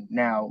happen.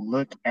 Now,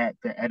 look at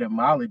the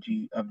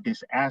etymology of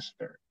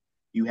disaster.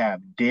 You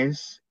have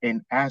dis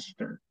and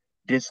aster,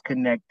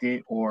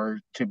 disconnected or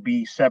to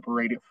be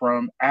separated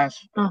from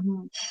aster,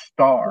 Uh-huh.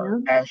 star,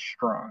 Yeah.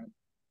 astron.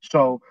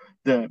 So,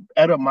 the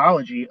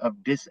etymology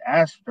of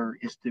disaster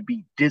is to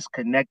be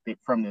disconnected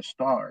from the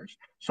stars.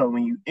 So,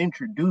 when you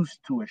introduce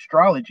to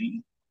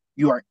astrology,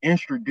 you are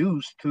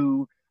introduced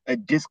to a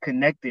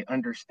disconnected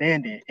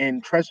understanding.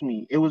 And trust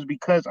me, it was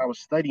because I was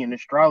studying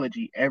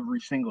astrology every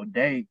single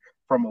day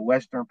from a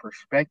Western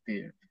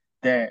perspective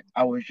that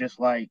I was just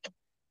like,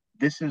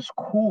 this is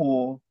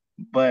cool,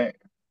 but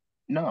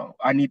no,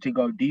 I need to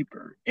go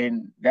deeper.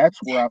 And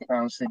that's where I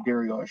found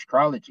sidereal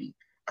astrology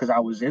because I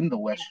was in the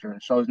Western.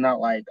 So it's not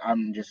like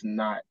I'm just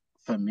not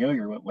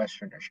familiar with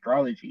Western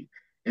astrology.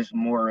 It's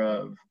more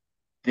of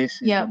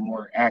this is the Yeah.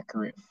 more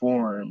accurate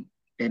form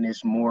and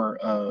it's more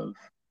of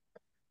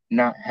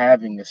not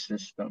having a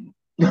system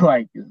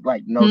like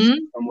no Hmm.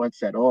 system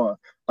what's at all.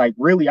 Like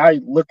really I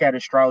look at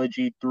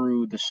astrology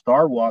through the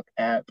Star Walk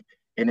app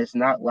and it's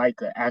not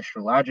like an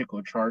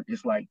astrological chart.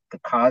 It's like the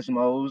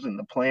cosmos and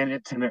the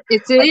planets and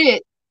It's like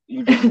it.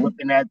 you're just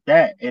looking at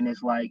that and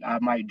it's like I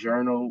might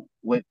journal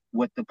what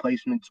the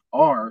placements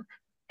are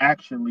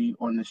actually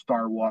on the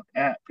Star Walk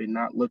app and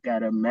not look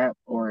at a map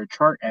or a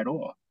chart at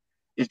all.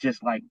 It's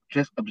just like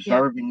just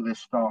Yeah. observing the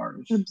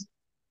stars.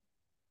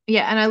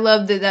 Yeah, and I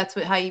love that that's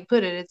how you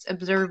put it. It's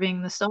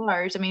observing the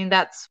stars. I mean,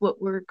 that's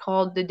what we're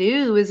called to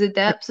do as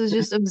adepts is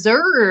just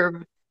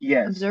observe.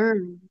 Yes.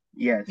 Observe.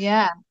 Yes.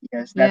 Yeah.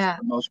 Yes. That's Yeah.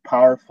 the most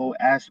powerful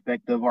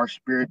aspect of our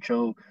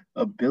spiritual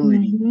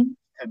ability, Mm-hmm.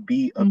 to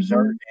be Mm-hmm.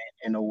 observant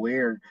and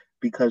aware,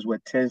 because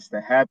what tends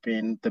to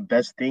happen, the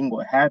best thing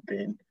will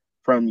happen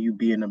from you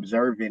being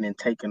observant and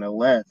taking a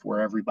left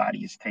where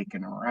everybody is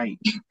taking a right.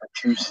 But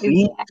you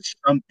see Exactly.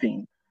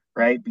 something,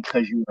 right?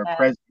 Because you are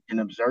present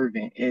and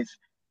observant. It's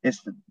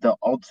the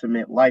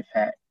ultimate life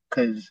hack.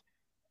 Because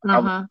I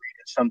was Uh-huh.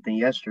 reading something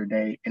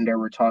yesterday and they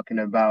were talking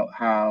about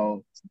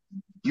how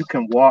you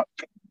can walk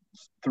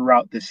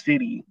throughout the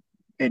city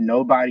and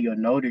nobody will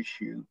notice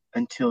you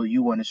until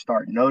you want to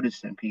start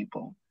noticing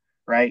people,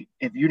 right?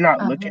 If you're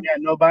not looking Uh-huh.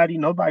 at nobody,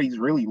 nobody's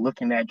really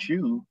looking at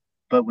you.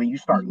 But when you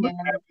start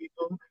looking Yeah. at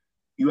people,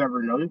 you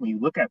ever notice when you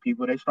look at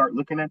people, they start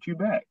looking at you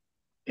back?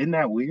 Isn't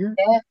that weird?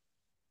 Yeah.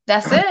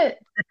 That's it.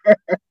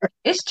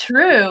 It's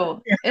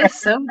true.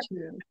 It's so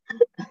true.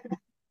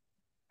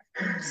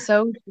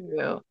 So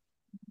true.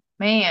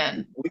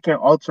 Man. We can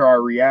alter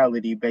our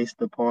reality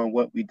based upon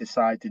what we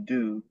decide to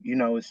do.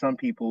 Some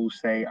people who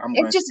say, I'm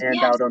going It's to just,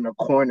 stand yeah. out on a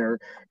corner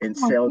and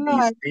Oh sell my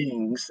these God.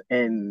 things,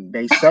 and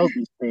they sell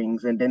these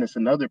things. And then it's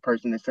another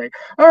person that say,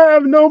 I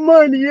have no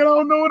money. I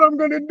don't know what I'm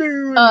going to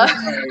do. And Uh,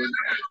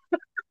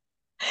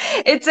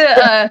 it's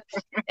like,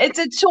 it's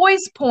a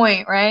choice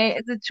point, right?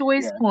 It's a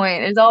choice yeah,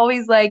 point. It's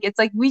always like it's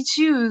like we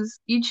choose.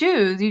 You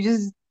choose. You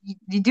just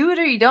you do it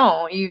or you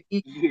don't.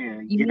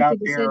 yeah, You get make a out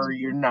there or decision.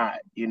 you're not.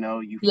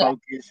 You Yeah,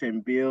 focus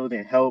and build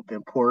and help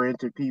and pour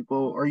into people,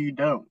 or you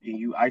don't. And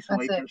you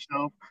that's isolate it.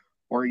 yourself,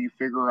 or you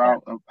figure Yeah.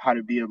 out how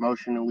to be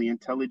emotionally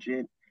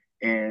intelligent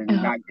and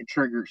Uh-huh. not get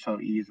triggered so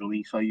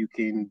easily so you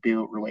can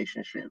build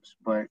relationships.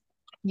 But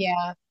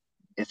Yeah.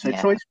 it's a Yeah.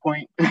 choice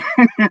point.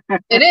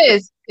 It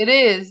is. It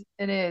is.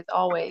 It is.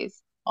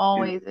 Always.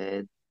 Yeah. Always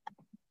is.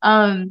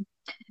 Um.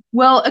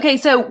 Well, okay,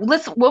 so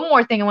let's one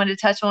more thing I wanted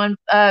to touch on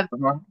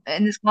Uh-huh.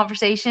 in this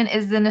conversation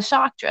is the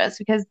nakshatras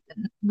because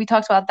we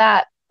talked about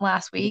that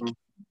last week.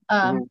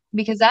 Mhm. Mhm.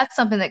 Because that's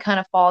something that kind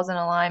of falls in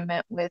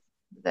alignment with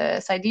the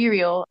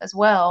sidereal as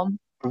well.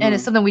 And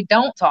it's Mhm. something we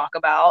don't talk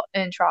about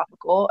in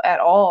tropical at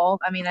all.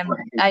 I mean, I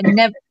Right.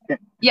 never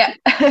yeah.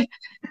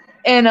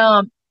 And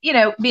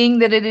being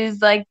that it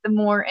is like the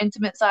more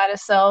intimate side of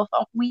self,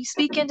 we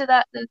speak into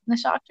that the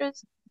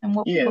nakshatras and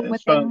Yeah.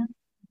 what they So,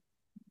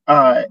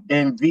 are.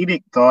 in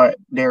Vedic thought,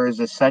 there is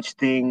a such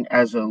thing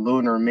as a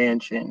lunar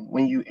mansion.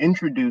 When you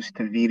introduce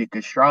to Vedic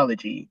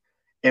astrology,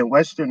 in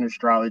Western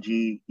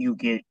astrology, you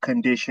get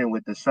conditioned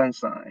with the sun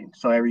sign.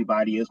 So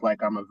everybody is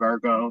like, I'm a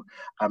Virgo,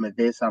 I'm a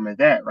this, I'm a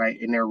that, right?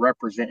 And they're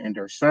representing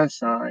their sun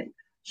sign.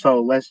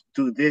 So let's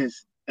do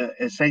this.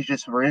 Say,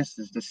 just for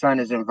instance, the sun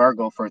is in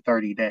Virgo for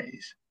 30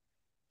 days.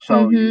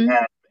 So you Mm-hmm.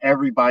 have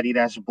everybody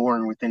that's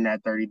born within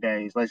that 30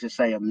 days. Let's just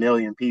say a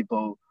million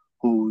people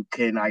who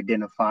can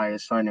identify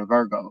as Sun in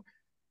Virgo.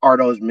 Are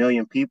those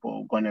million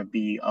people going to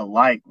be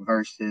alike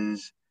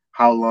versus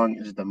how long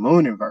is the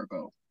moon in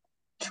Virgo?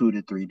 2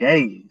 to 3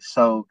 days.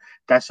 So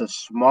that's a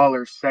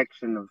smaller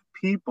section of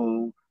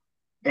people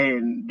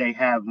and they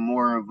have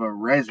more of a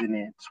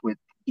resonance with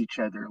each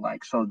other.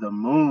 Like, so the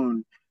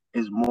moon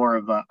is more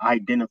of a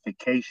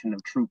identification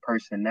of true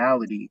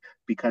personality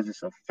because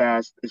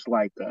it's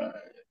like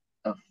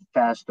a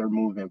faster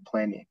moving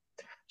planet.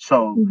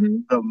 So Mm-hmm.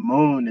 the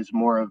moon is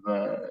more of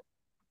a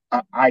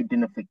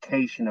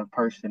identification of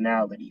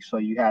personality. So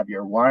you have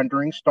your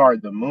wandering star,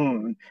 the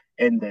moon,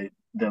 and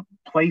the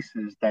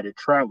places that it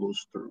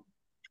travels through.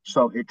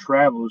 So it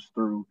travels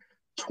through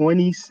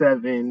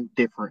 27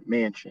 different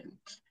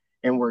mansions.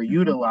 And we're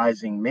Mm-hmm.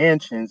 utilizing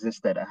mansions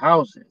instead of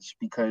houses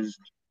because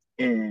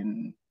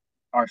in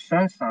our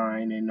sun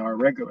sign, in our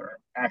regular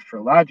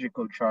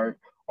astrological chart,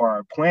 or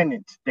our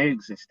planets, they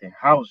exist in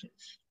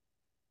houses.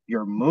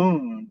 Your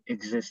moon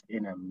exists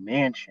in a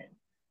mansion.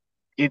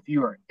 If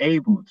you are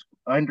able to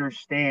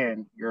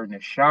understand your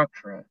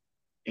nakshatra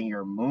and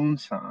your moon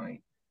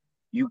sign,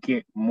 you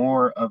get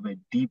more of a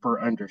deeper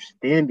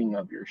understanding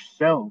of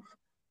yourself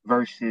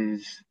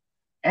versus,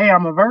 hey,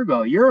 I'm a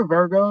Virgo, you're a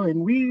Virgo,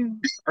 and we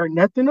are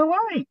nothing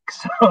alike.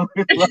 So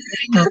it's like,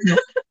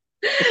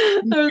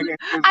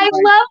 it's I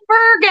like love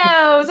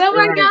Virgos. Oh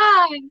my right.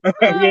 God.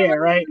 Yeah, Oh.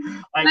 right.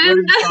 Like what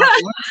are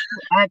you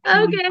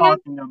actually Okay.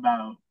 talking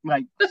about?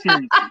 Like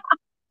seriously.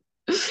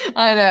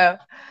 I know.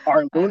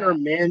 Our I lunar know.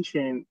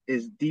 mansion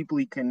is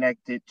deeply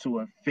connected to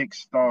a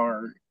fixed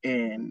star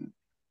in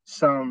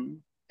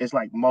some it's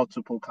like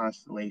multiple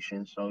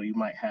constellations. So you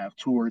might have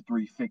two or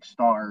three fixed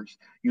stars.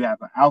 You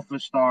have an alpha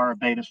star, a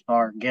beta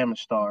star, gamma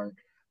star,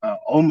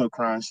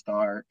 omicron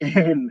star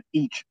in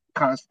each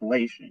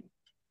constellation.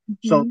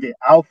 So Hmm. the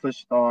alpha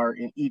star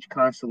in each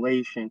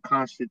constellation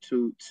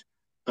constitutes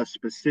a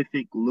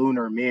specific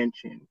lunar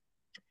mansion.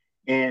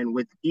 And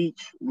with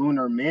each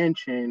lunar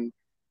mansion,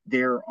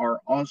 there are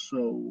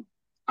also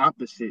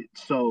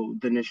opposites. So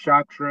the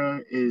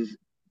nakshatra is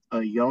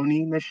a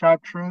yoni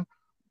nakshatra,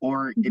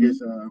 or it Hmm.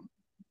 is a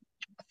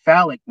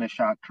phallic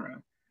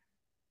nakshatra.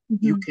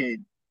 You Hmm.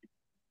 could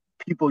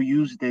People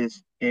use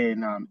this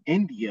in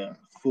India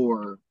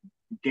for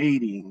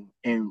dating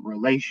and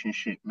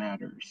relationship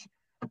matters.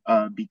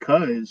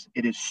 because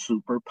it is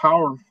super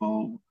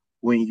powerful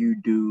when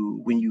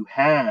you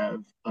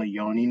have a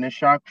yoni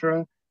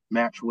nakshatra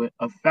matched with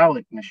a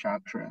phallic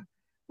nakshatra.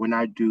 When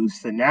I do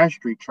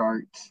synastry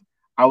charts,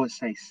 I would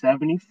say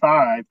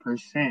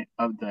 75%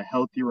 of the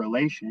healthy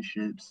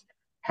relationships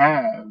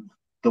have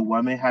the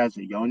woman has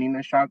a yoni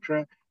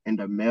nakshatra and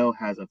the male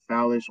has a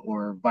phallus,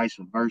 or vice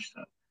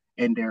versa.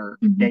 And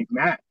they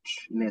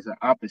match, and there's an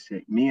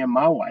opposite. Me and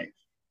my wife,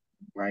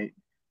 right?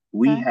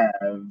 We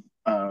have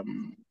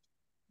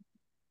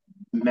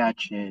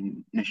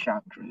matching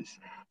nakshatras.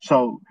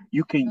 So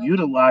you can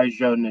utilize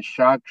your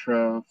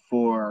nakshatra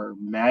for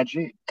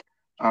magic.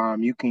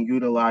 You can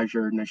utilize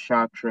your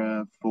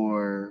nakshatra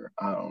for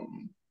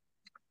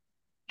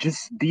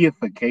just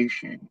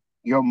deification.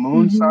 Your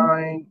moon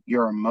sign,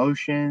 your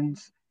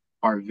emotions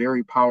are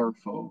very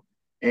powerful.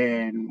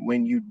 And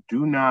when you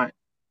do not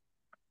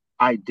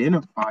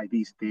identify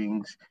these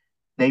things,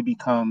 they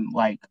become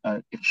like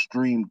an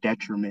extreme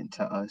detriment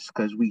to us,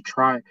 because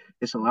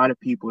it's a lot of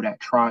people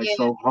that try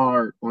so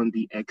hard on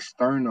the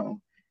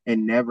external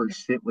and never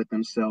sit with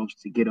themselves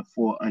to get a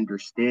full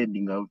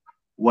understanding of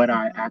what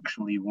I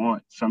actually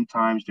want.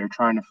 Sometimes they're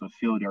trying to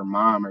fulfill their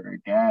mom or their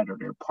dad or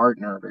their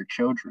partner or their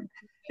children,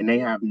 and they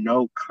have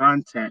no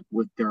contact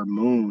with their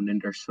moon and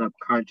their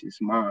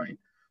subconscious mind.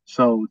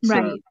 So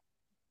to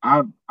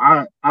Right.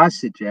 I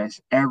suggest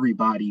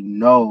everybody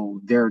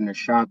know their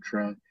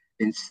nakshatra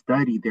and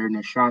study their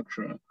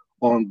nakshatra.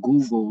 On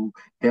Google,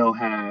 they'll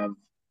have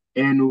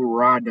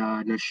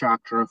Anuradha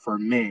nakshatra for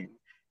men,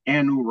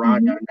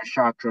 Anuradha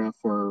nakshatra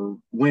for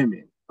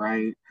women,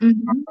 right?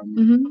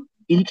 Um,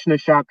 each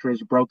nakshatra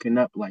is broken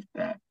up like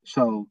that.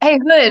 So Hey,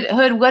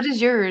 Hood, what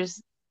is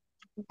yours?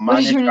 What my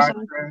is your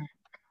nakshatra?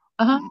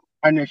 nakshatra,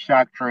 my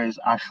nakshatra is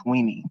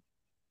Ashwini.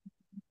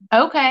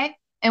 Okay.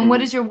 And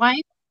what is your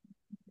wife?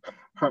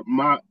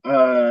 My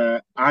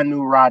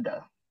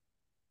Anuradha.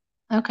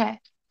 Okay.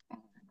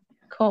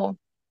 Cool.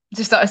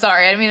 Just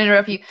sorry, I didn't mean to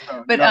interrupt you.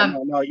 But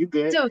No, you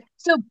good.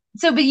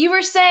 But you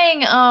were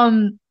saying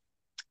you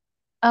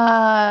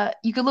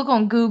could look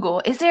on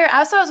Google. That's what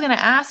I was gonna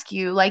ask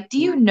you. Like, do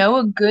you know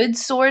a good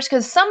source?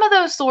 Because some of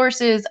those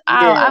sources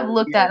I've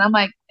looked at and I'm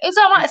like,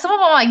 some of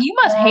them I'm like, you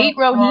must hate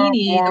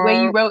Rohini the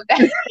way you wrote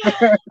that.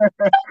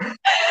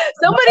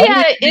 Somebody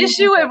had an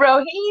issue with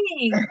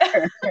Rohini.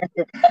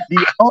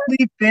 The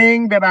only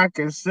thing that I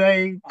can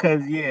say,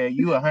 because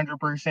you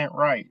 100%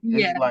 right.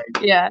 It's like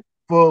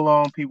full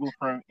on people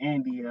from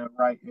India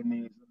writing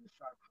these.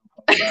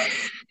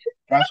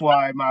 That's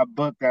why my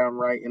book that I'm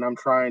writing, I'm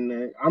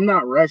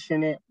not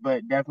rushing it,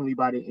 but definitely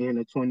by the end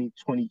of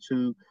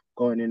 2022,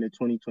 going into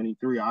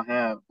 2023, I'll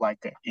have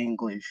like an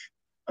English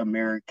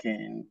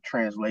American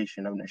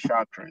translation of the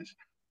nakshatras.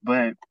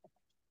 But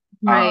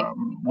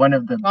one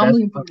of the best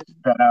books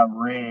that I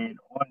read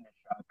on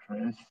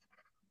nakshatras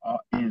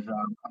is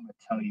I'm gonna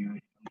tell you.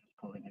 I'm just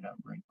pulling it up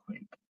right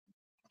quick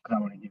because I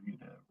want to give you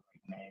the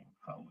right name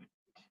for it.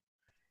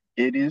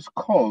 It is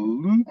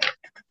called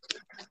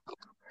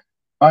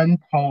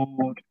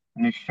Untold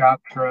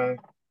Nakshatra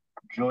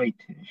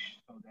Jyotish.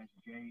 So that's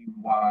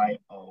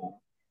Jyotish.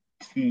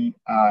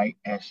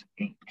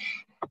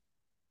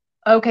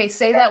 Okay,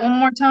 say that one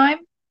more time.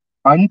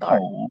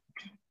 Untold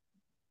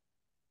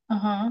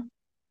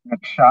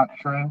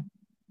Nakshatra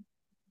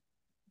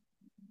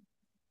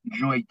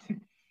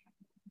Jyotish.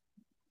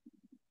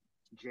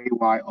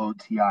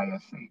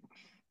 Jyotish.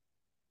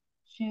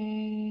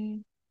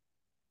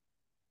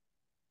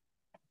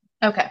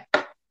 Okay.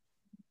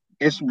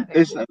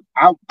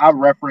 I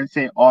reference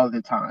it all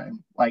the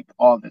time, like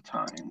all the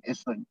time.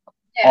 It's an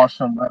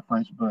awesome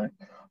reference book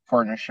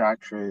for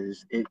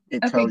nakshatras. It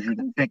tells you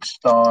the fixed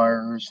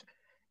stars.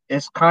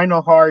 It's kind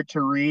of hard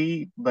to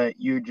read, but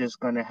you're just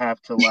gonna have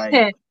to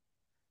like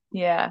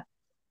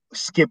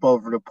skip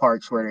over the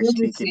parts where they're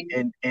speaking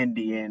in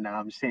Indian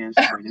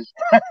Sanskrit.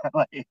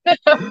 Like,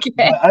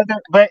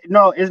 but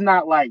no, it's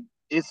not like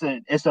it's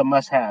a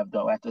must have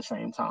though. At the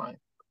same time,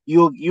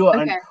 you'll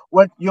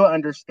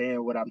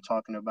understand what I'm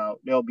talking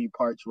about. There'll be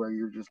parts where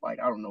you're just like,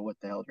 I don't know what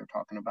the hell they're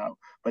talking about,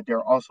 but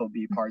there'll also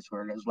be parts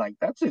where it's like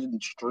that's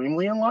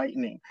extremely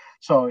enlightening.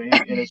 So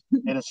it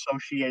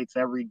associates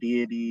every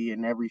deity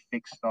and every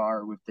fixed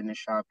star with the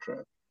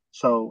nakshatra.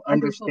 So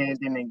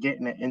understanding and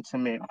getting an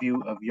intimate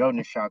view of your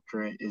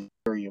nakshatra is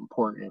very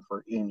important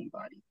for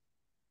anybody.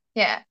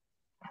 Yeah,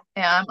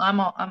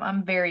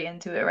 I'm very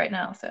into it right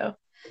now, so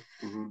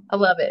I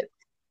love it.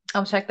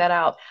 I'll check that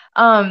out.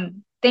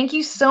 Thank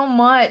you so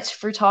much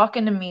for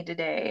talking to me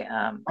today.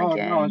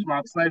 Again. No, it's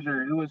my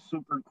pleasure. It was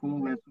super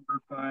cool and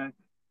super fun.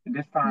 And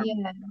this time,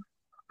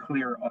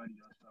 clear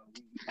audio, so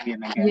we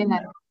getting again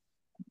now.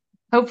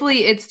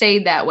 Hopefully it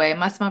stayed that way.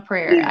 That's my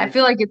prayer. Yeah. I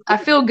feel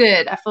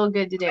good. I feel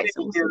good today.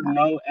 So there's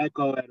no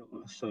echo at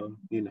all. So,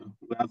 I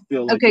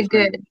feel like it's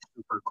good.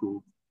 Super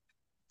cool.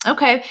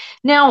 Okay.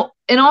 Now,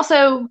 and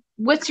also,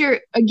 what's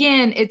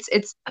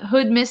it's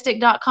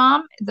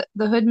hoodmystic.com, the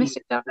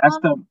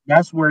hoodmystic.com?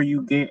 That's where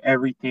you get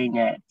everything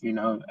at,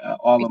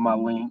 all of my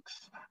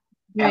links,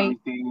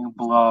 everything,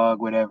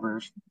 blog, whatever.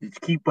 Just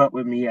keep up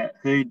with me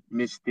at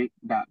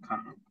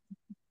hoodmystic.com.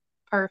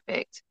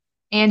 Perfect.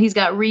 And he's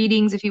got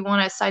readings if you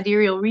want a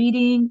sidereal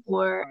reading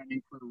or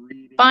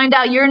find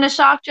out your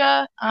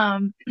Nakshatra.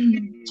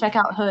 Check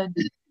out Hood.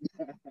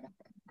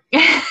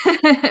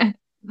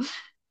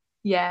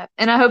 Yeah,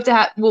 and I hope to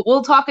have.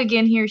 We'll talk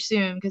again here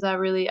soon because I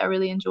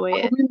really enjoy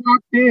it.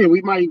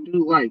 We might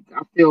do like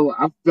I feel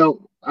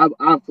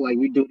like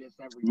we do this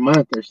every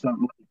month or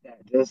something like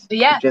that.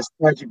 Just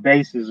touch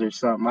bases or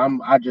something.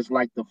 I just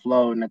like the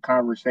flow and the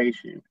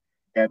conversation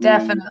that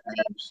definitely.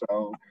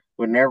 So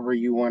whenever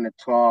you want to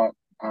talk,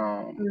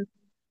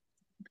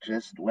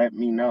 just let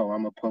me know.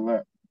 I'm gonna pull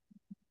up.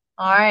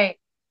 All right,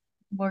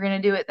 we're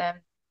gonna do it then.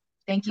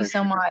 Thank you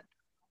so much.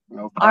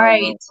 No problem. All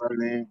right.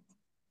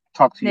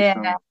 Talk to you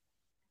soon.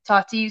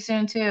 Talk to you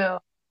soon too.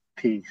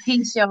 Peace.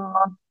 Peace,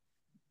 y'all.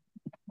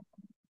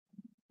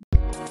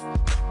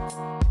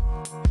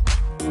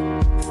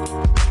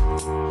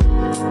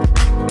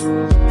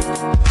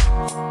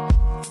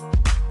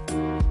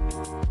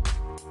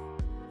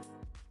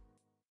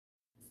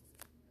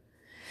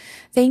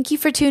 Thank you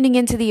for tuning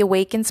into the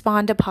Awaken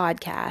Sponda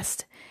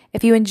podcast.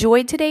 If you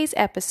enjoyed today's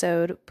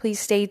episode, please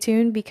stay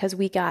tuned because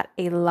we got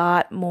a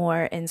lot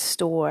more in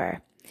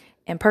store.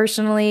 And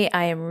personally,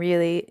 I am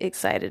really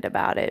excited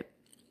about it.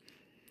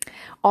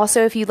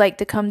 Also, if you'd like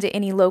to come to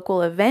any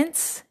local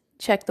events,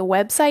 check the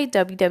website,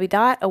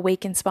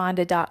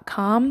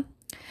 www.awakensponda.com.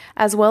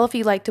 As well, if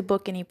you'd like to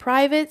book any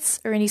privates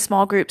or any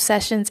small group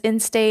sessions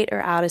in-state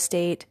or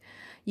out-of-state,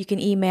 you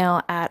can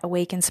email at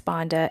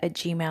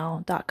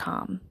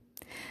awakensponda@gmail.com.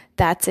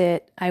 That's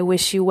it. I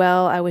wish you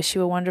well. I wish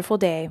you a wonderful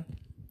day.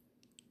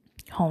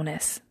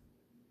 Wholeness.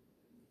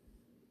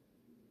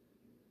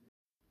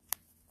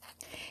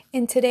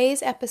 In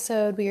today's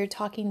episode, we are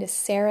talking to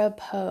Sarah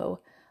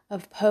Poe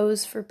of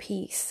Pose for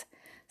Peace.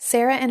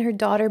 Sarah and her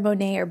daughter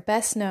Monet are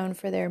best known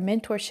for their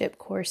mentorship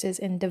courses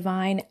in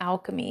divine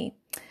alchemy.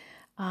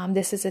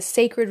 This is a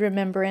sacred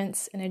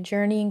remembrance and a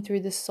journeying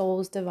through the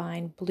soul's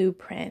divine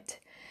blueprint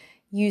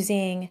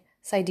using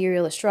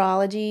sidereal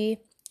astrology,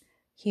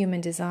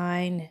 human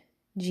design,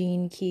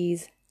 gene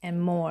keys,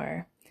 and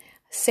more.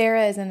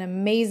 Sarah is an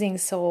amazing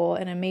soul,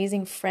 an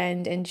amazing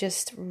friend, and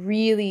just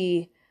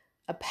really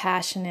a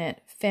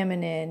passionate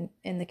feminine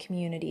in the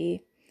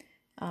community.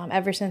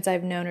 Ever since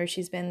I've known her,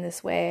 she's been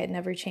this way. It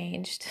never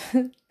changed.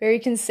 Very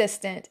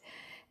consistent.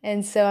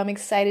 And so I'm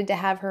excited to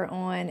have her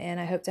on, and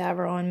I hope to have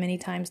her on many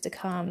times to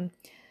come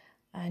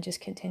and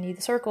just continue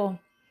the circle.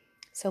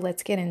 So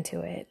let's get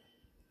into it.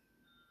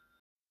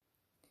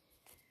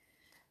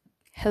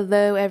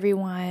 Hello,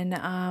 everyone.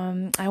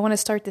 I want to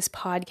start this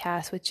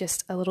podcast with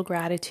just a little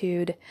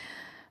gratitude,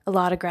 a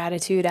lot of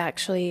gratitude,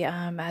 actually,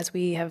 as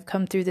we have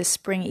come through this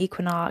spring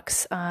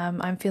equinox.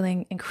 I'm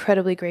feeling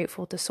incredibly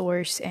grateful to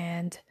Source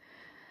and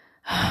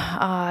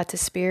to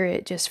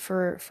Spirit just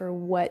for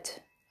what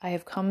I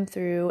have come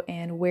through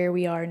and where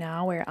we are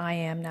now, where I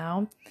am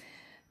now.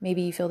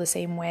 Maybe you feel the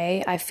same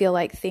way. I feel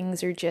like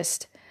things are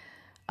just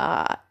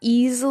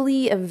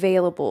easily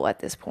available at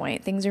this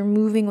point. Things are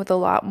moving with a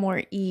lot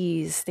more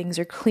ease. Things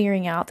are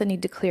clearing out that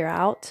need to clear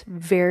out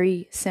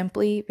very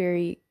simply,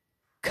 very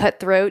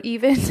cutthroat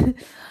even,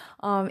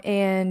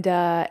 and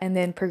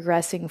then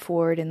progressing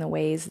forward in the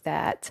ways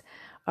that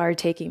are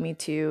taking me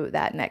to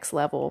that next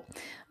level.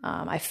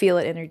 I feel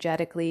it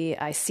energetically.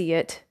 I see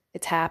it.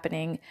 It's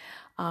happening,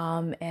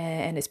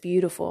 and it's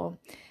beautiful.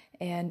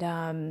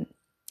 And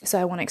so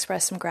I want to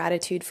express some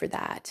gratitude for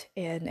that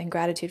and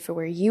gratitude for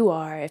where you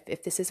are.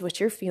 If this is what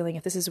you're feeling,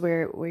 if this is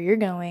where you're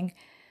going,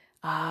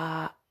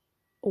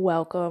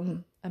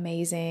 welcome,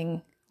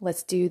 amazing.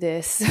 Let's do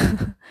this.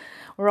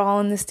 We're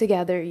all in this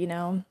together, you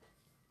know.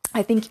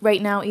 I think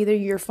right now either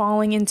you're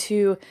falling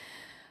into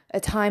a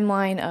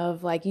timeline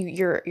of like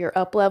you're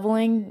up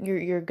leveling,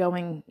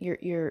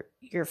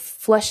 you're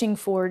flushing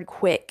forward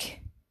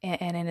quick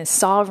and in a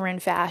sovereign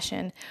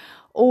fashion,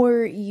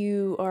 or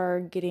you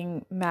are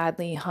getting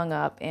madly hung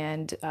up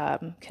and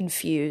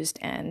confused,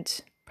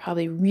 and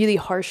probably really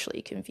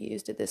harshly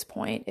confused at this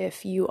point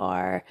if you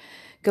are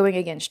going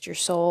against your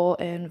soul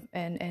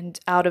and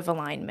out of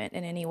alignment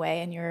in any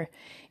way in your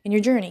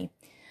journey.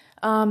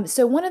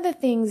 So one of the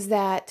things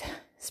that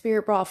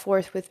Spirit brought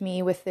forth with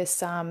me with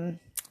this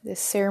this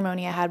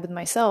ceremony I had with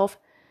myself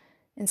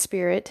in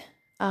Spirit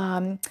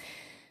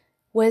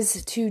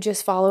was to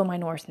just follow my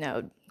North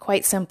Node.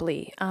 Quite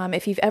simply,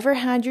 if you've ever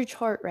had your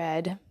chart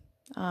read,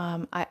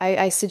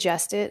 I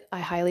suggest it. I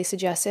highly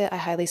suggest it. I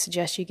highly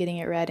suggest you getting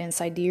it read in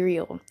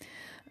sidereal,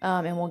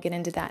 and we'll get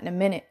into that in a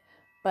minute.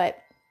 But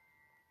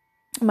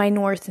my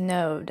North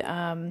Node,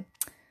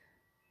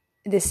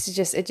 this is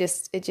just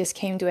it just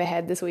came to a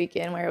head this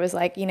weekend where it was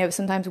like, you know,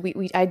 sometimes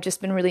I've just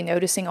been really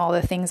noticing all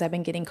the things I've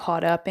been getting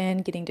caught up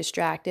in, getting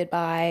distracted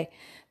by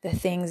the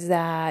things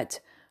that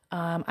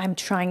I'm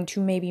trying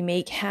to maybe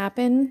make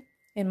happen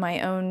in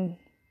my own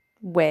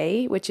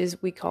way, which is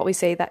we call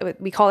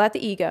that the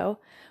ego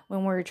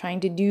when we're trying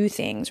to do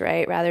things,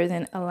 right, rather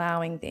than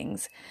allowing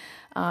things.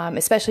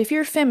 Especially if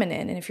you're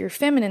feminine, and if you're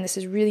feminine, this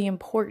is really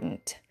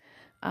important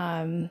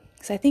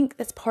because I think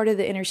that's part of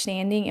the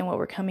understanding and what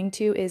we're coming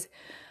to is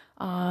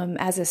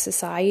as a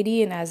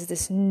society and as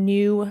this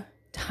new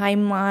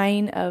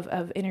timeline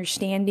of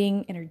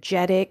understanding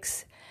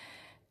energetics,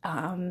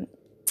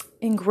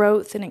 in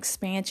growth and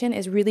expansion,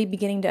 is really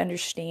beginning to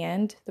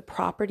understand the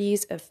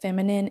properties of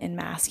feminine and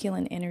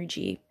masculine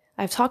energy.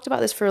 I've talked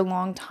about this for a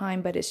long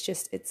time, but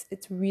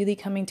it's really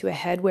coming to a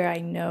head where I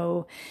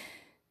know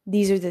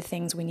these are the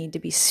things we need to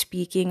be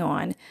speaking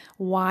on.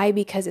 Why?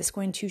 Because it's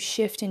going to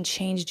shift and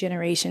change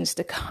generations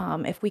to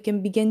come. If we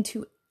can begin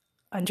to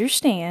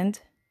understand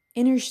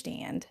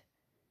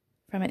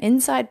from an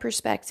inside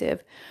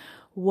perspective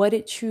what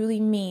it truly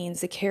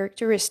means, the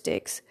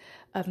characteristics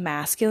of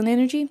masculine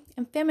energy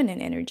and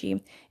feminine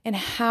energy, and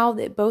how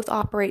that both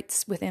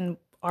operates within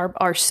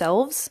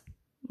ourselves,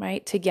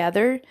 right,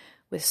 together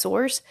with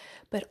source,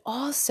 but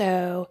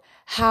also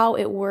how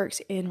it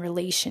works in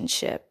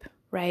relationship,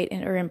 right,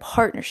 or in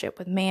partnership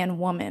with man,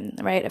 woman,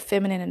 right, a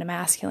feminine and a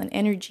masculine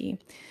energy.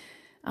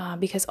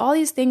 Because all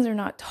these things are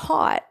not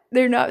taught.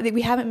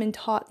 We haven't been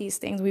taught these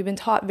things. We've been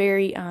taught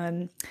very,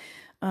 well,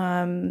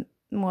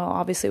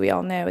 obviously we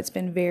all know it's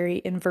been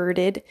very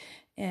inverted,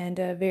 and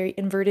a very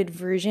inverted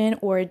version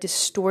or a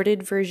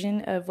distorted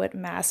version of what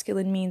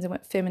masculine means and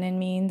what feminine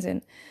means.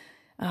 And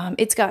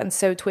it's gotten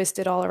so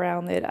twisted all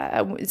around that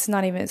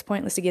it's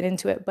pointless to get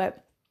into it.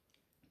 But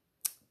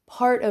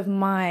part of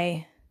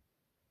my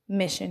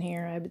mission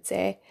here, I would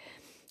say,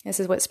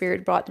 this is what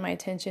Spirit brought to my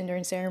attention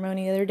during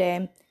ceremony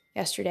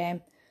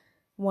yesterday,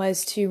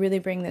 was to really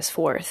bring this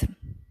forth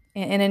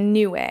in a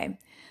new way.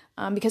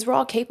 Because we're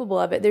all capable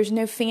of it. There's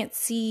no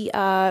fancy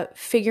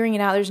figuring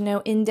it out. There's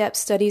no in-depth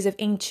studies of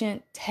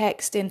ancient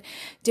text and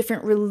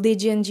different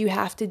religions you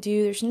have to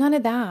do. There's none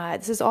of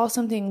that. This is all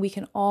something we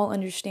can all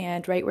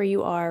understand right where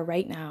you are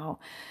right now.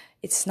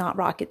 It's not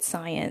rocket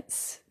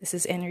science. This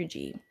is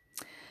energy.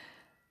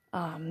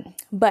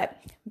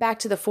 But back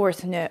to the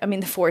 10th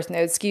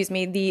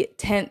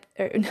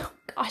node.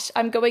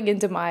 I'm going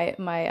into my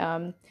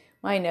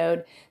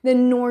node, the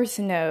north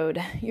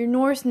node. Your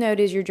north node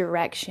is your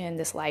direction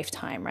this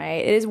lifetime,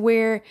 right? It is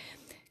where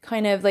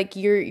kind of like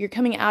you're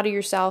coming out of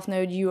your south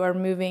node, you are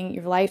moving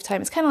your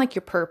lifetime. It's kind of like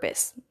your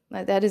purpose.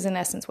 That is in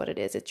essence what it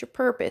is. It's your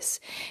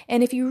purpose.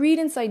 And if you read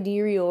in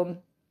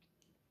sidereal,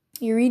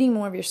 you're reading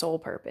more of your soul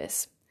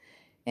purpose.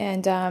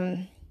 And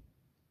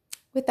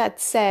with that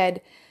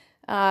said,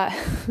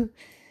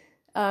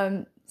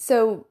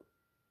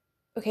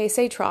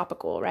 say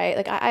tropical, right?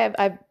 Like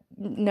I've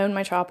known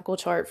my tropical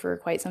chart for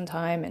quite some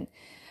time, and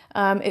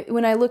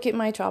when I look at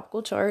my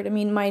tropical chart, I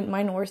mean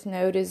my north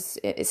node is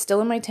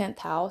still in my 10th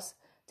house.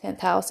 10th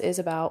house is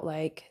about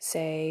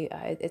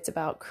it's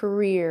about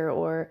career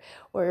or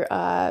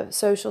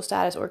social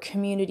status or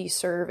community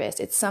service.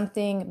 It's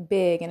something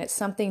big, and it's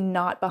something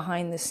not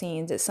behind the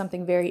scenes. It's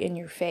something very in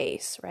your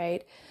face,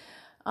 right?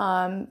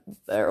 Or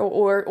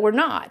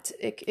not.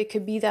 It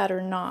could be that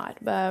or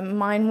not.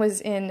 Mine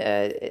was in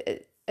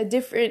a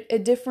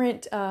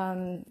different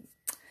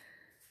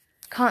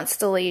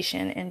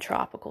constellation in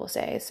tropical,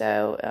 say.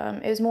 So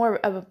it was more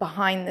of a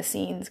behind the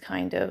scenes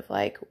kind of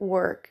like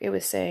work. It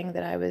was saying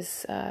that I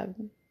was,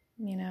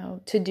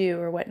 to do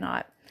or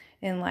whatnot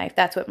in life.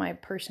 That's what my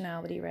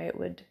personality, right,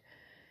 would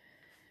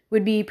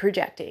be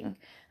projecting.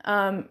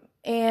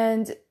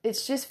 And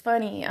it's just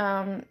funny.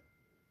 I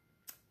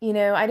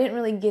didn't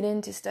really get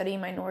into studying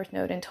my north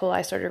node until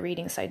I started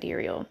reading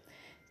sidereal.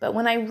 But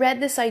when I read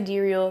the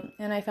sidereal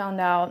and I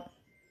found out,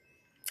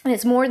 and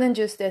it's more than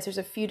just this, there's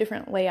a few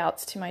different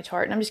layouts to my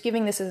chart, and I'm just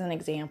giving this as an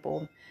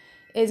example,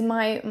 is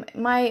my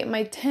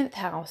 10th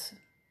house,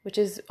 which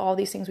is all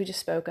these things we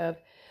just spoke of.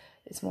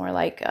 It's more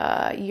like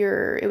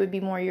it would be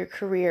more your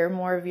career,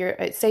 more of your,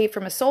 say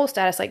from a soul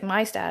status, like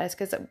my status,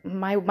 because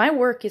my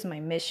work is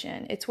my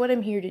mission. It's what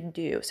I'm here to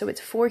do. So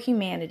it's for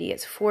humanity,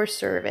 it's for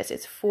service,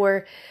 it's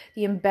for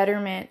the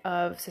embetterment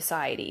of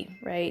society,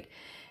 right?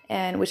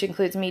 And which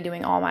includes me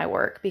doing all my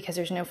work, because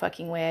there's no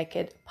fucking way I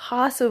could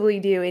possibly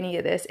do any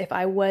of this if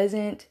I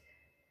wasn't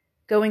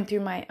going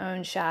through my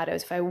own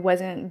shadows, if I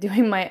wasn't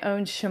doing my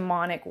own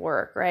shamanic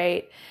work,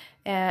 right?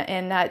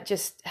 And that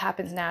just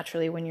happens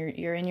naturally when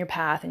you're in your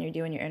path and you're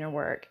doing your inner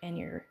work and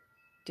you're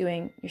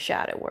doing your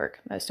shadow work,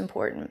 most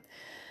important.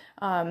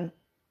 So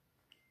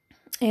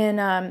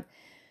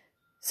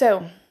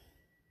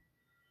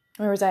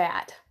where was I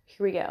at?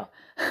 Here we go.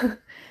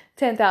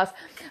 10th house.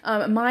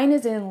 Mine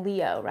is in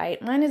Leo,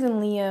 right? Mine is in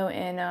Leo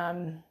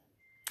and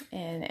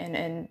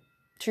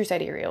true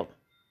sidereal,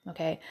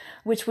 okay?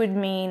 Which would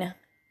mean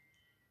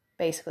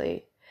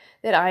basically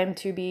that I'm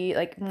to be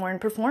like more in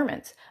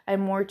performance.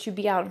 I'm more to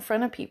be out in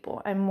front of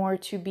people. I'm more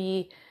to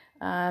be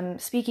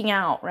speaking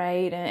out,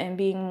 right? And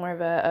being more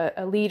of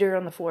a leader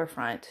on the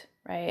forefront,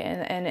 right?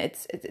 And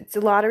it's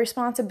a lot of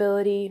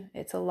responsibility.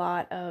 It's a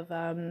lot of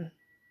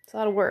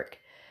work.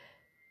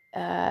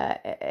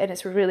 And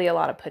it's really a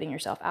lot of putting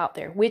yourself out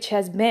there, which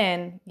has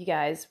been, you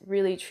guys,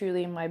 really,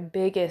 truly my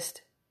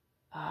biggest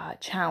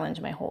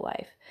challenge my whole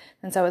life.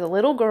 Since I was a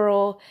little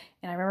girl,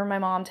 and I remember my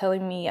mom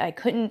telling me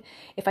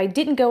if I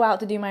didn't go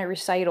out to do my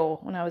recital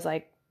when I was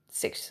like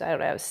 6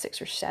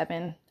 or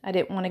 7, I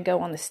didn't want to go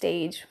on the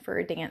stage for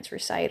a dance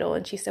recital.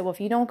 And she said, well, if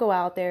you don't go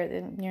out there,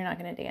 then you're not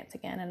going to dance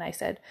again. And I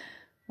said,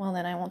 well,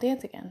 then I won't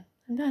dance again.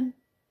 I'm done.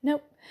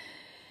 Nope.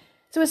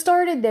 So it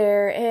started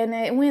there, and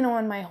it went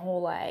on my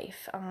whole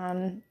life.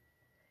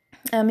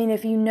 I mean,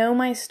 if you know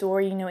my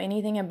story, you know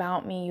anything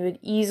about me, you would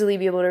easily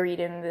be able to read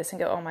into this and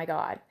go, oh my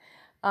God.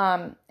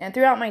 And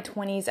throughout my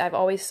 20s, I've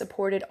always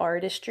supported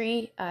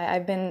artistry.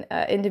 I've been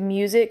into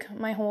music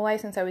my whole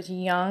life since I was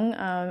young.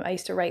 I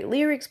used to write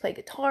lyrics, play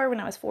guitar when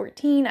I was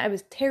 14. I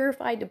was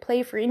terrified to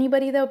play for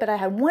anybody though, but I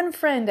had one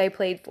friend I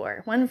played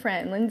for. One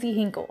friend, Lindsay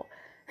Hinkle.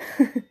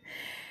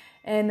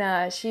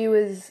 And she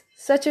was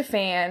such a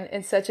fan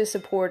and such a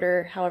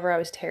supporter. However, I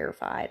was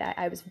terrified.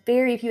 I was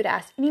very, if you had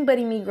asked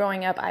anybody me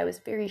growing up, I was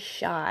very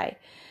shy.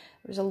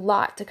 There was a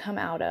lot to come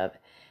out of.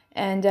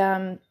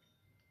 And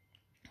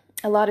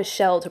a lot of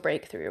shell to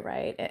break through,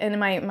 right? And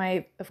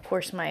my of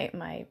course,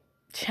 my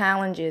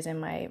challenges in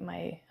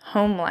my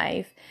home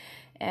life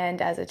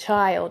and as a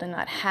child, and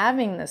not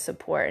having the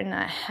support and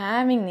not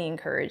having the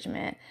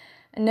encouragement.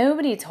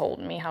 Nobody told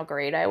me how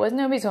great I was.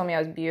 Nobody told me I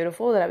was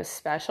beautiful, that I was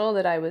special,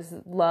 that I was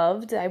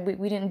loved.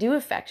 We didn't do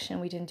affection.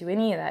 We didn't do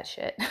any of that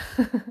shit.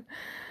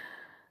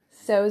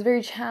 So it was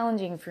very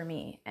challenging for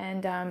me.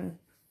 And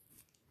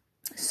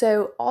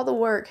so all the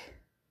work,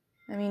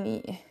 I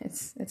mean,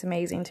 it's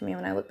amazing to me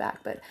when I look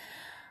back. But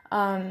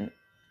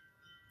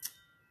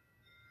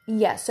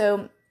yeah,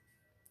 so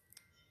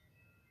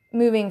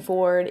moving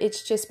forward,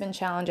 it's just been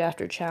challenge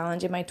after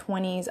challenge. In my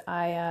 20s,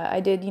 I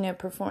did,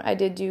 perform. I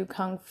did do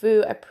kung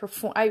fu.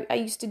 I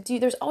used to do.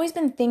 There's always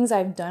been things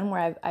I've done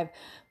where I've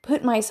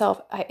put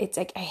myself. It's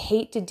like I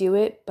hate to do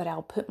it, but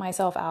I'll put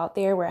myself out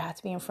there where I have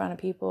to be in front of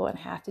people and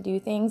have to do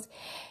things,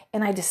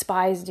 and I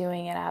despise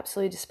doing it. I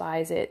absolutely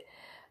despise it.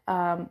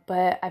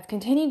 But I've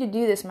continued to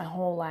do this my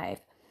whole life.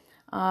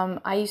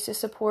 I used to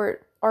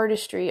support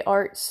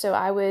arts, so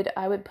I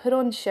would put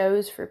on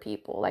shows for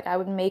people. Like I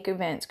would make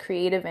events,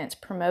 create events,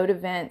 promote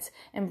events,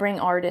 and bring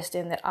artists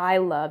in that I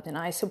loved and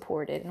I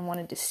supported and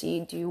wanted to see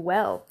do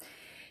well.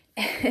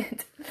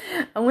 And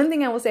one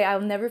thing I will say, I'll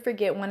never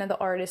forget one of the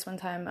artists one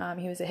time.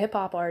 He was a hip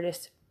hop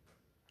artist,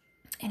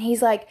 and he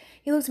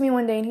looks at me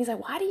one day and he's like,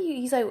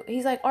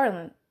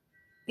 Arlen,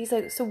 he's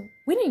like, so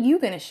when are you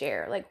going to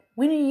share? Like,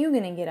 when are you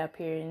going to get up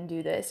here and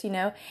do this?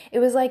 It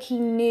was like he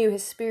knew,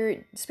 his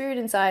spirit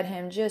inside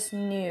him just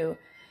knew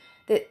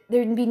that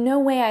there'd be no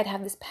way I'd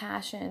have this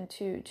passion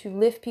to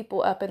lift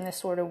people up in this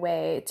sort of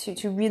way,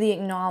 to really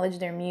acknowledge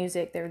their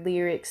music, their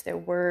lyrics, their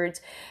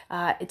words,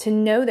 to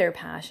know their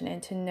passion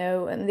and to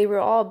know, and they were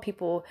all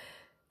people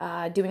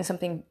doing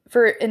something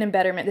for an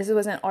betterment. This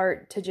wasn't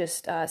art to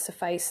just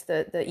suffice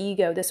the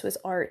ego. This was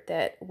art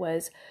that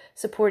was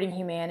supporting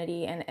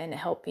humanity and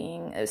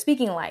helping,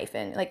 speaking life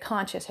and like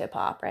conscious hip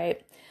hop,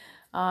 right?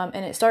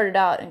 And it started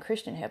out in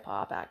Christian hip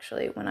hop,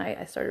 actually, when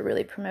I started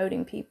really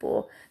promoting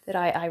people that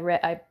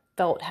I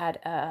felt had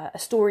a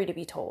story to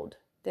be told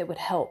that would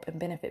help and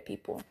benefit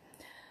people.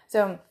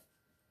 So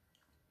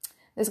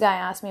this guy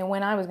asked me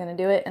when I was going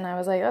to do it, and I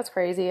was like, that's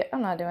crazy.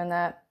 I'm not doing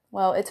that.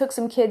 Well, it took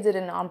some kids at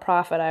a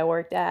nonprofit I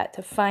worked at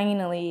to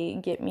finally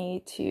get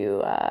me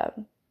to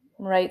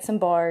write some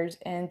bars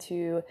and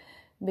to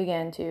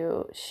begin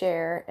to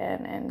share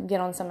and get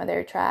on some of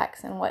their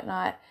tracks and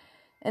whatnot.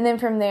 And then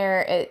from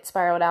there, it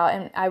spiraled out,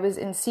 and I was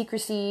in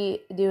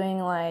secrecy doing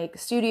like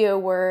studio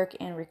work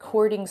and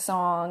recording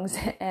songs,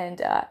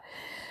 and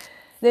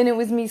then it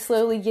was me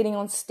slowly getting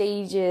on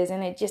stages,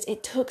 and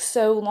it took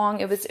so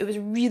long. It was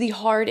really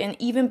hard, and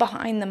even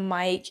behind the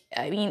mic,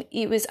 I mean,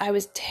 I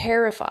was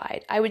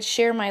terrified. I would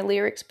share my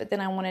lyrics, but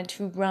then I wanted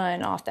to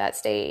run off that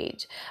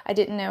stage. I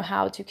didn't know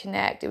how to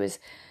connect. It was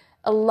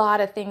a lot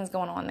of things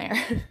going on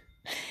there,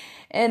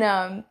 and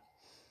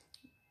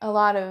a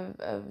lot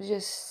of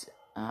just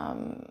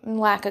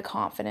lack of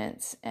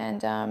confidence.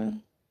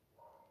 And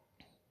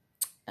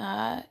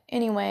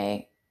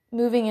anyway,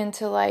 moving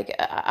into like,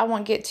 I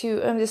won't get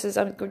to,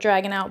 I'm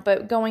dragging out,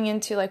 but going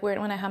into like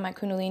when I had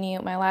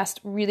my last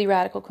really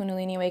radical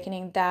Kundalini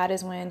awakening, that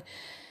is when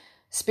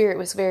spirit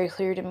was very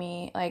clear to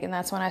me. Like, and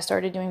that's when I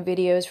started doing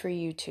videos for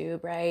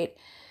YouTube, right?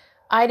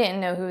 I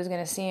didn't know who was going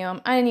to see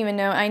them. I didn't even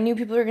know. I knew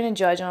people were going to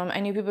judge them. I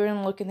knew people were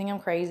going to look and think I'm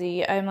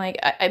crazy. I'm like,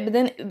 but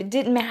then it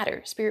didn't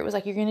matter. Spirit was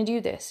like, you're going to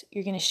do this.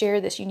 You're going to share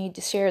this. You need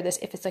to share this.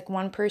 If it's like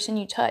one person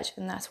you touch,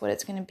 then that's what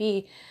it's going to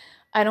be.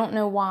 I don't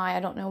know why.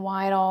 I don't know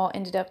why it all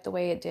ended up the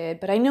way it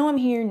did, but I know I'm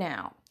here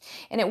now.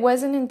 And it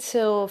wasn't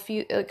until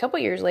a couple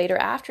years later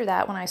after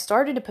that when I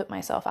started to put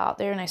myself out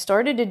there and I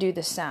started to do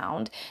the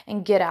sound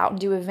and get out and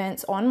do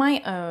events on my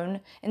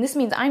own. And this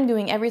means I'm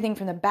doing everything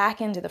from the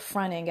back end to the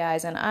front end,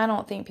 guys. And I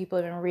don't think people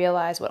even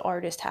realize what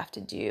artists have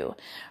to do,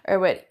 or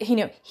what,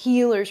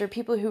 healers or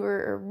people who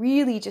are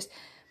really just,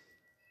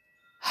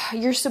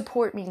 your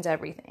support means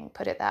everything,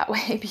 put it that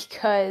way,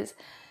 because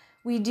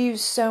we do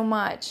so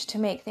much to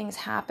make things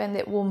happen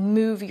that will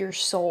move your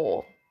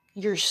soul,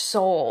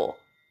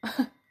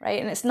 right?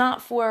 And it's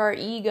not for our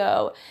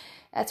ego.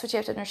 That's what you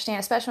have to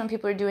understand, especially when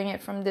people are doing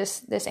it from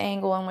this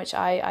angle in which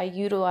I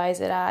utilize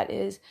it at,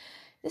 is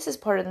this is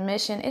part of the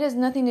mission. It has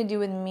nothing to do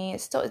with me.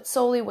 It's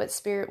solely what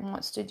spirit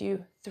wants to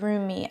do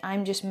through me.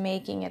 I'm just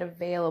making it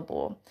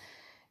available.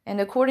 And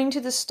according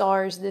to the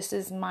stars, this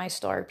is my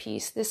star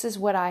piece. This is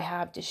what I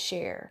have to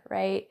share,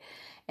 right?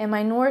 And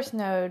my North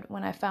Node,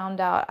 when I found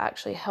out,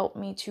 actually helped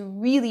me to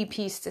really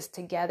piece this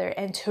together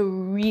and to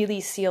really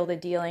seal the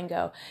deal and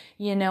go,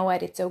 you know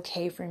what, it's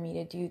okay for me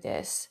to do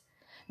this.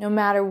 No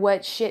matter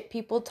what shit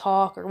people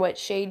talk or what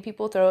shade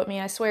people throw at me,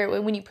 I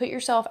swear, when you put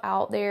yourself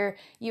out there,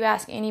 you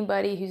ask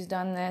anybody who's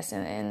done this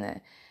in the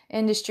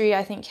industry.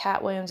 I think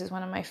Cat Williams is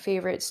one of my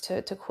favorites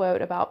to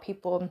quote about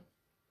people,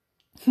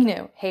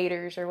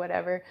 haters or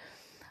whatever.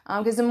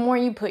 Because the more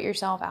you put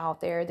yourself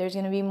out there, there's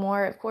going to be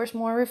more, of course,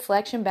 more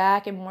reflection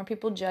back and more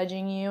people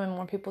judging you and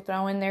more people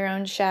throwing their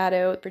own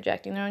shadow,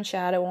 projecting their own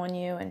shadow on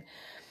you. And,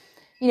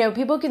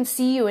 people can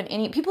see you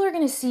people are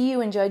going to see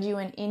you and judge you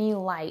in any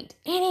light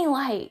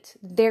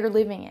they're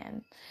living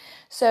in.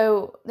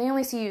 So they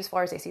only see you as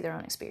far as they see their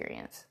own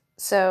experience.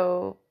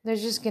 So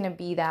there's just going to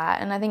be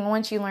that. And I think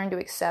once you learn to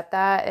accept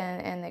that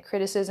and the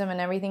criticism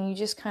and everything, you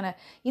just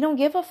you don't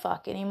give a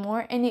fuck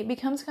anymore. And it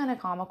becomes kind of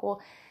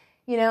comical,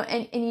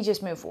 and you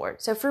just move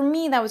forward. So for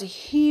me, that was a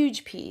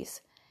huge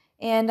piece.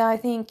 And I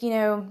think,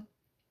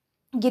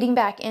 getting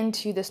back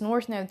into this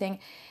North Node thing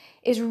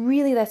is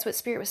really, that's what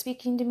Spirit was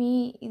speaking to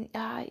me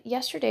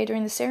yesterday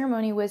during the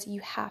ceremony, was you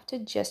have to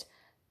just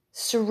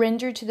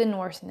surrender to the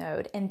North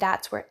Node, and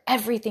that's where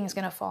everything's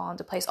going to fall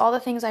into place. All the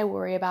things I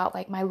worry about,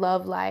 like my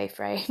love life,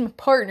 right? My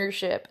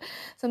partnership,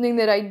 something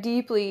that I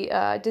deeply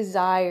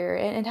desire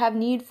and have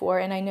need for,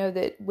 and I know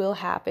that will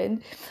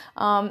happen.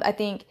 I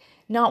think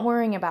not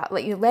worrying about,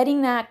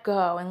 letting that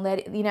go and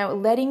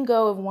letting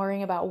go of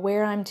worrying about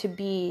where I'm to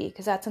be,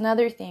 because that's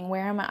another thing.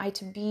 Where am I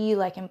to be,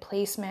 in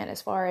placement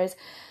as far as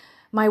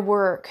my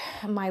work,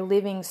 my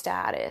living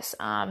status?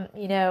 I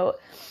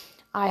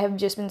have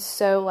just been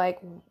so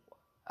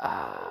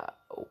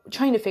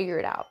trying to figure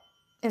it out.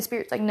 And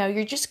Spirit's like, no,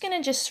 you're just going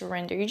to just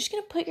surrender. You're just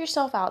going to put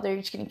yourself out there.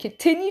 You're just going to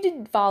continue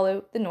to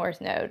follow the North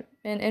Node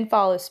and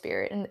follow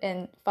Spirit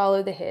and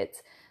follow the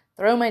hits.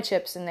 Throw my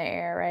chips in the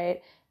air,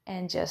 right?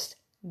 And just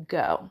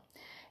go.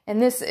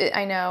 And this,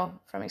 I know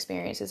from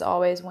experience, is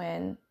always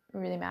when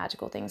really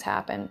magical things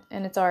happen.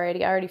 And I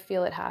already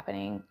feel it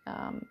happening.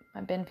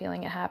 I've been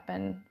feeling it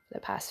happen the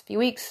past few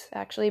weeks,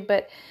 actually,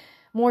 but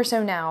more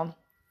so now.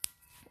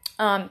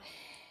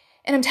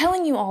 And I'm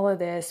telling you all of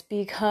this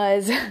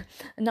because,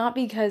 not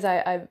because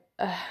I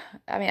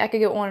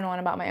could go on and on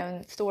about my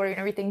own story and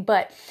everything,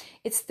 but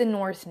it's the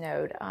North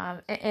Node.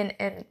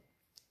 And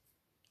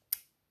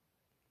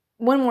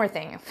one more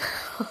thing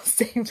I'll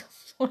say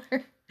before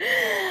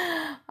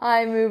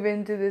I move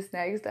into this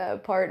next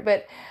part,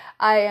 but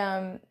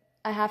I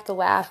have to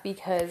laugh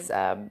because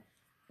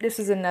this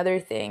is another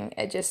thing.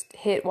 It just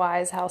hit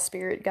wise how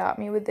Spirit got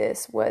me with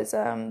this was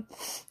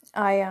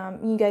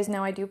you guys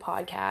know I do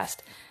podcast.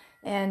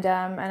 And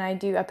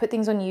I put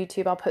things on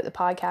YouTube. I'll put the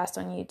podcast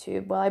on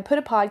YouTube. Well, I put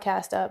a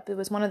podcast up. It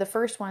was one of the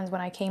first ones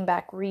when I came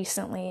back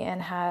recently,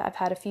 and I've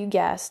had a few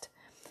guests.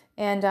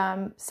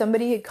 And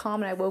somebody had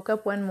commented. I woke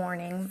up one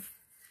morning.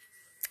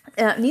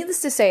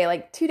 Needless to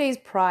say, 2 days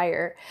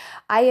prior,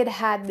 I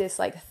had this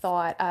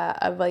thought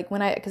of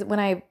when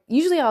I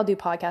usually I'll do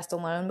podcasts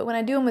alone, but when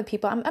I do them with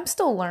people, I'm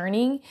still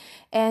learning,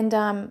 and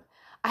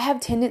I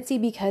have tendency,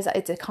 because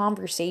it's a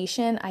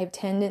conversation, I have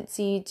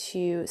tendency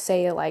to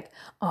say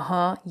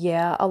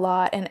yeah, a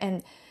lot.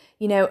 And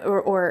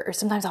or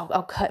sometimes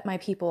I'll cut my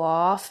people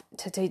off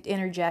to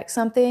interject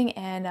something.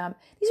 And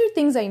these are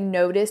things I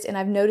noticed, and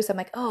I've noticed,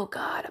 I'm oh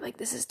God,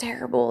 this is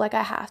terrible.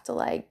 I have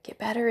to get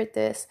better at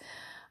this.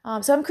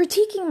 So I'm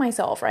critiquing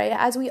myself, right?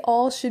 As we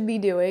all should be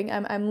doing.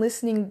 I'm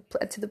listening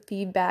to the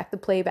feedback, the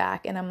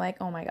playback, and I'm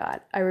oh my God,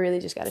 I really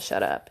just got to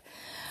shut up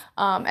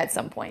at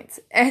some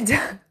points.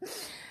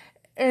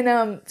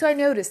 And so I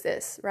noticed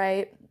this,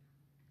 right?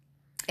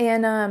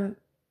 And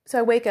so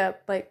I wake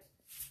up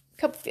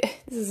this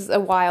is a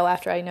while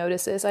after I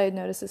noticed this. I had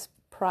noticed this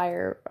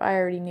prior. I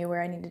already knew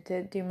where I needed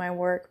to do my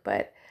work,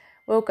 but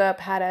woke up,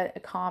 had a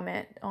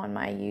comment on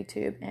my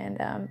YouTube,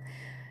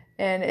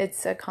 and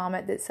it's a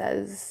comment that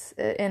says,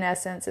 in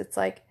essence, it's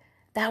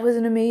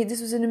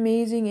this was an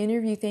amazing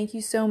interview. Thank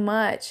you so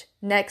much.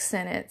 Next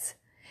sentence,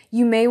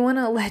 you may want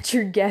to let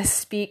your guests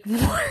speak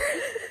more.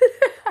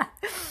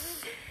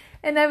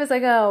 And I was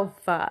oh,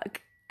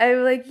 fuck. I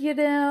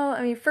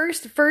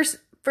was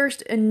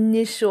first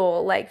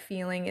initial,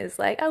 feeling is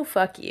oh,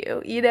 fuck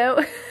you,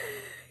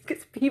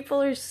 Because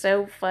people are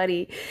so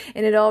funny.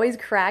 And it always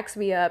cracks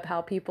me up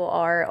how people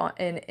are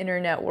in the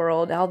internet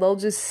world, how they'll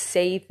just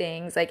say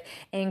things,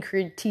 and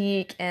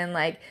critique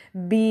and,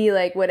 be,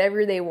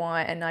 whatever they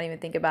want and not even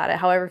think about it.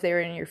 However, if they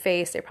were in your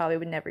face, they probably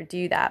would never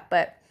do that.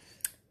 But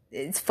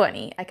it's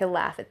funny. I could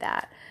laugh at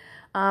that.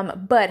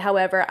 But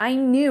however, I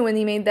knew when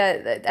they made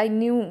that,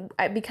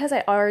 because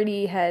I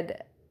already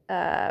had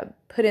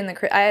put in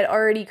I had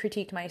already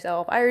critiqued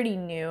myself. I already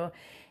knew,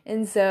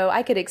 and so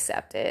I could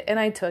accept it, and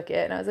I took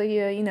it, and I was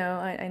yeah,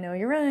 I know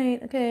you're right.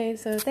 Okay,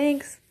 so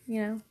thanks,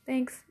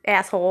 thanks,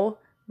 asshole,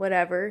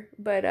 whatever.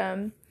 But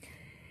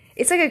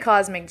it's a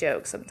cosmic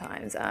joke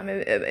sometimes.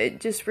 It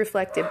just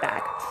reflected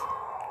back.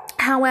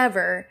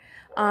 However,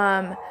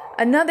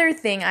 Another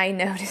thing I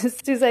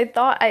noticed is I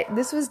thought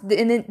this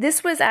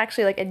was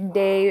actually like a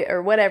day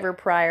or whatever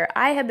prior.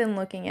 I had been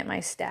looking at my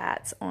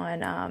stats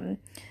on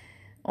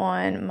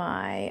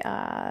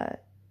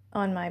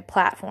my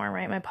platform,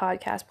 right, my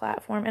podcast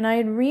platform, and I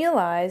had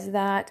realized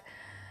that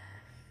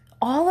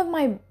all of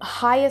my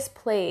highest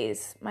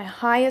plays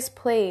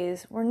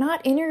were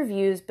not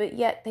interviews, but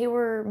yet they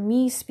were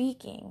me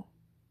speaking,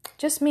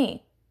 just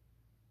me,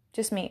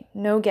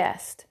 no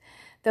guest.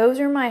 Those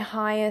are my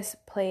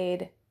highest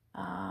played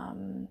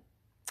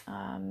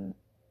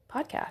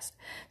podcast.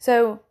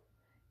 So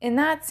in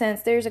that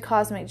sense, there's a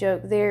cosmic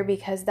joke there,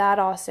 because that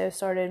also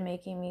started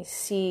making me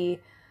see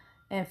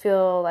and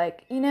feel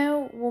like,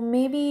 well,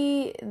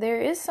 maybe there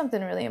is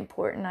something really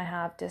important I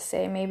have to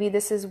say. Maybe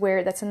this is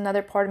where, that's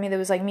another part of me that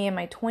was like me in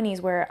my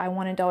 20s, where I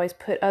wanted to always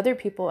put other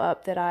people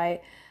up that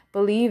I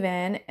believe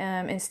in,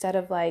 instead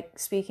of like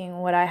speaking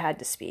what I had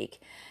to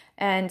speak.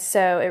 And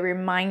so it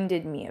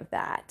reminded me of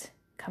that,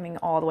 coming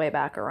all the way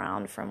back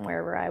around from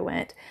wherever I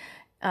went.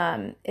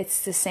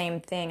 It's the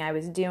same thing I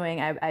was doing.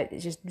 I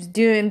just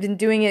been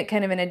doing it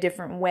kind of in a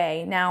different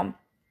way. Now,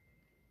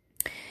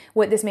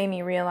 what this made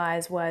me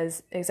realize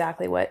was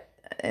exactly what,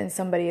 and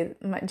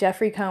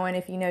Jeffrey Cohen,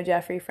 if you know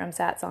Jeffrey from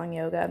Satsang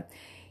Yoga,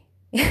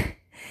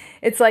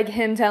 it's like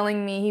him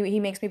telling me, he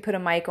makes me put a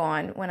mic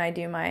on when I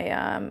do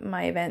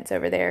my events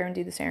over there and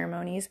do the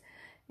ceremonies.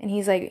 And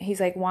he's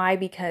like, why?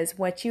 Because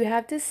what you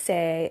have to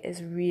say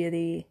is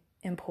really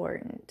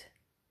important,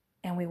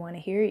 and we want to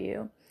hear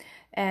you.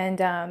 And,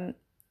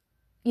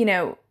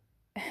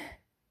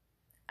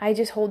 I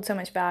just hold so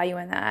much value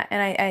in that.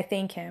 And I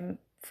thank him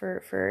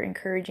for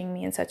encouraging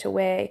me in such a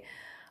way,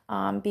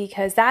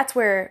 because that's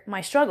where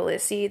my struggle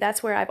is. See,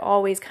 that's where I've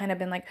always kind of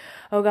been like,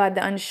 oh God,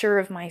 the unsure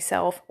of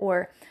myself,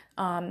 or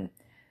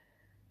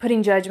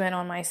putting judgment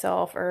on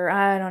myself, or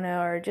I don't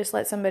know, or just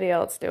let somebody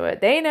else do it.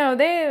 But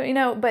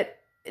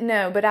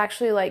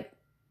actually like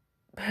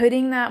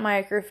putting that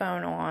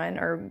microphone on,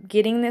 or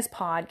getting this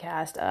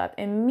podcast up,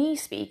 and me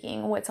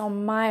speaking what's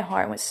on my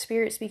heart, what's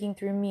Spirit speaking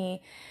through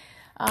me,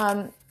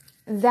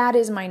 that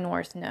is my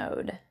North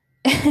Node.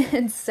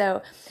 And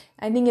so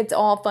I think it's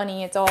all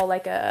funny. It's all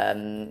like you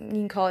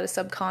can call it a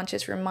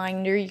subconscious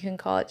reminder. You can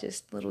call it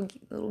just little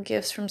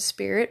gifts from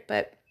Spirit.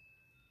 But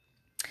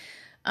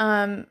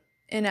in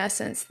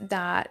essence,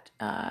 that's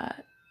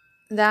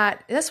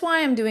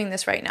why I'm doing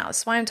this right now.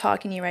 That's why I'm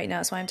talking to you right now.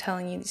 That's why I'm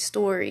telling you these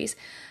stories.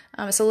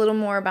 It's a little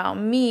more about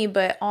me,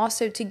 but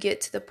also to get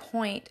to the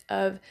point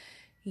of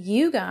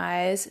you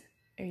guys,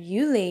 or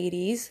you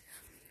ladies,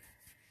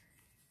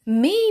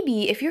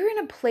 maybe if you're in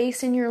a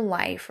place in your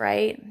life,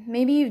 right?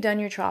 Maybe you've done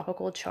your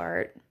tropical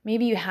chart.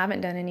 Maybe you haven't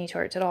done any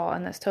charts at all,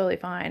 and that's totally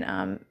fine.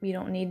 You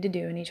don't need to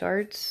do any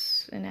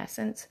charts, in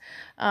essence,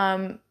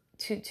 to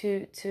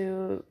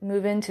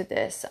move into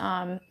this.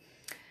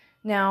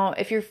 Now,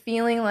 if you're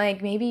feeling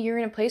like maybe you're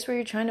in a place where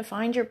you're trying to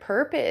find your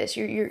purpose,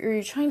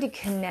 you're trying to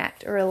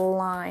connect or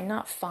align,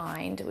 not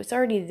find. It's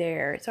already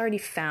there. It's already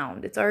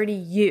found. It's already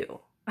you.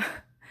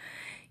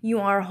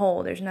 You are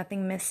whole. There's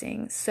nothing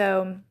missing.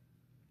 So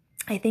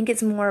I think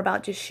it's more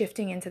about just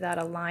shifting into that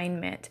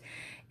alignment.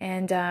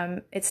 And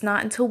it's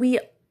not until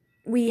we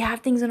have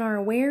things in our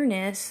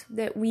awareness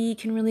that we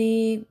can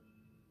really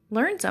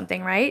learn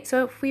something, right?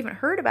 So if we haven't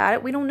heard about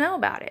it, we don't know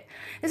about it.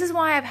 This is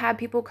why I've had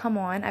people come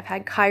on. I've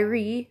had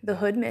Kyrie, the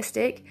Hood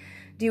Mystic,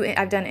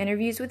 I've done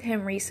interviews with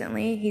him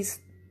recently. He's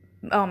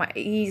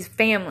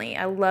family.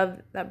 I love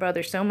that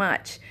brother so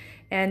much.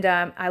 And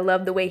I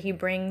love the way he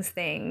brings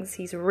things.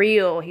 He's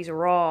real. He's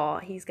raw.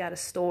 He's got a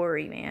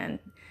story, man.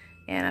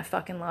 And I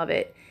fucking love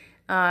it.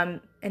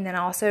 And then I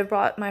also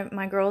brought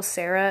my girl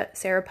Sarah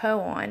Poe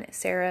on.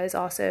 Sarah is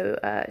also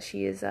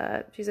she's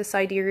a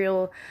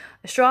sidereal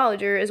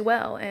astrologer as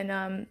well,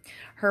 and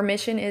her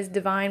mission is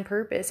divine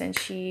purpose, and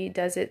she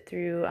does it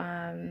through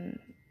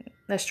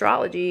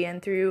astrology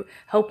and through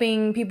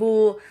helping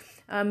people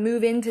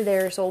move into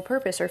their soul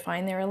purpose or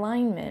find their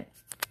alignment.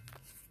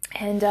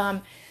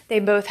 And they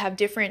both have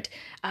different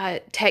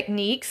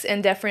techniques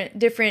and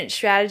different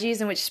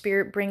strategies in which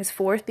Spirit brings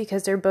forth,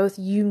 because they're both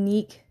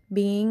unique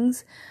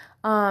beings.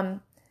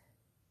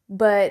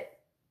 But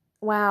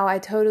wow, I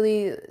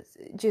totally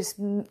just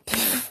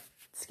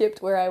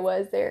skipped where I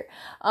was there.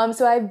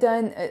 So I've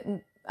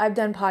done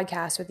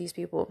podcasts with these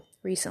people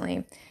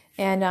recently,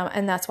 and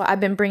that's why I've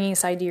been bringing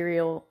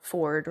sidereal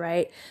forward,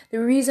 right? The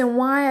reason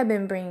why I've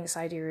been bringing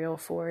sidereal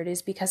forward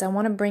is because I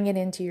want to bring it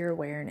into your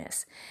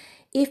awareness.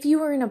 If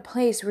you are in a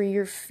place where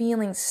you're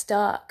feeling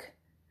stuck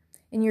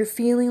and you're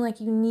feeling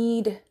like you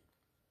need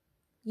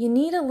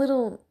a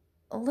little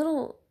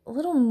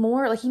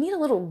more, like you need a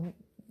little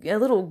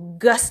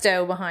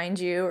gusto behind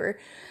you, or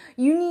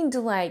you need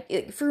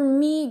to for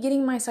me,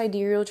 getting my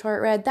sidereal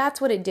chart read,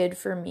 that's what it did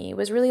for me. It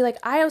was really like,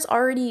 I was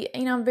already,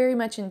 I'm very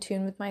much in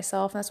tune with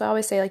myself. And that's why I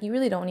always say, you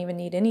really don't even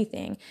need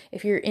anything.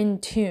 If you're in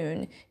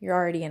tune, you're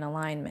already in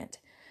alignment.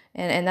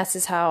 And that's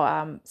just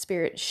how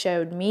Spirit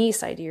showed me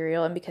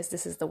sidereal. And because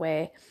this is the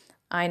way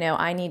I know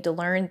I need to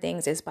learn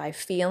things, is by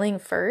feeling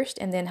first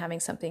and then having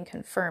something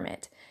confirm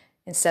it.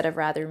 instead of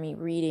rather me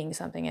reading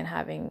something and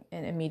having,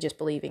 and me just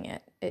believing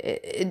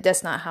it.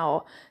 That's not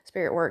how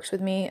spirit works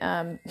with me.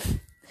 I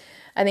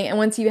think, and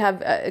once you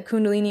have a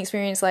Kundalini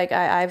experience, like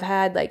I've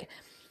had, like,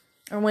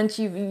 or once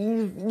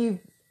you've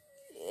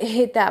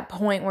hit that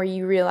point where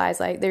you realize,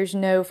 like, there's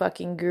no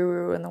fucking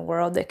guru in the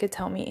world that could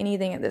tell me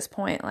anything at this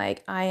point.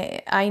 Like,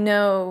 I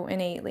know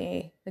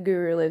innately the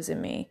guru lives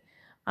in me.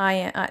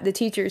 The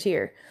teacher's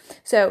here.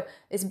 So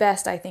it's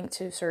best, I think,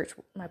 to search.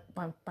 My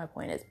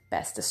point is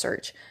best to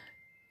search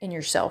in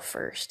yourself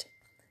first.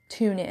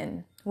 Tune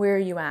in. Where are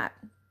you at?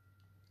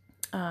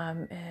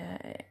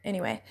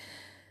 Anyway,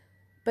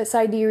 but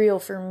sidereal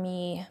for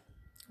me,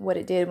 what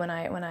it did when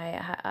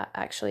I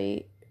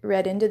actually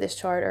read into this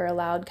chart, or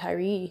allowed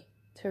Kyrie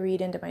to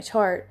read into my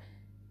chart,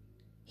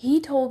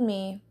 he told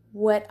me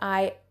what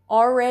I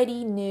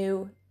already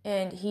knew,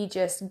 and he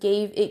just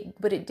gave it.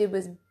 What it did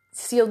was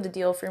sealed the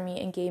deal for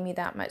me and gave me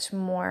that much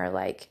more,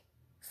 like,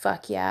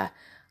 fuck yeah,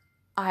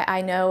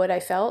 I know what I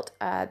felt.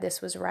 This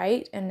was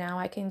right, and now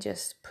I can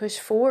just push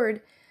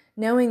forward,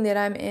 knowing that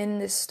I'm in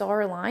this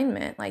star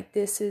alignment. Like,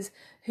 this is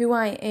who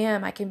I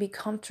am. I can be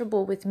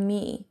comfortable with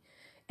me.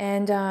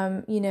 And,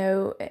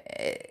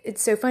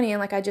 it's so funny. And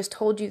like, I just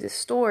told you this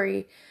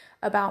story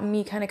about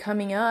me kind of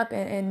coming up,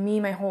 and me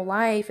my whole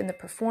life, and the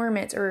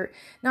performance, or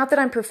not that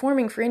I'm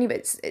performing for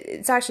anybody.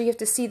 It's actually, you have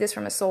to see this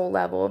from a soul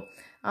level.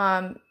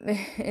 In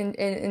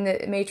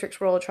the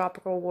matrix world,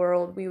 tropical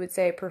world, we would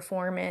say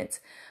performance.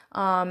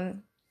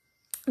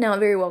 Now it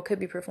very well could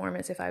be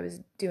performance if I was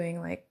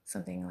doing like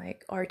something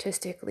like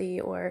artistically,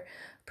 or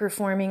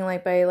performing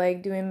like by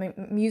like doing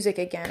music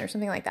again or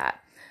something like that.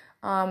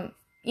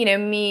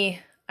 Me,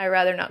 I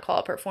rather not call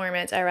it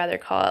performance. I rather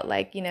call it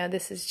like,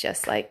 this is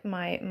just like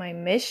my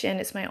mission.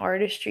 It's my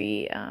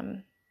artistry,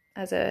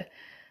 as a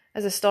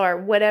star,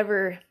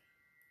 whatever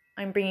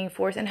I'm bringing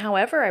forth, and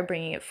however I'm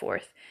bringing it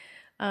forth.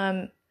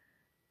 I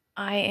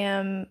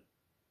am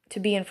to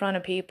be in front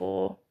of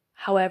people,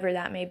 however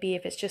that may be.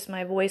 If it's just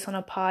my voice on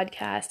a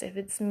podcast, if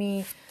it's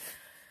me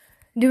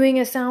doing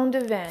a sound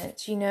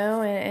event,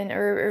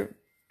 or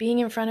being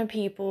in front of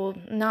people,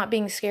 not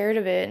being scared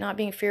of it, not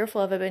being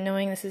fearful of it, but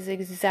knowing this is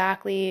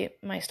exactly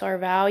my star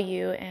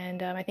value.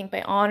 And I think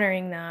by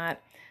honoring that,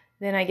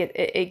 then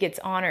it gets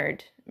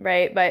honored,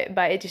 right? But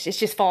it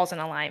just falls in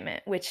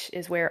alignment, which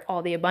is where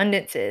all the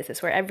abundance is.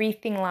 It's where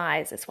everything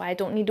lies. That's why I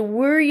don't need to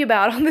worry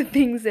about all the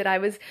things that I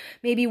was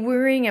maybe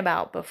worrying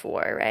about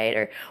before,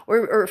 right?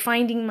 Or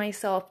finding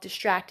myself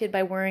distracted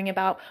by worrying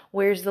about,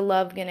 where's the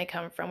love going to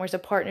come from? Where's the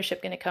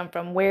partnership going to come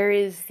from? Where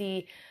is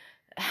the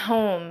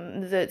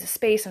home, the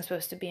space I'm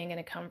supposed to be in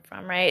going to come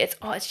from, right?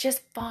 It's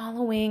just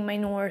following my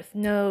North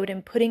Node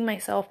and putting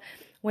myself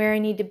where I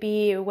need to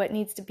be, or what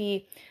needs to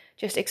be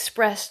just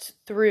expressed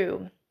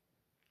through.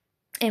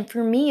 And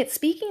for me, it's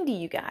speaking to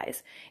you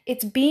guys.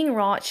 It's being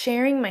raw. It's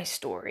sharing my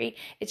story.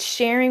 It's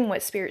sharing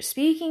what Spirit's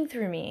speaking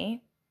through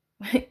me.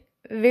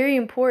 Very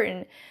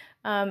important.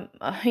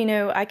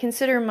 I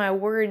consider my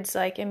words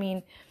like,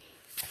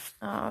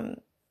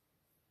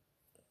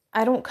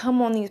 I don't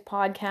come on these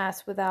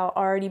podcasts without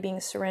already being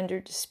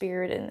surrendered to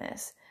Spirit in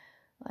this.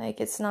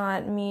 Like, it's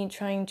not me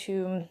trying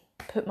to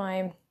put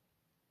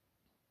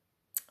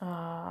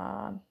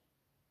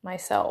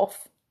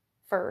myself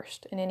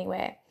first in any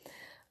way.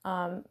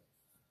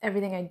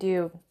 Everything I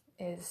do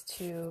is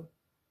to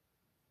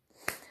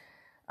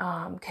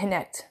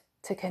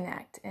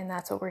connect, and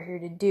that's what we're here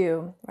to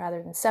do,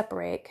 rather than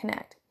separate,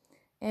 connect,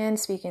 and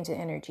speak into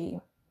energy,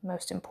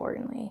 most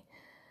importantly.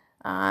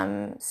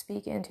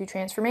 Speak into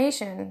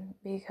transformation,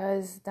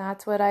 because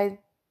that's what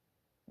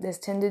this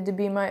tended to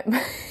be my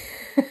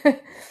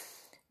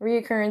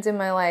reoccurrence in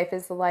my life,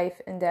 is the life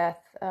and death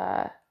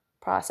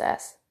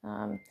process.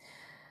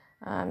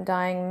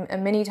 Dying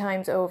many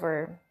times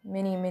over,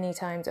 many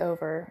times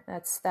over.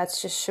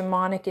 That's just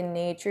shamanic in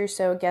nature.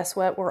 So guess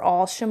what? We're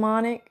all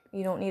shamanic.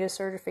 You don't need a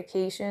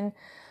certification.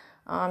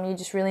 You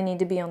just really need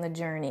to be on the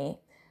journey.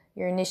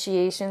 Your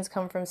initiations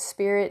come from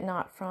Spirit,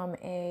 not from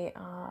a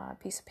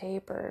piece of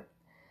paper.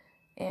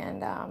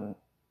 And,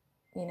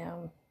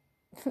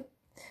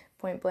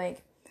 point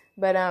blank.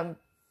 But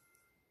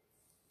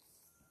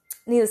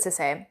needless to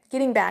say,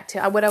 getting back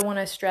to what I want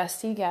to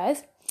stress to you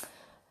guys.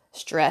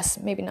 Stress,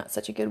 maybe not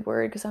such a good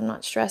word, because I'm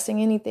not stressing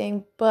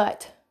anything,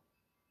 but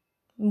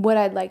what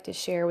I'd like to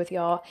share with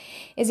y'all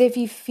is, if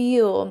you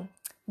feel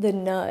the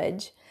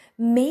nudge,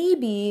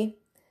 maybe,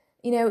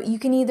 you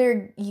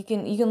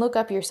can look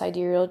up your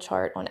sidereal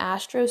chart on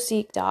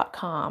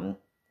astroseek.com,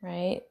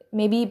 right?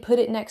 Maybe put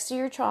it next to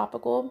your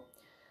tropical,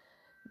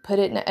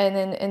 and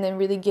then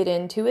really get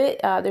into it.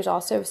 There's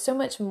also so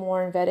much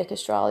more in Vedic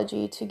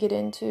astrology to get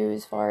into,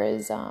 as far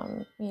as,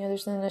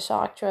 there's the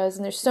nakshatras,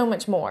 and there's so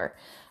much more.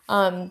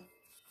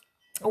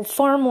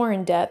 Far more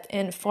in depth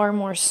and far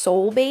more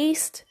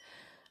soul-based,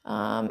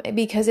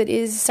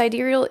 because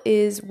sidereal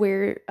is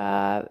where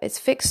it's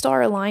fixed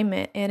star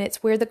alignment, and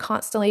it's where the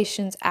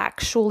constellations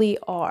actually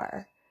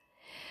are.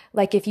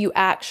 Like, if you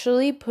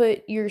actually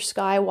put your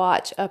sky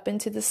watch up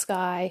into the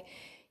sky,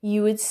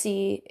 you would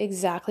see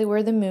exactly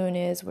where the moon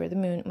is, when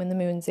the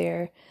moon's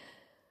there.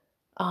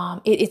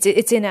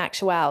 it's in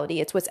actuality.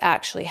 It's what's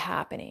actually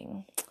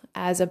happening,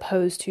 as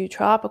opposed to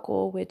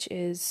tropical, which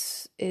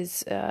is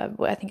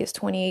I think it's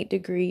 28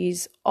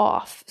 degrees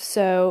off.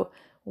 So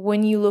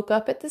when you look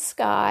up at the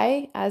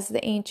sky, as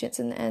the ancients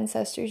and the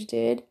ancestors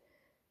did,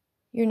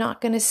 you're not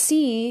going to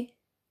see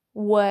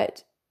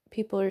what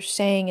people are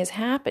saying is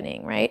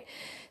happening, right?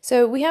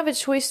 So we have a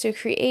choice to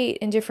create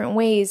in different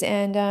ways,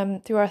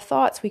 and through our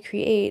thoughts we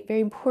create.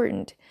 Very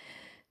important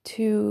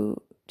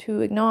to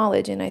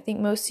acknowledge. And I think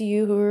most of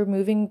you who are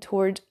moving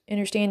towards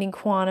understanding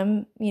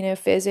quantum,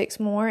 physics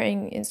more,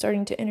 and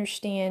starting to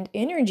understand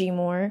energy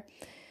more,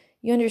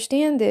 you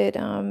understand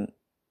that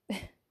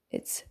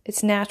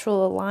it's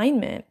natural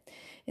alignment.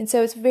 And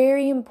so it's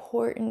very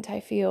important, I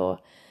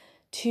feel,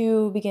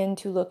 to begin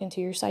to look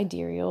into your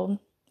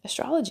sidereal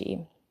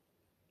astrology.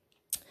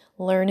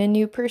 Learn a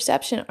new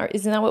perception.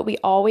 Isn't that what we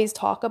always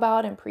talk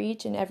about and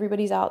preach, and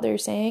everybody's out there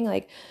saying,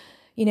 like,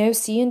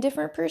 see in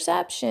different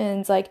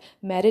perceptions, like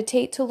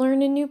meditate to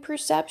learn a new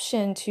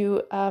perception,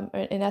 to,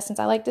 in essence,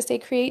 I like to say,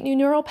 create new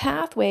neural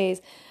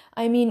pathways.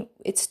 I mean,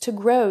 it's to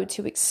grow,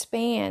 to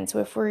expand. So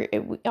if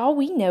all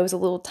we know is a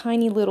little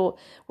tiny little,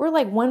 we're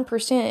like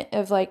 1%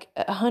 of like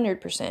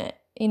 100%,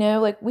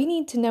 like we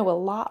need to know a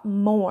lot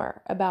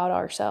more about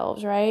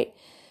ourselves, right?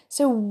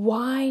 So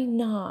why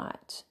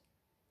not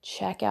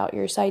check out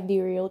your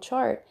sidereal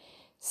chart?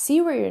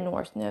 See where your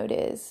north node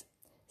is.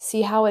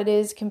 See how it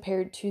is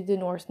compared to the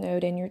north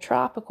node in your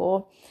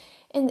tropical.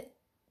 And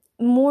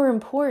more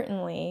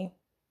importantly,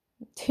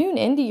 tune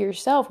into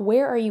yourself.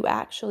 Where are you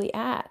actually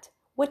at?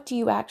 What do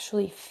you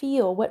actually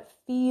feel? What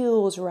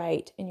feels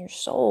right in your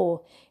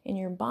soul, in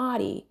your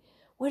body?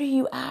 What are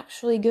you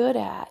actually good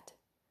at?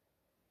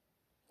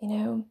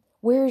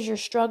 Where's your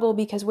struggle?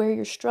 Because where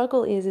your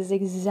struggle is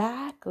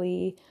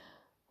exactly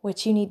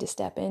what you need to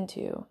step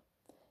into.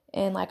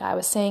 And like I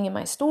was saying in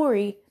my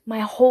story, my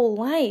whole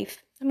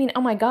life, I mean,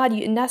 oh my God,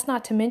 and that's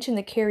not to mention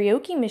the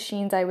karaoke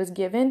machines I was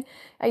given.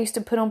 I used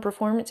to put on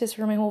performances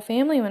for my whole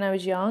family when I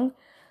was young.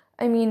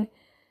 I mean,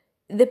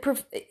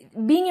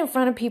 being in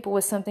front of people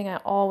was something I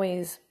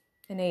always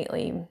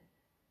innately,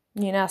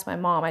 ask my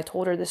mom. I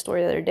told her this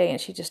story the other day and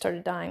she just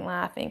started dying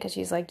laughing because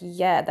she's like,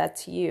 yeah,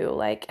 that's you,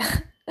 like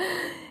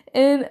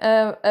in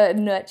a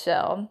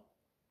nutshell.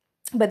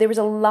 But there was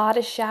a lot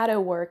of shadow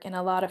work and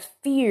a lot of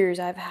fears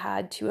I've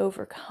had to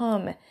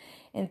overcome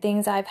and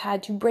things I've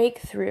had to break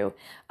through.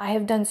 I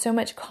have done so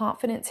much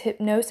confidence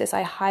hypnosis.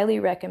 I highly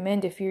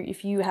recommend if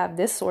you have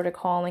this sort of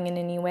calling in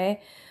any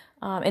way.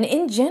 And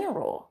in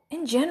general,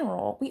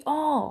 we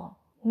all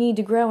need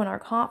to grow in our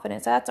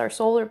confidence. That's our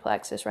solar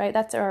plexus, right?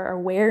 That's our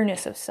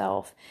awareness of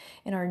self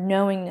and our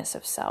knowingness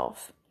of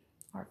self,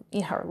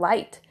 our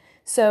light.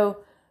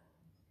 So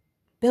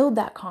build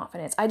that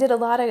confidence. I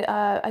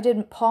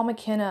did Paul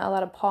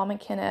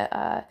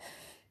McKenna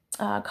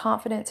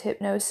confidence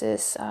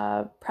hypnosis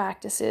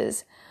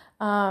practices.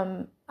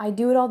 I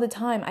do it all the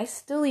time. I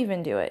still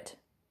even do it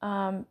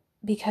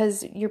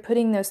because you're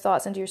putting those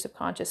thoughts into your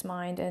subconscious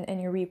mind and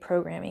you're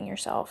reprogramming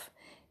yourself.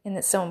 And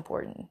it's so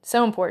important.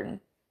 So important.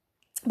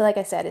 But like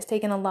I said, it's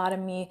taken a lot of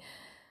me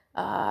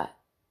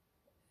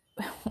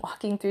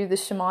walking through the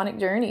shamanic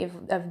journey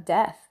of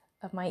death,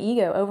 of my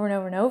ego over and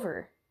over and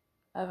over,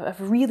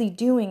 of really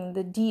doing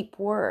the deep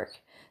work,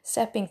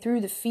 stepping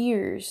through the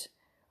fears,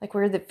 like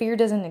where the fear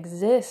doesn't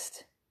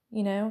exist,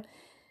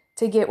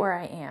 to get where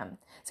I am.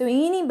 So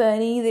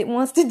anybody that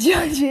wants to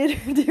judge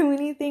it or do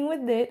anything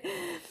with it,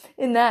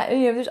 in that,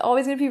 there's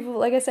always going to be people,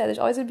 like I said, there's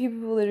always going to be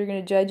people that are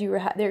going to judge you,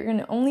 or they're going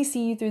to only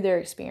see you through their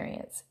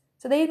experience.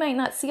 So they might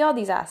not see all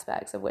these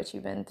aspects of what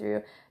you've been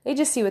through. They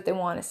just see what they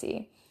want to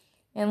see.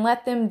 And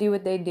let them do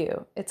what they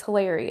do. It's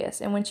hilarious.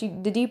 And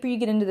the deeper you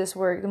get into this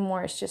work, the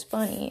more it's just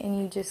funny,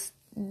 and you just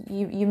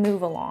you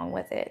move along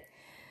with it.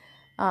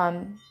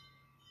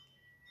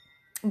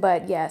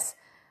 But yes,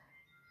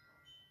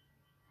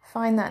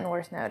 find that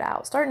north node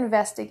out. Start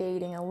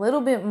investigating a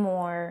little bit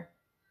more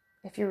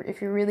if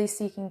you're really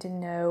seeking to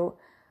know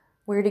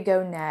where to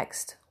go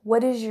next.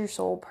 What is your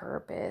soul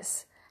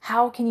purpose?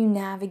 How can you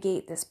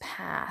navigate this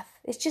path?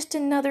 It's just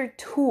another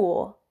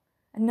tool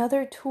in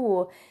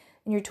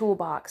your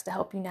toolbox to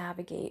help you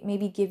navigate.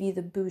 Maybe give you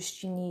the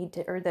boost you need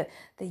to, or the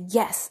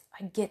yes,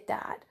 I get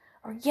that.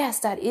 Or yes,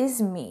 that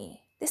is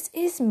me. This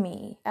is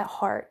me at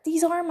heart.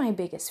 These are my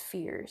biggest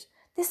fears.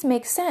 This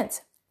makes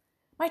sense.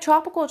 My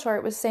tropical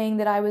chart was saying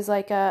that I was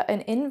like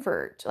an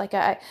invert,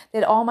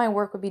 that all my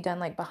work would be done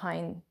like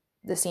behind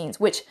the scenes,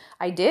 which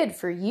I did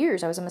for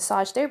years. I was a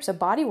massage therapist, a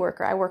body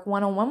worker. I work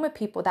one-on-one with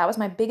people. That was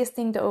my biggest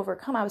thing to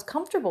overcome. I was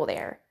comfortable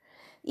there.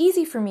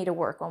 Easy for me to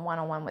work on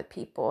one-on-one with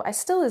people. I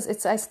still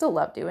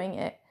love doing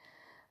it.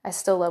 I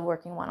still love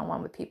working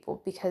one-on-one with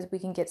people because we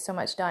can get so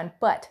much done.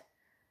 But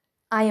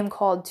I am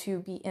called to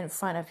be in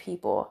front of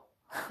people.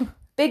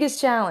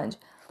 Biggest challenge,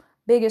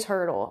 biggest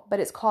hurdle, but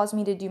it's caused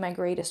me to do my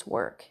greatest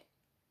work,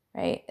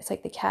 right? It's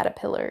like the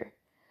caterpillar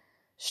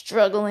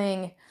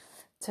struggling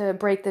to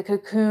break the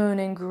cocoon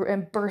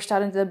and burst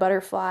out into the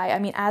butterfly. I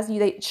mean, as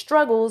they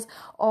struggles,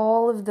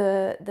 all of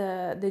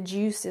the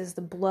juices,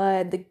 the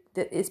blood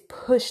that is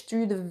pushed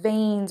through the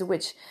veins,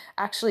 which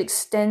actually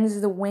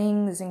extends the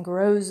wings and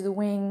grows the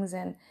wings.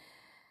 And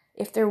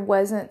if there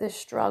wasn't this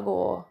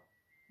struggle,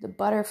 the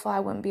butterfly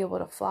wouldn't be able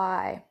to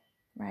fly,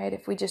 right?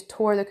 If we just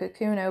tore the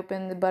cocoon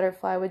open, the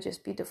butterfly would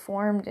just be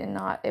deformed and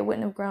it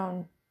wouldn't have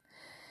grown.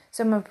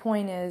 So my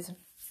point is,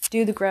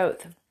 do the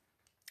growth.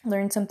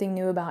 Learn something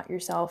new about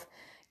yourself.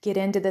 Get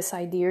into the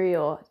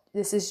sidereal.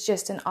 This is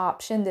just an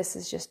option. This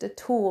is just a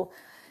tool.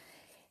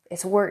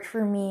 It's worked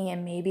for me,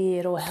 and maybe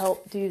it'll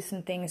help do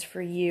some things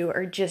for you,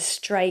 or just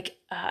strike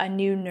a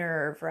new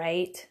nerve,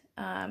 right?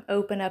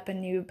 Open up a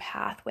new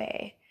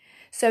pathway.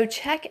 So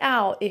check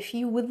out, if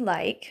you would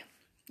like,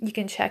 you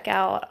can check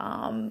out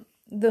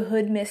The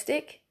Hood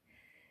Mystic.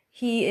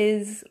 He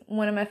is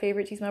one of my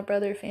favorites. He's my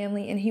brother,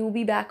 family, and he will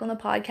be back on the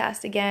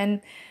podcast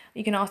again.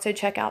 You can also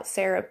check out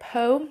Sarah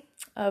Poe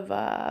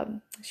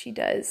she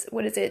does,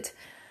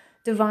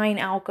 Divine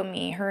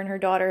Alchemy. Her and her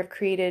daughter have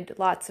created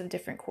lots of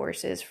different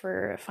courses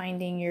for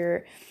finding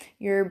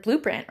your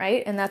blueprint,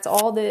 right? And that's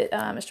all that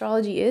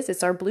astrology is.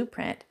 It's our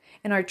blueprint.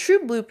 And our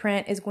true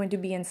blueprint is going to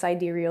be in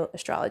sidereal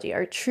astrology.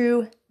 Our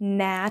true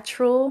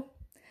natural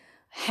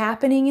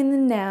happening in the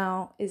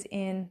now is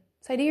in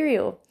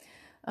sidereal.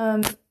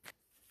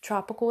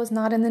 Tropical is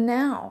not in the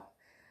now.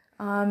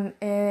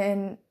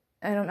 And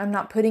I'm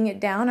not putting it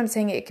down. I'm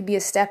saying it could be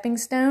a stepping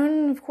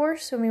stone, of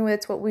course. I mean,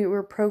 that's what we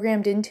were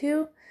programmed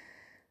into.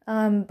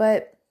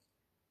 But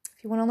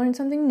if you want to learn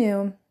something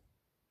new,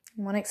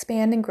 you want to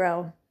expand and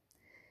grow,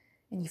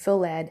 and you feel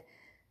led,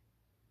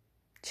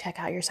 check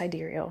out your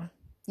sidereal.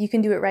 You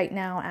can do it right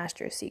now,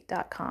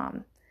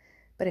 astroseek.com.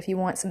 But if you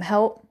want some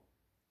help,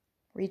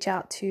 reach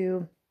out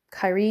to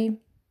Kyrie,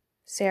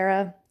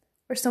 Sarah,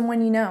 or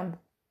someone you know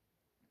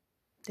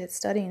that's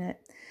studying it.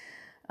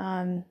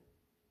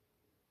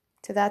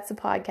 So that's the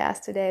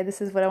podcast today.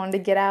 This is what I wanted to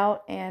get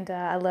out, and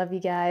I love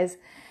you guys.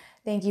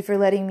 Thank you for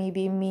letting me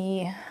be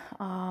me.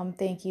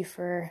 Thank you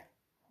for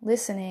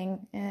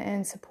listening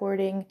and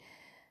supporting,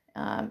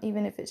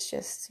 even if it's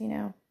just,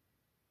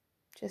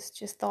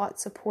 just thought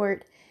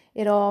support.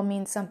 It all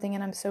means something,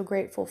 and I'm so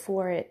grateful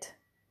for it.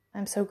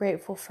 I'm so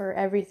grateful for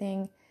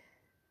everything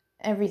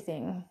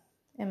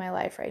in my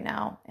life right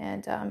now,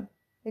 and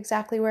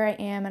exactly where I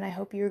am, and I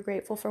hope you're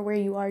grateful for where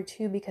you are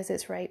too, because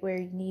it's right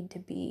where you need to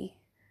be.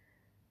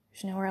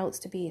 There's nowhere else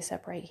to be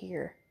except right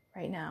here,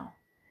 right now.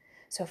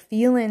 So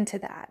feel into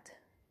that.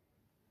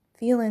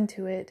 Feel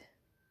into it.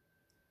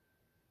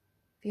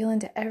 Feel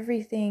into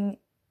everything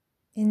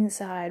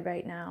inside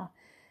right now.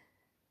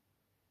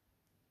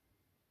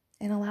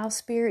 And allow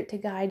spirit to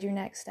guide your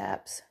next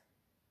steps.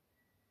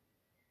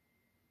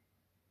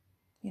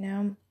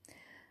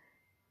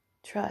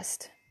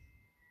 Trust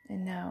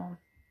and know.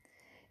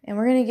 And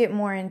we're going to get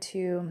more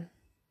into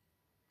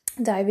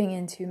diving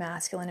into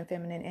masculine and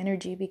feminine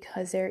energy,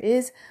 because there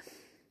is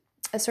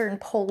a certain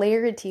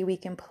polarity we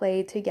can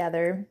play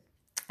together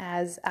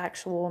as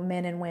actual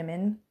men and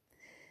women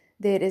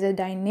that is a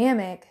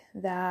dynamic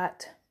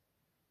that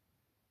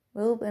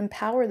will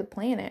empower the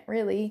planet,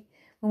 really,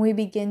 when we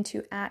begin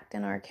to act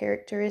in our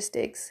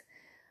characteristics.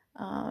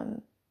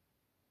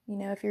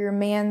 If you're a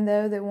man,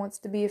 though, that wants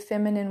to be a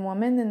feminine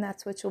woman, then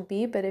that's what you'll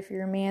be. But if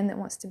you're a man that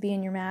wants to be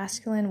in your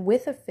masculine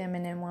with a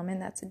feminine woman,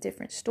 that's a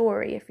different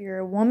story. If you're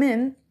a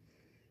woman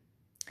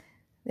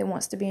that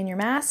wants to be in your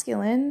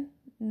masculine,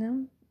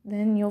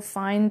 then you'll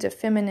find a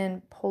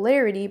feminine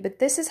polarity. But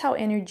this is how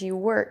energy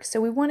works.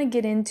 So we want to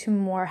get into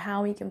more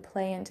how we can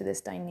play into this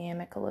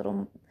dynamic a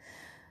little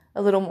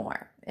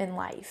more in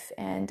life,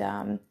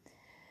 and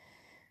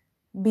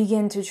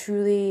begin to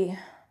truly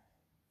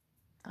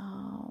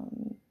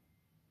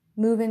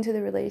move into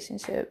the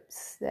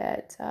relationships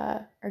that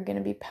are going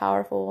to be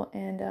powerful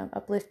and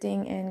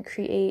uplifting, and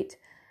create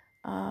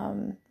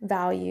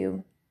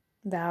value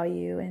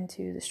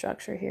into the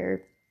structure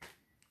here,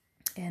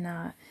 and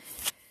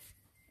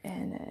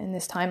in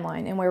this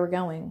timeline and where we're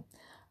going.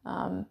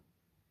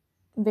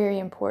 Very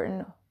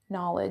important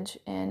knowledge,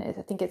 and I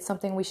think it's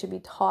something we should be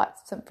taught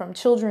from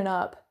children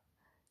up,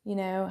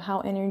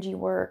 how energy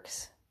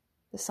works,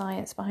 the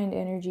science behind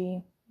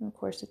energy. And of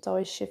course, it's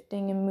always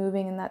shifting and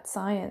moving, and that's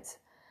science.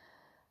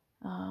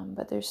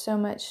 But there's so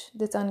much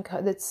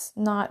that's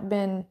not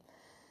been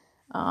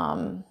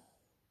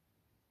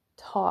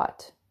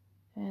taught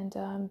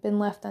and been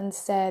left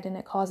unsaid, and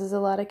it causes a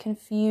lot of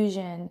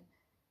confusion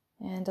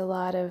and a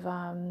lot of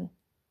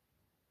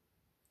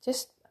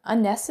just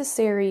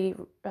unnecessary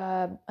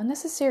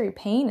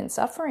pain and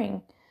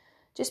suffering,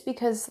 just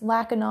because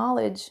lack of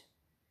knowledge,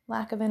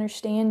 lack of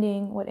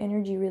understanding what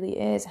energy really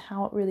is,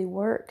 how it really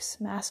works,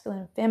 masculine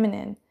and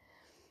feminine.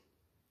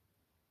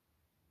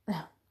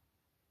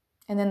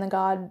 And then the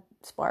God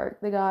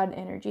spark, the God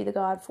energy, the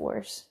God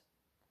force.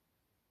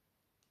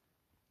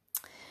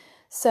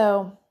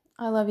 So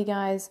I love you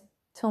guys.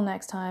 Till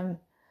next time,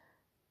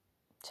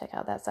 check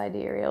out that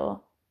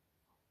sidereal.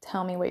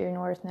 Tell me what your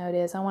North Node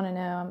is. I want to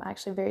know. I'm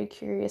actually very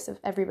curious of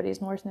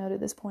everybody's North Node at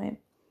this point.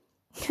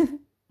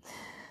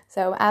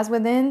 So as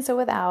within, so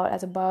without,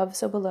 as above,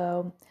 so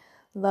below.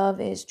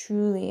 Love is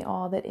truly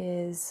all that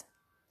is.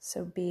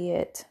 So be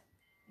it.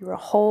 You are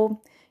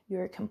whole.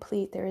 You are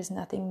complete. There is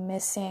nothing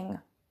missing.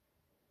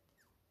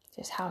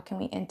 Just how can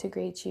we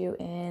integrate you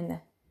in?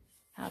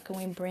 How can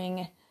we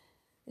bring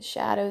the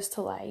shadows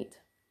to light?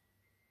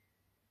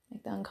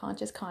 Make the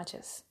unconscious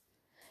conscious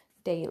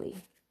daily.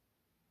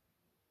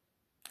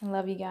 I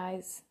love you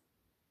guys.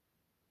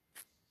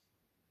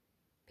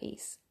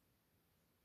 Peace.